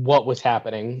what was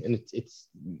happening, and it's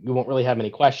you won't really have many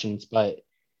questions, but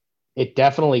it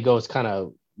definitely goes kind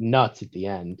of nuts at the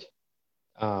end.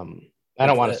 I don't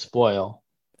It's want to spoil.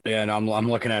 yeah, and I'm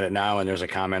looking at it now, and there's a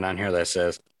comment on here that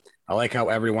says, "I like how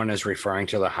everyone is referring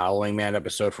to the Howling Man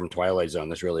episode from Twilight Zone.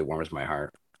 This really warms my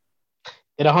heart."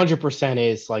 It 100%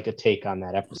 is like a take on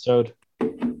that episode.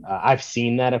 I've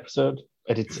seen that episode,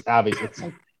 but it's obvious it's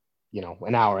like, you know,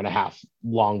 an hour and a half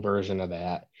long version of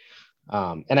that.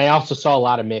 And I also saw a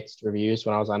lot of mixed reviews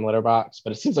when I was on Letterbox,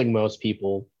 but it seems like most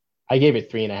people, I gave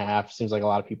it 3.5. Seems like a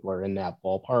lot of people are in that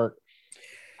ballpark.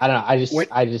 I don't know. When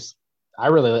I just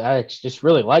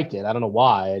really liked it. I don't know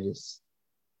why.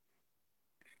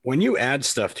 when you add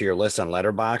stuff to your list on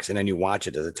Letterbox and then you watch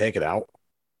it, does it take it out?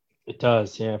 It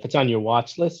does. Yeah. If it's on your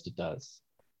watch list, it does.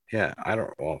 Yeah, I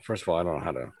don't. Well, first of all, I don't know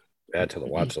how to add to the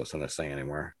watch list on this thing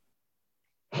anymore.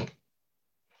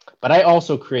 But I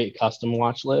also create custom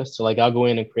watch lists. So like I'll go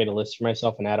in and create a list for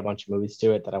myself and add a bunch of movies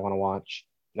to it that I want to watch.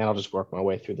 And then I'll just work my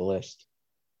way through the list.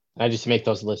 And I just make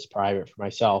those lists private for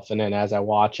myself. And then as I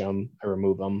watch them, I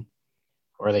remove them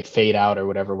or they fade out or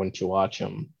whatever once you watch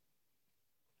them.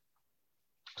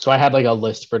 So I had like a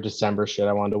list for December shit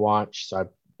I wanted to watch. So I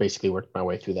basically worked my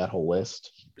way through that whole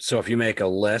list. So if you make a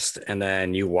list and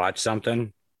then you watch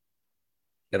something,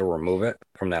 it'll remove it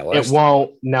from that It list.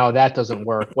 won't. No, that doesn't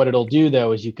work. What it'll do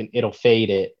though is it'll fade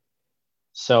it.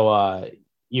 So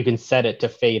you can set it to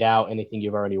fade out anything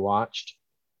you've already watched.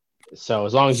 So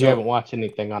as long as you So, haven't watched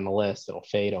anything on the list, it'll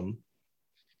fade them.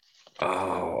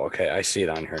 oh, okay, I see it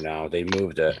on here now. They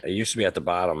moved it. It used to be at the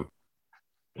bottom.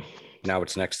 Now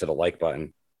it's next to the like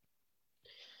button.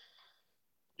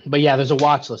 But yeah, there's a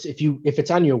watch list. If it's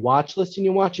on your watch list and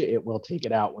you watch it, it will take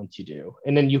it out once you do,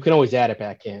 and then you can always add it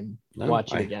back in, No,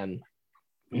 watch it again.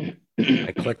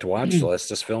 I clicked watch list.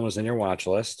 This film is in your watch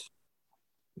list,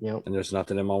 Yep. and there's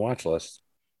nothing in my watch list.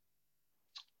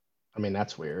 I mean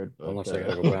that's weird. But, Unless I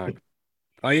gotta go back.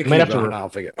 Oh, you might can have go. to. I'll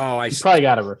figure. Oh, I You probably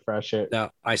got to refresh it. no,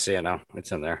 I see it now.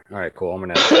 It's in there. All right, cool. I'm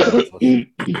gonna add it to my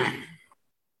watch list.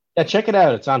 Yeah, check it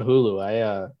out. It's on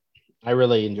Hulu. I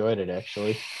really enjoyed it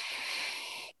actually.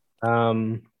 Let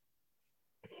me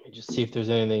just see if there's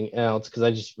anything else because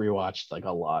I just rewatched like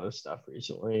a lot of stuff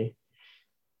recently.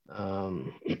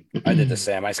 Um, I did the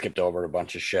same. I skipped over a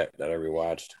bunch of shit that I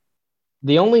rewatched.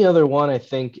 the only other one I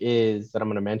think is that I'm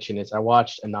going to mention is I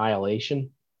watched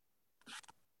Annihilation.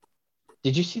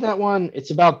 Did you see that one?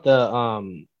 It's about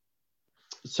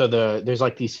there's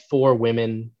like these four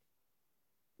women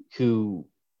who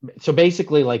so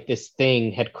basically like this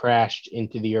thing had crashed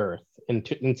into the earth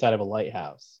inside of a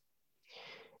lighthouse.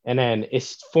 And then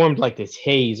it's formed like this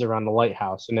haze around the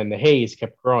lighthouse, and then the haze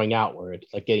kept growing outward,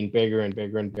 like getting bigger and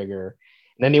bigger and bigger.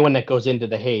 And anyone that goes into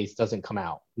the haze doesn't come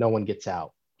out. No one gets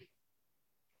out.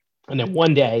 And then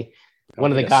one day, I don't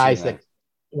one of the think I've seen guys that. that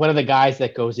one of the guys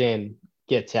that goes in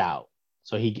gets out.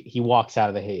 So he walks out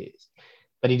of the haze,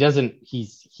 but he doesn't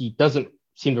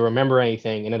seem to remember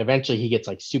anything. And then eventually he gets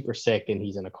like super sick and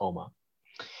he's in a coma.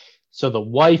 So the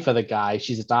wife of the guy,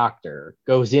 she's a doctor,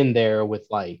 goes in there with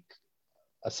like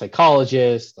a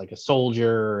psychologist, like a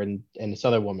soldier, and this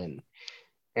other woman.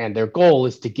 And their goal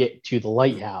is to get to the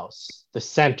lighthouse, the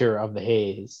center of the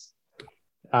haze.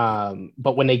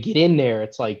 But when they get in there,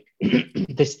 it's like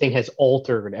this thing has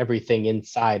altered everything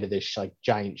inside of this like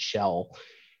giant shell.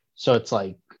 So it's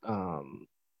like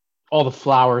all the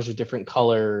flowers are different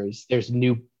colors. There's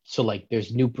new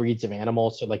breeds of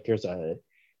animals. So like there's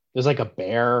like a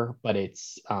bear, but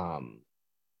it's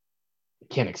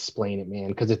can't explain it, man,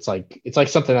 because it's like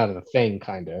something out of the thing,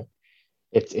 kind of.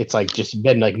 It's like just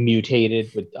been like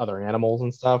mutated with other animals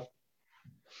and stuff.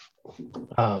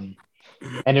 Um,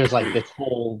 and there's like this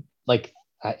whole like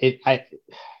I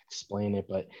explain it,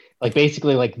 but like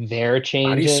basically like they're How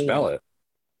do you changing. spell it?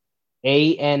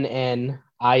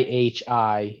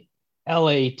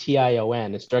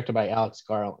 Annihilation. It's directed by Alex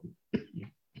Garland.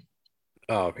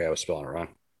 Oh, okay. I was spelling it wrong.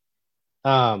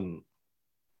 Um,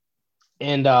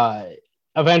 and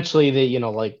eventually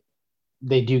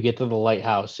they do get to the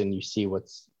lighthouse and you see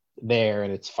what's there,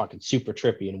 and it's fucking super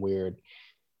trippy and weird.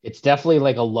 It's definitely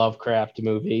like a Lovecraft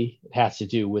movie. It has to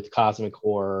do with cosmic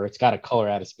horror. It's got a color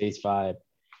out of space vibe.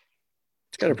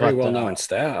 It's got a pretty But well known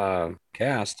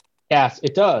cast. yes,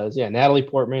 it does. Yeah, Natalie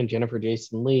Portman, Jennifer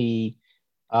Jason Lee.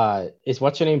 Is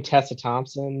what's her name? Tessa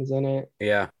Thompson's in it.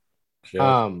 Yeah. Shit.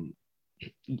 Um,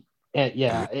 and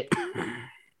yeah,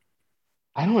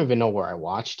 I don't even know where I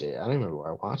watched it. I don't remember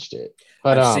where I watched it.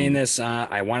 But I've seen this.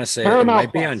 I want to say it Paramount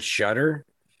might be on Plus. Shudder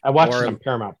I watched or it on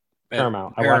Paramount.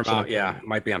 Paramount. I watched it on Paramount. Yeah, Paramount. it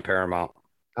might be on Paramount.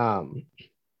 Um,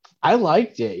 I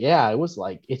liked it. Yeah, it was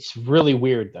like it's really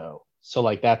weird though. So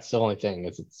like that's the only thing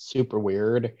is it's super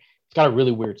weird. It's got a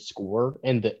really weird score,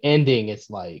 and the ending is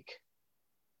like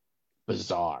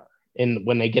bizarre. And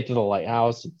when they get to the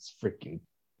lighthouse, it's freaking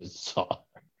bizarre.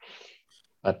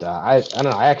 But I don't know.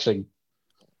 I actually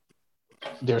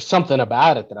there's something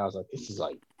about it that I was like, this is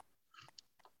like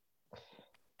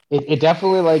it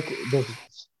definitely like there's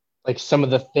like some of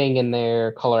the thing in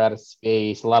there, color out of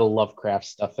space, a lot of Lovecraft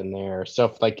stuff in there. So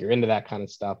if like you're into that kind of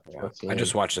stuff, Yeah. I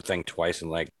just watched the thing twice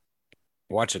and like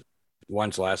watched it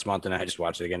once last month and I just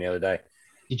watched it again the other day.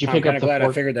 Did you I'm pick kind up of the glad I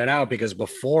fourth? figured that out because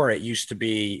before it used to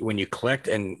be when you clicked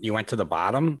and you went to the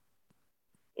bottom,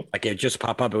 like it just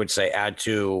pop up. It would say add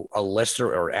to a list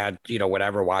or add,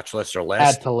 whatever watch list or Add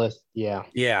list. to list. Yeah.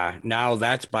 Yeah. Now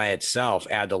that's by itself.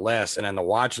 Add to list, and then the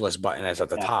watch list button is at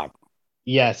the top.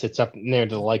 Yes, it's up near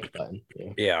the like button.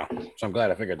 Yeah. So I'm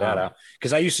glad I figured that out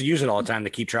because I used to use it all the time to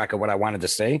keep track of what I wanted to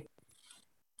see.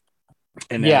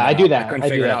 And then I do that. I couldn't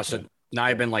figure it out. So now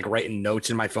I've been like writing notes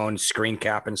in my phone, screen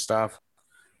cap and stuff.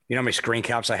 You know how many screen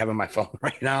caps I have in my phone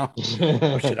right now?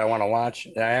 What shit I want to watch?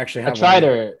 I actually have.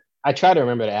 I try to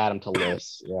remember to add them to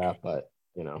lists. Yeah, but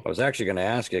I was actually going to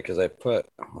ask you because I put.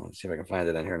 Let's see if I can find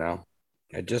it in here now.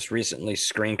 I just recently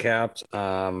screen capped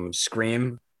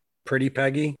Scream, Pretty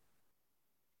Peggy.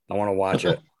 I want to watch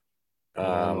it. I'm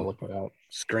gonna look it out.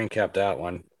 Screen capped that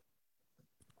one.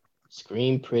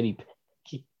 Scream Pretty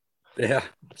Peggy. Yeah.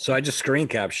 So I just screen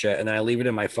cap shit and then I leave it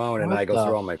in my phone and I go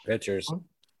through all my pictures.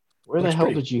 Where the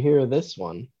hell did you hear this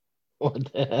one?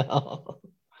 What the hell?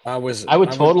 I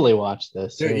would totally watch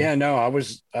this. Dude, yeah, no, I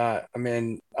was I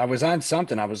was on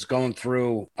something. I was going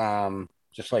through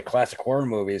just like classic horror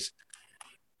movies.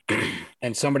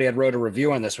 And somebody had wrote a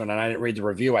review on this one and I didn't read the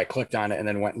review. I clicked on it and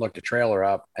then went and looked the trailer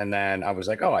up and then I was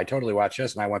like, oh, I totally watched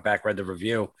this. And I went back, read the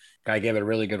review. Guy gave it a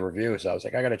really good review. So I was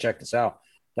like, I gotta check this out.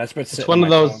 That's been it's one of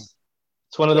those phone.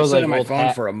 It's one of those like on my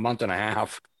phone for a month and a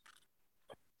half.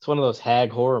 It's one of those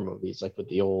hag horror movies, like with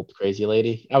the old crazy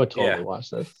lady. I would totally watch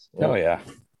this. Yeah. Oh yeah.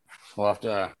 We'll have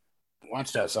to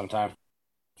watch that sometime.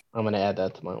 I'm gonna add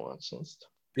that to my watch list.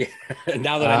 Yeah.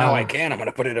 Now that I know I can, I'm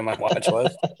gonna put it in my watch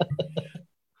list.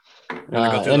 I'm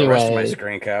gonna go through the rest of my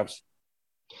screen caps.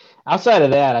 Outside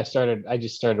of that, I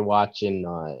just started watching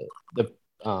the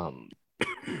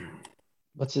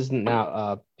what's his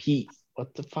now? Pete.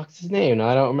 What the fuck's his name? No,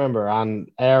 I don't remember. On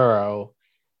Arrow,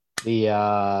 the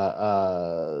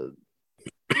I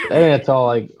think that's all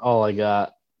I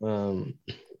got.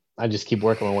 I just keep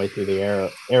working my way through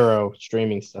the Arrow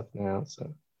streaming stuff now.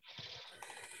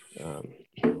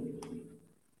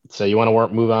 So you want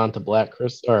to move on to Black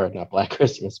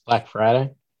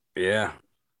Friday? Yeah.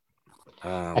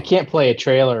 I can't play a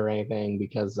trailer or anything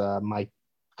because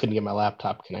couldn't get my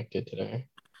laptop connected today.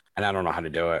 And I don't know how to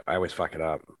do it. I always fuck it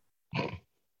up.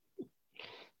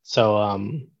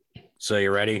 So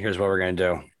you ready? Here's what we're gonna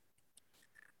do.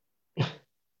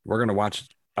 We're gonna watch.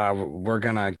 We're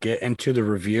gonna get into the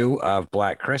review of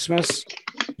Black Christmas.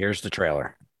 Here's the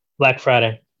trailer. Black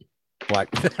Friday.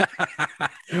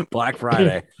 Black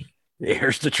Friday.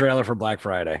 Here's the trailer for Black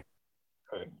Friday.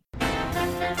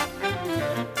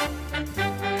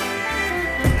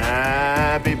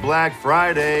 Happy Black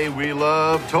Friday. We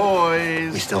love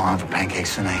toys. We still on for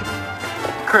pancakes tonight.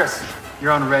 Chris,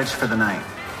 you're on Reg for the night.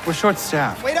 We're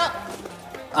short-staffed. Wait up!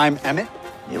 I'm Emmett.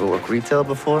 You ever worked retail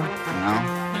before? No.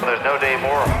 Well, there's no day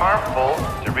more harmful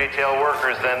to retail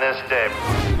workers than this day.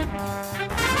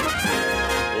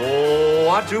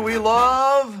 What do we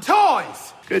love?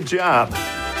 Toys! Good job.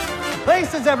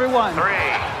 Places, everyone! 3,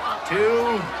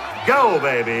 2, go,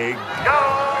 baby. Go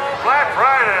Black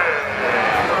Friday!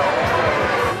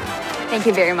 Thank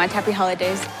you very much. Happy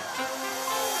holidays.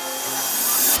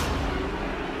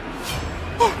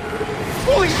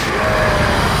 Holy shit!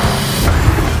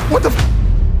 What the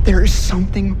There is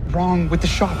something wrong with the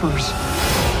shoppers.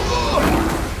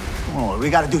 Oh,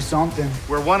 we gotta do something.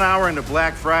 We're 1 hour into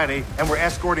Black Friday, and we're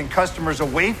escorting customers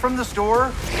away from the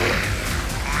store.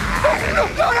 No.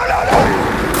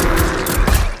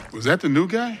 Was that the new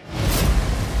guy?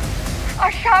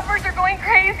 Our shoppers are going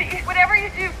crazy. Whatever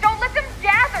you do, don't let them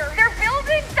gather. They're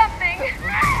building something.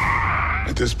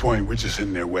 At this point, we're just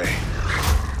in their way.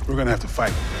 We're gonna have to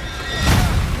fight.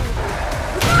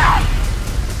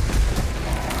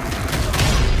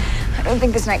 I don't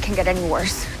think this night can get any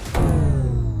worse.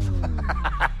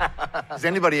 Does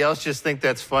anybody else just think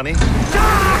that's funny?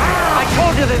 I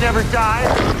told you they never die.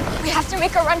 We have to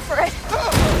make a run for it.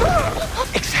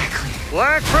 Exactly.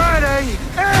 Black Friday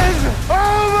is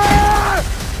over!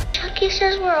 Chucky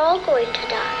says we're all going to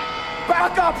die.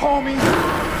 Back up, homie!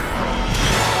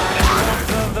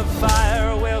 Of the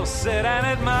fire, we'll sit and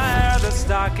admire the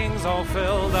stockings all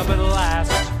filled up at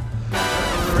last.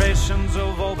 Decorations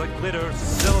of all the glitter,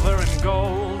 silver and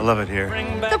gold. I love it here.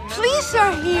 The police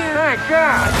are here. Thank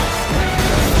God!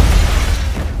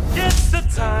 It's the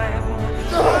time.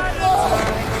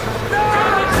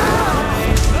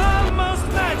 The most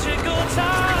magical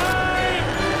time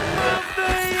of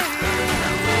the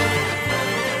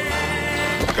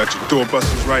year. Got your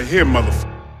doorbusters right here, motherfucker.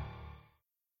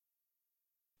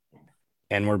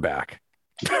 And we're back.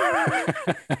 All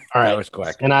right, that was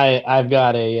quick. And I've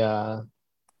got a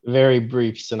very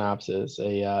brief synopsis.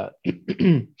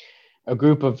 A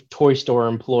group of toy store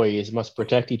employees must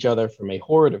protect each other from a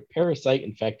horde of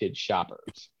parasite-infected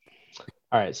shoppers.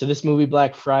 All right, so this movie,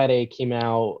 Black Friday, came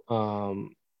out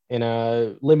in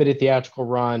a limited theatrical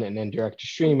run and then direct to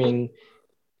streaming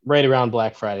right around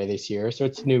Black Friday this year. So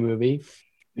it's a new movie.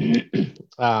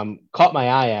 Caught my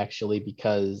eye, actually,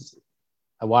 because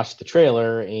I watched the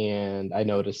trailer and I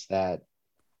noticed that,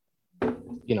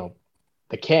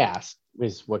 the cast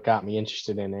is what got me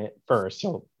interested in it first.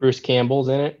 So Bruce Campbell's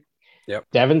in it. Yep.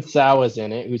 Devon Sawa's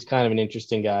in it, who's kind of an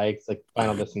interesting guy. It's like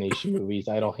Final Destination movies,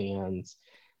 Idle Hands.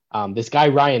 This guy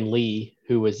Ryan Lee,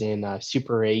 who was in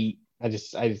Super 8. I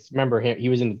just remember him. He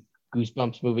was in the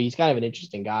Goosebumps movie. He's kind of an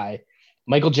interesting guy.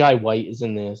 Michael Jai White is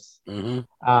in this.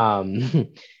 Mm-hmm.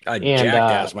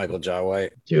 Jackass Michael Jai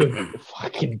White. Dude,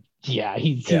 fucking yeah,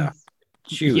 he's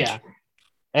huge. Yeah.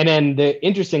 And then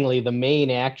interestingly, the main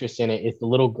actress in it is the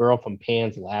little girl from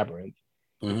Pan's Labyrinth.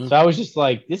 Mm-hmm. So I was just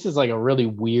like, this is like a really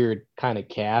weird kind of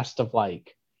cast of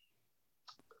like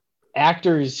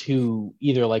actors who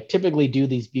either like typically do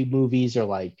these B movies or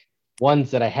like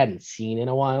ones that I hadn't seen in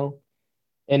a while.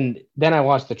 And then I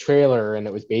watched the trailer and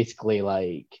it was basically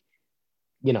like,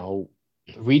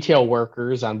 retail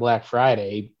workers on Black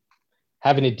Friday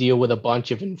having to deal with a bunch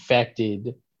of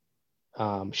infected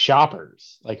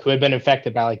shoppers, like who had been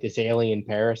infected by like this alien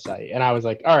parasite. And I was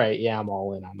like, all right, yeah, I'm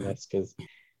all in on this because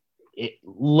it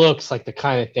looks like the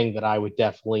kind of thing that I would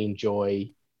definitely enjoy.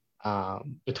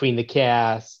 Between the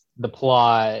cast, the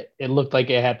plot, it looked like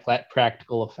it had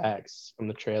practical effects from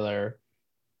the trailer.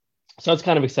 So I was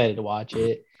kind of excited to watch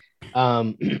it.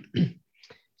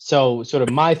 So sort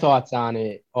of my thoughts on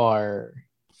it are,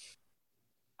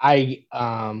 I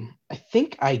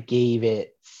think I gave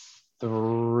it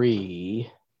 3,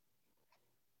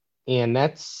 and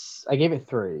I gave it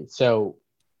 3. So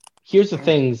here's the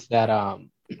things that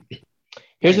I'm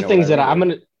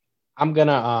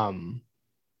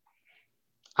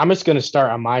just gonna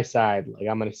start on my side. Like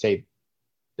I'm gonna say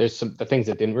there's the things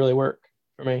that didn't really work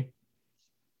for me.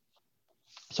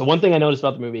 So one thing I noticed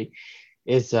about the movie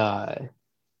is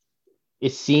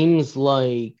it seems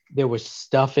like there was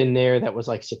stuff in there that was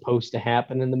like supposed to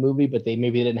happen in the movie, but they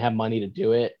maybe didn't have money to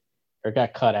do it or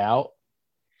got cut out.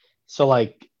 So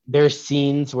like there's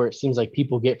scenes where it seems like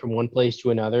people get from one place to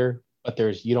another, but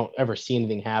you don't ever see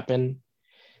anything happen.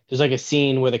 There's like a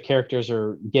scene where the characters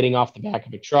are getting off the back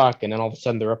of a truck and then all of a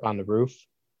sudden they're up on the roof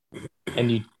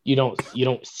and you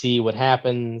don't see what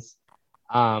happens.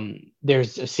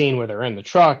 There's a scene where they're in the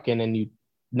truck and then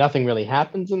nothing really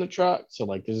happens in the truck. So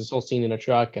like there's this whole scene in a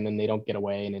truck and then they don't get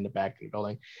away and in the back of the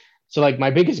building. So like my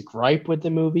biggest gripe with the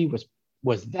movie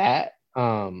was that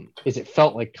is it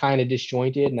felt like kind of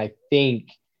disjointed. And I think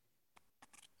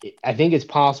it's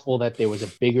possible that there was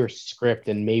a bigger script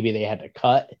and maybe they had to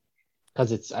cut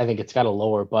because I think it's got a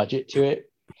lower budget to it.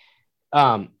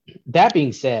 That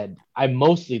being said, I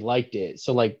mostly liked it.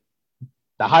 So like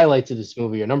the highlights of this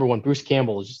movie are, number one, Bruce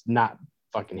Campbell is just not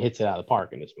fucking hits it out of the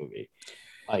park in this movie.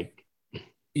 Like,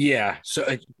 yeah.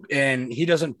 So, and he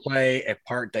doesn't play a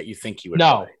part that you think he would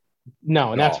play.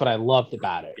 No. And that's what I loved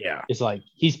about it. Yeah. It's like,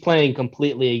 he's playing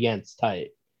completely against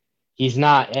type. He's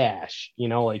not Ash,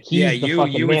 like he's the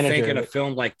fucking you would manager. think in a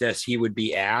film like this, he would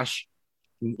be Ash.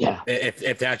 Yeah.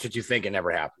 If that's what you think, it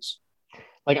never happens.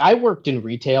 Like I worked in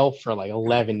retail for like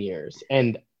 11 years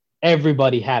and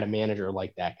everybody had a manager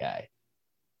like that guy.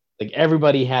 Like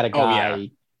everybody had a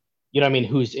guy,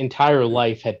 whose entire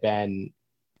life had been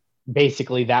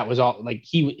basically that was all like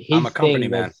I'm a company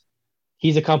man.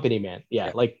 He's a company man.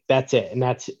 Yeah. Like that's it. And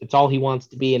it's all he wants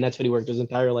to be. And that's what he worked his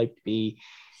entire life to be.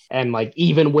 And like,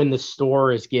 even when the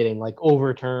store is getting like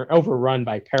overrun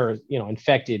by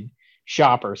infected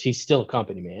shoppers, he's still a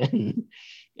company man.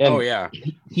 And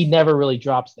he never really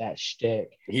drops that shtick.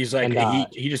 He's like,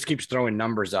 he just keeps throwing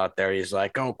numbers out there. He's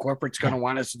like, oh, corporate's going to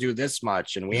want us to do this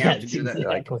much. And we have to do that.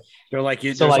 Exactly. Like, they're like,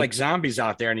 there's like zombies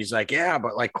out there. And he's like, yeah,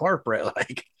 but like corporate,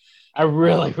 like, I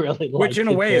really, really like which in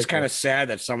a way is kind of sad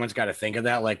that someone's got to think of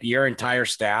that. Like your entire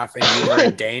staff and you are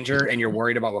in danger and you're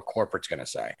worried about what corporate's going to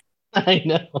say. I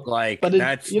know. Like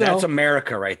that's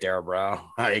America right there, bro.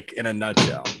 Like in a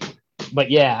nutshell.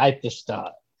 But yeah, I just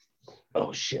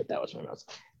oh shit, that was my mouse.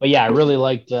 But yeah, I really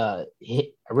liked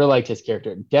his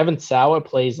character. Devon Sawa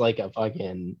plays like a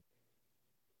fucking.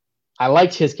 I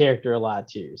liked his character a lot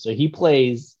too. So he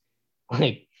plays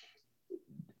that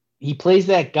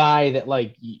guy that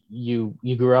like you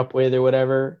grew up with or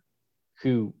whatever,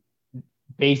 who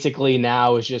basically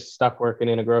now is just stuck working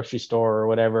in a grocery store or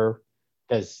whatever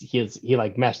because he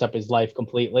like messed up his life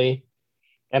completely.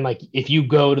 And like, if you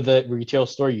go to the retail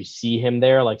store, you see him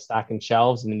there, like stocking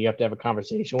shelves, and then you have to have a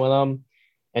conversation with him.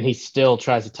 And he still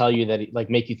tries to tell you that,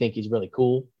 make you think he's really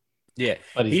cool. Yeah,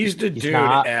 But he's the dude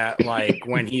not. at like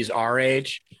when he's our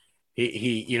age.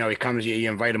 He he comes. You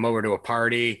invite him over to a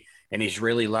party, and he's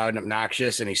really loud and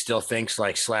obnoxious, and he still thinks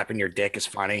like slapping your dick is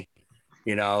funny.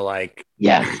 Like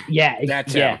Yes, yeah,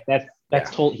 that's yeah. him. That's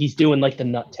total. He's doing like the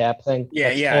nut tap thing.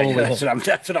 Yeah, Totally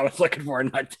that's what I was looking for.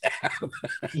 Nut tap.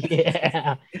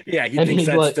 Yeah, yeah. He and thinks he's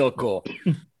that's like, still cool.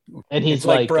 and he's It's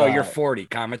like, bro, you're uh, 40.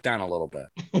 Calm it down a little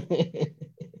bit.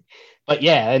 But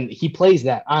yeah, and he plays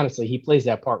that. Honestly, he plays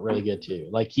that part really good too.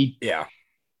 Like Yeah.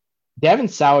 Devin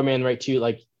Sauerman, right? Too.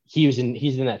 Like he's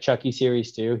in that Chucky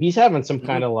series too. He's having some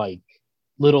kind of like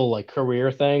little like career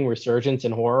thing, resurgence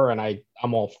in horror, and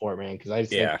I'm all for it, man. Because I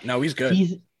just think no, he's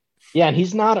good. And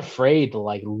he's not afraid to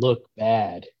like look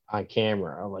bad on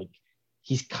camera. Like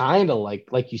he's kind of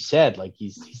like you said, like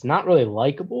he's not really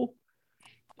likable,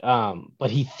 but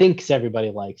he thinks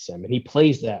everybody likes him, and he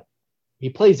plays that. He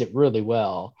plays it really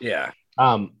well. Yeah.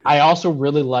 I also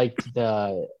really liked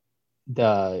the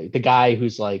guy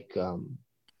who's like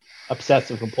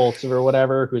obsessive compulsive or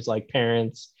whatever, who's like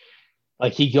parents,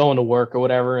 like he going to work or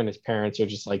whatever, and his parents are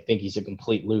just like think he's a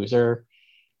complete loser.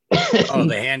 Oh,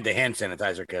 the hand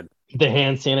sanitizer kid. The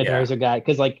hand sanitizer guy,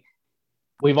 because like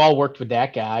we've all worked with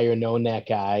that guy or known that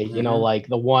guy, like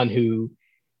the one who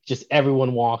just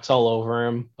everyone walks all over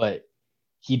him, but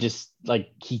he just like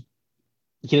he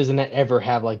doesn't ever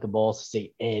have like the balls to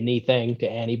say anything to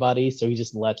anybody, so he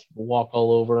just lets people walk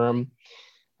all over him.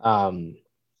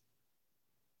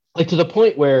 Like to the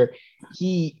point where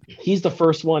he's the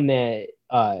first one that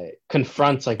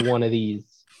confronts like one of these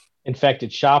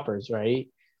infected shoppers, right?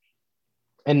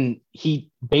 And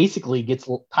he basically gets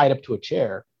tied up to a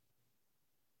chair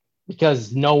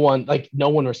because no one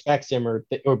respects him or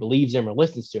believes him or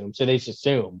listens to him. So they just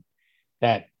assume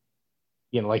that,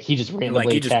 like he just randomly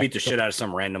like he just beat the shit out of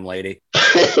some random lady.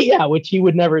 Yeah, which he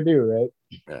would never do, right?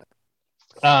 Yeah.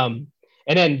 And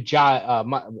then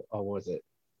what was it?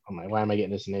 Oh my, why am I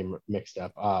getting this name mixed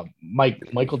up?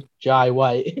 Michael Jai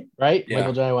White, right? Yeah.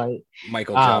 Michael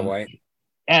Jai White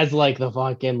as like the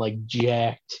fucking like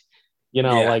jacked,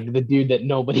 like the dude that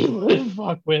nobody would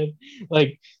fuck with.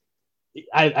 Like,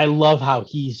 I love how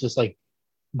he's just like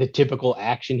the typical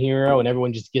action hero, and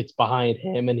everyone just gets behind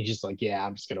him, and he's just like, yeah,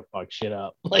 I'm just gonna fuck shit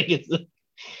up. Like it's,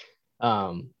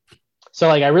 so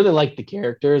like I really liked the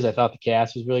characters. I thought the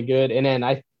cast was really good, and then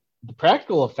the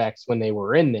practical effects when they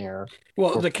were in there.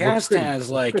 Well, the cast has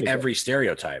like every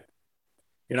stereotype.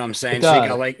 You know what I'm saying? So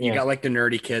you got like the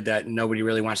nerdy kid that nobody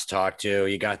really wants to talk to.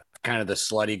 You got kind of the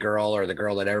slutty girl or the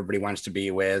girl that everybody wants to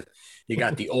be with. You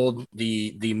got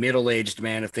the middle-aged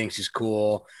man who thinks he's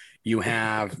cool. You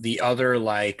have the other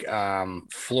like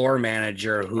floor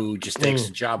manager who just takes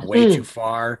the job way too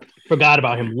far. Forgot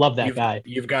about him. Love that guy.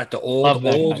 You've got the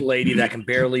old lady that can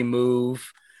barely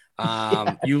move.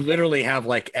 You literally have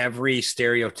like every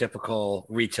stereotypical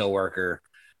retail worker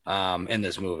in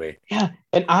this movie. Yeah,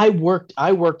 and I worked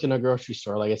in a grocery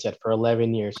store, like I said, for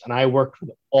 11 years, and I worked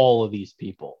with all of these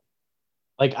people.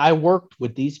 Like I worked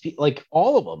with these people, like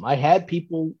all of them. I had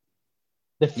people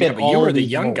that fit. Yeah, but you were the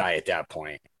young guy at that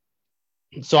point.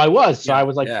 So I was. So I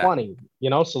was like 20.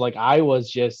 So like I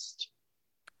was just.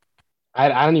 I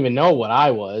don't even know what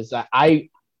I was. I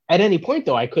at any point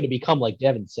though I could have become like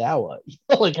Devin Sawa.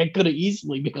 Like I could have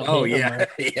easily become. Oh yeah.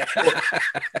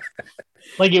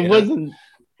 Like it wasn't.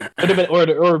 Could have been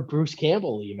or Bruce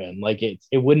Campbell even. Like it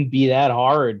wouldn't be that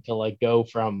hard to like go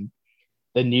from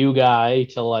the new guy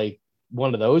to like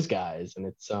one of those guys. And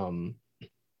it's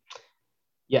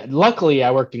luckily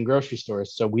I worked in grocery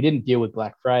stores, so we didn't deal with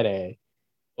Black Friday,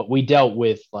 but we dealt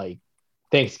with like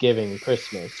Thanksgiving and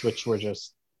Christmas, which were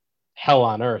just hell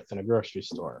on earth in a grocery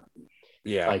store.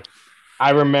 Yeah. Like I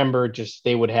remember just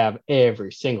they would have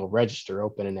every single register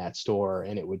open in that store,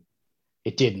 and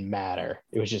it didn't matter.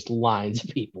 It was just lines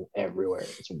of people everywhere.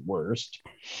 It's the worst.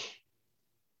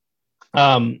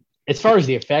 As far as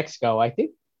the effects go, I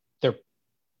think they're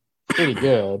pretty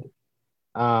good.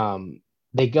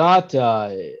 They got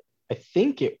I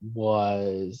think it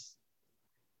was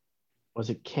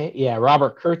it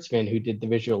Robert Kurtzman who did the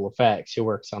visual effects, who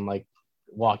works on like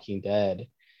Walking Dead.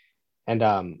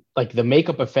 And like the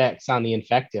makeup effects on the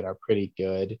infected are pretty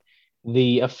good.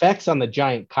 The effects on the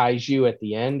giant kaiju at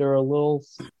the end are a little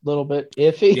bit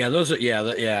iffy. Yeah, those are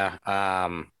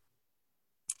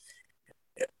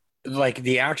like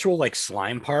the actual like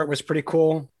slime part was pretty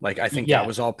cool. Like I think that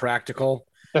was all practical.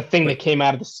 The thing that came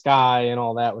out of the sky and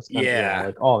all that was kind of,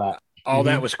 like all that. All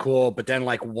that was cool, but then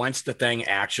like once the thing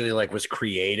actually like was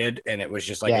created and it was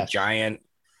just like a giant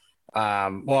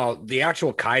the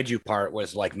actual kaiju part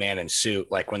was like man in suit,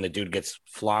 like when the dude gets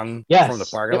flung from the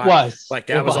parking lot.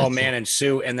 That was all man in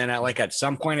suit, and then at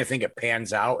some point I think it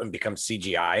pans out and becomes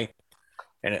CGI.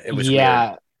 and it was weird.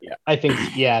 Yeah, I think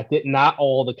not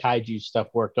all the kaiju stuff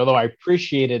worked. Although I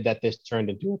appreciated that this turned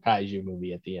into a kaiju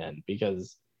movie at the end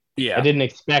because I didn't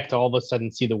expect to all of a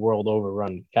sudden see the world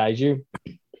overrun kaiju.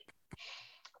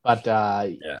 But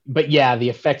the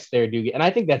effects there do get, and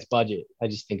I think that's budget. I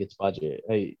just think it's budget.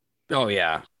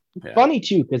 Funny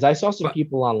too, because I saw some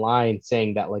people online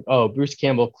saying that like, oh, Bruce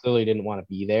Campbell clearly didn't want to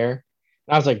be there.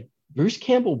 And I was like, Bruce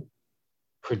Campbell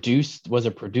was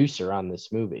a producer on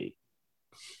this movie.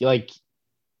 Like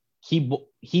he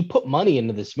put money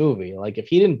into this movie. Like if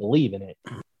he didn't believe in it,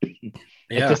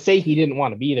 to say he didn't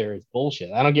want to be there is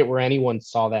bullshit. I don't get where anyone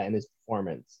saw that in his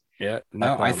performance. Yeah,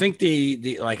 no, I think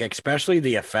the like especially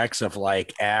the effects of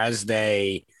like as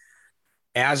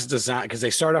design, because they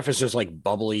start off as just like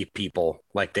bubbly people,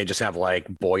 like they just have like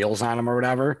boils on them or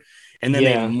whatever, and then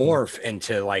they morph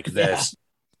into like this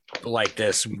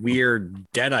weird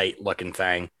deadite looking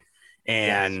thing,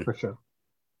 and for sure,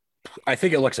 I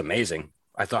think it looks amazing.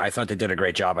 I thought they did a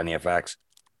great job on the effects.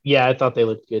 Yeah, I thought they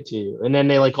looked good too, and then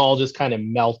they like all just kind of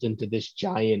melt into this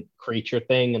giant creature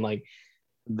thing, and like.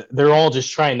 They're all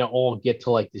just trying to all get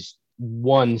to like this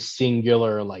one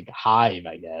singular like hive,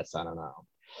 I guess. I don't know.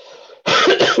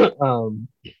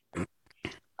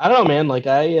 I don't know, man. Like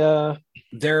here's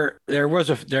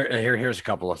a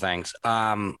couple of things.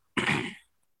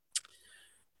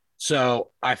 So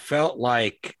I felt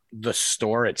like the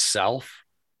store itself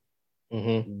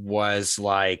was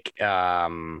like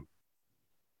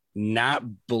not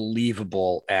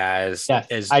believable as I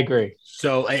agree.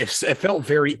 So it felt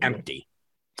very empty.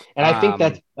 And I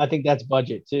think that's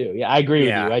budget too. Yeah, I agree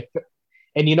with you.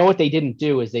 And you know what they didn't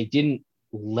do is they didn't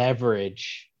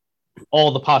leverage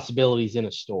all the possibilities in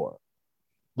a store.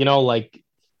 You know, like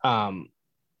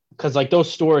because like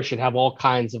those stores should have all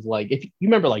kinds of like, if you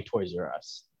remember like Toys R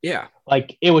Us. Yeah.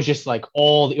 Like it was just like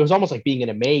it was almost like being in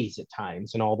a maze at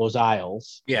times in all those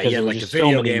aisles. Yeah, you had like the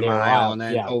video game aisle, and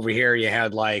then over here you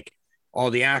had like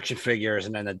all the action figures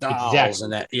and then the dolls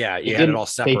and that. Yeah, you had it all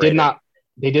separated.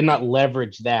 They did not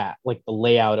leverage that, like the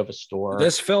layout of a store.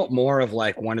 This felt more of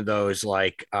like one of those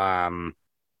what is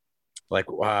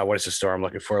the store I'm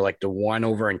looking for? Like the one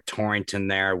over in Torrington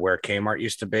there where Kmart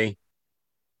used to be.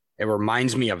 It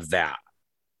reminds me of that.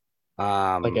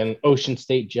 Like an Ocean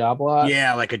State job lot.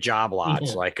 Yeah, like a job lot.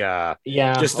 Yeah. Like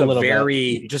just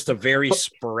a very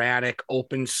sporadic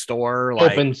open store,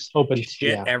 like open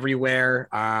shit everywhere.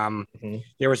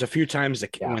 There was a few times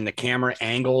when the camera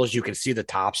angles, you can see the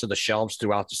tops of the shelves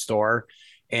throughout the store,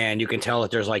 and you can tell that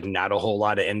there's like not a whole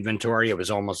lot of inventory. It was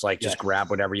almost like just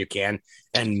grab whatever you can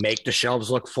and make the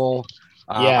shelves look full.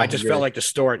 I just felt like the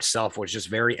store itself was just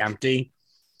very empty.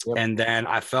 Yep. And then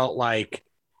I felt like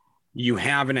you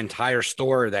have an entire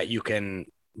store that you can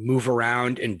move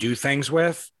around and do things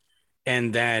with.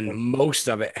 And then most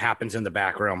of it happens in the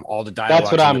back room. All the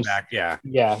dialogue in the back. Yeah.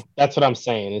 Yeah. That's what I'm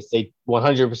saying is they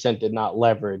 100% did not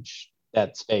leverage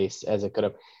that space as it could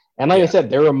have. And like I said,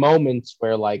 there were moments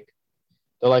where like,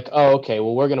 they're like, oh, okay,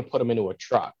 well, we're going to put them into a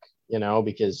truck, you know,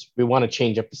 because we want to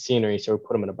change up the scenery. So we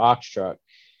put them in a box truck,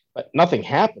 but nothing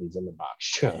happens in the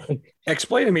box truck.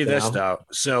 Explain to me this though.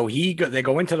 So they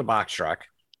go into the box truck.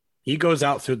 He goes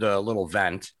out through the little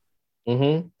vent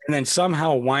and then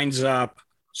somehow winds up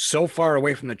so far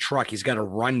away from the truck, he's got to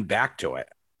run back to it.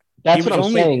 That's what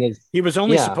I'm saying is he was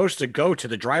only supposed to go to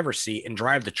the driver's seat and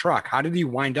drive the truck. How did he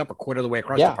wind up a quarter of the way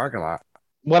across the parking lot?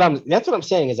 That's what I'm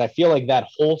saying is I feel like that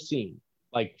whole scene,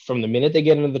 like from the minute they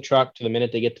get into the truck to the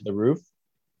minute they get to the roof,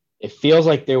 it feels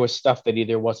like there was stuff that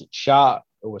either wasn't shot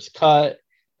or was cut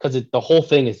because the whole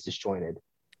thing is disjointed.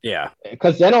 Yeah.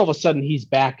 Because then all of a sudden he's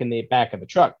back in the back of the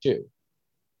truck too.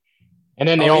 And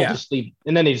then they just leave,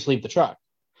 and then they just leave the truck.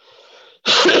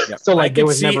 So like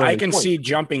I can see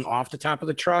jumping off the top of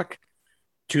the truck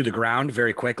to the ground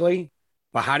very quickly.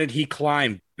 But how did he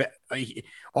climb?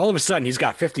 All of a sudden he's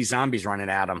got 50 zombies running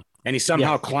at him. And he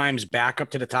somehow climbs back up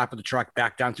to the top of the truck,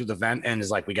 back down through the vent, and is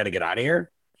like, we got to get out of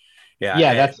here.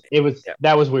 Yeah.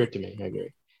 That was weird to me. I agree.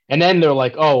 And then they're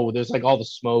like, oh, there's like all the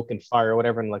smoke and fire or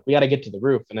whatever. And like, we got to get to the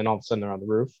roof. And then all of a sudden they're on the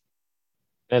roof.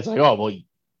 And it's like, oh, well, it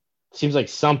seems like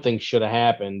something should have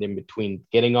happened in between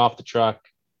getting off the truck,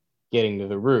 getting to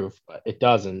the roof, but it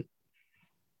doesn't.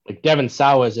 Like Devon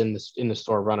Sawa's in the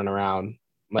store running around,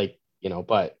 like, you know,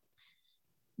 but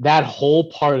that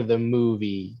whole part of the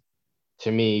movie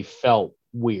to me felt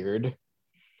weird.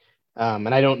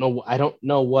 And I don't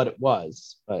know what it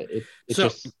was, but it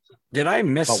just. Did I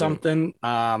miss something?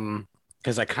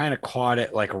 Because I kind of caught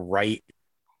it like right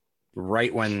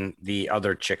when the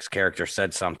other chick's character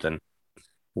said something.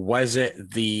 Was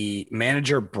it the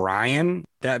manager Brian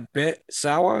that bit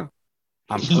Sawa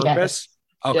on purpose?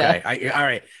 Okay. All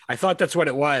right. I thought that's what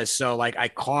it was. So like I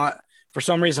caught, for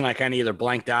some reason, I kind of either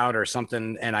blanked out or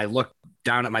something. And I looked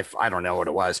down at I don't know what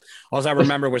it was. All I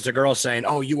remember was the girl saying,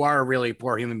 "Oh, you are a really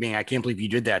poor human being. I can't believe you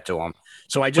did that to him."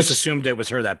 So I just assumed it was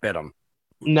her that bit him.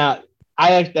 No,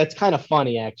 that's kind of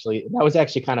funny, actually. That was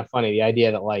actually kind of funny. The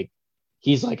idea that like,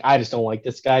 he's like, I just don't like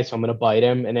this guy, so I'm going to bite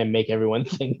him and then make everyone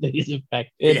think that he's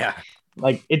infected. Yeah.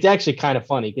 Like, it's actually kind of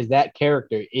funny because that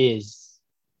character is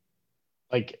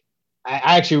like,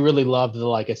 I actually really loved the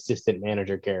like assistant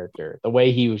manager character. The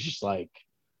way he was just like,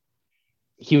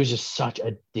 he was just such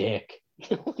a dick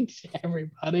like, to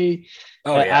everybody.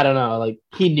 Oh, yeah. I don't know. Like,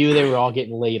 he knew they were all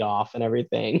getting laid off and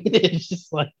everything. It's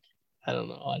just like, I don't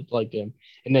know. I liked him.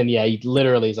 And then, yeah, he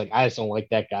literally is like, I just don't like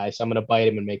that guy, so I'm going to bite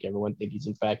him and make everyone think he's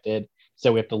infected.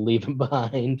 So we have to leave him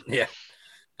behind. Yeah.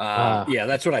 Yeah,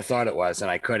 that's what I thought it was.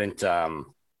 And I couldn't.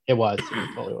 It was.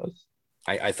 It totally was.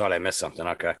 I thought I missed something.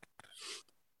 Okay.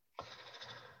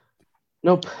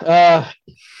 Nope. But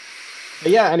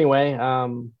yeah, anyway, I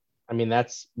mean,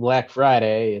 that's Black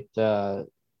Friday.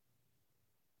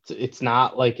 It's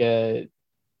not like there's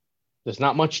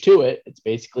not much to it. It's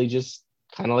basically just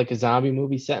kind of like a zombie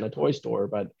movie set in a toy store.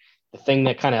 But the thing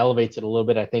that kind of elevates it a little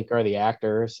bit, I think, are the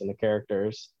actors and the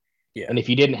characters. Yeah. And if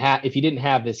you didn't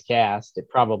have this cast, it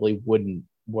probably wouldn't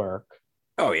work.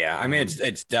 Oh yeah. I mean,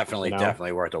 it's definitely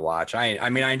worth a watch. I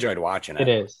mean, I enjoyed watching it.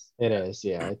 It is.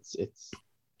 Yeah.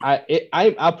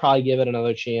 I'll probably give it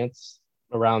another chance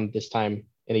around this time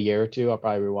in a year or two. I'll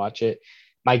probably rewatch it.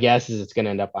 My guess is it's going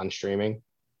to end up on streaming.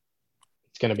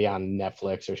 It's going to be on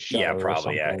Netflix or Shudder. Yeah,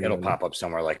 probably. Yeah, it'll pop up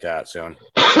somewhere like that soon.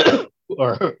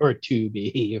 or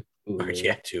Tubi.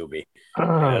 Yeah, Tubi.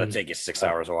 It'll take you 6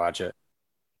 hours to watch it.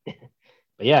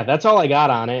 But yeah, that's all I got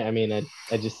on it. I mean, I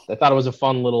thought it was a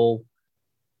fun little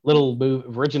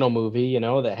original movie, you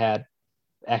know, that had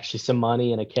actually some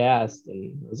money and a cast,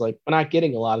 and it was like, we're not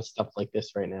getting a lot of stuff like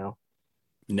this right now.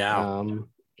 No.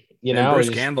 You know,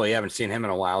 Bruce Campbell, you haven't seen him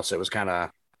in a while, so it was kind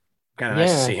of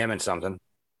nice to see him in something.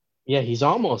 Yeah, he's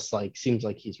almost like, seems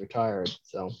like he's retired.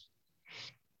 So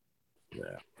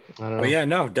yeah, I don't know. But yeah,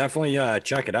 no, definitely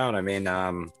check it out. I mean,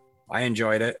 I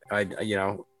enjoyed it.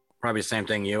 Probably the same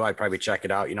thing I'd probably check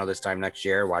it out, this time next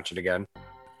year, watch it again.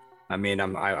 I mean,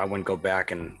 I wouldn't go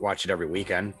back and watch it every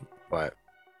weekend, but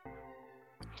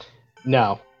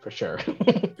no, for sure.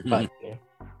 But yeah.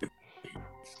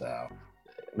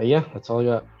 But yeah, that's all I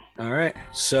got. All right.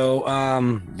 So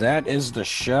that is the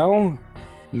show.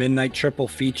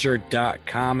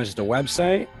 MidnightTripleFeature.com is the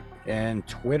website, and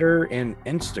Twitter and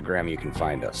Instagram you can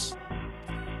find us.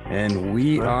 And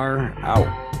we are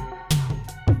out.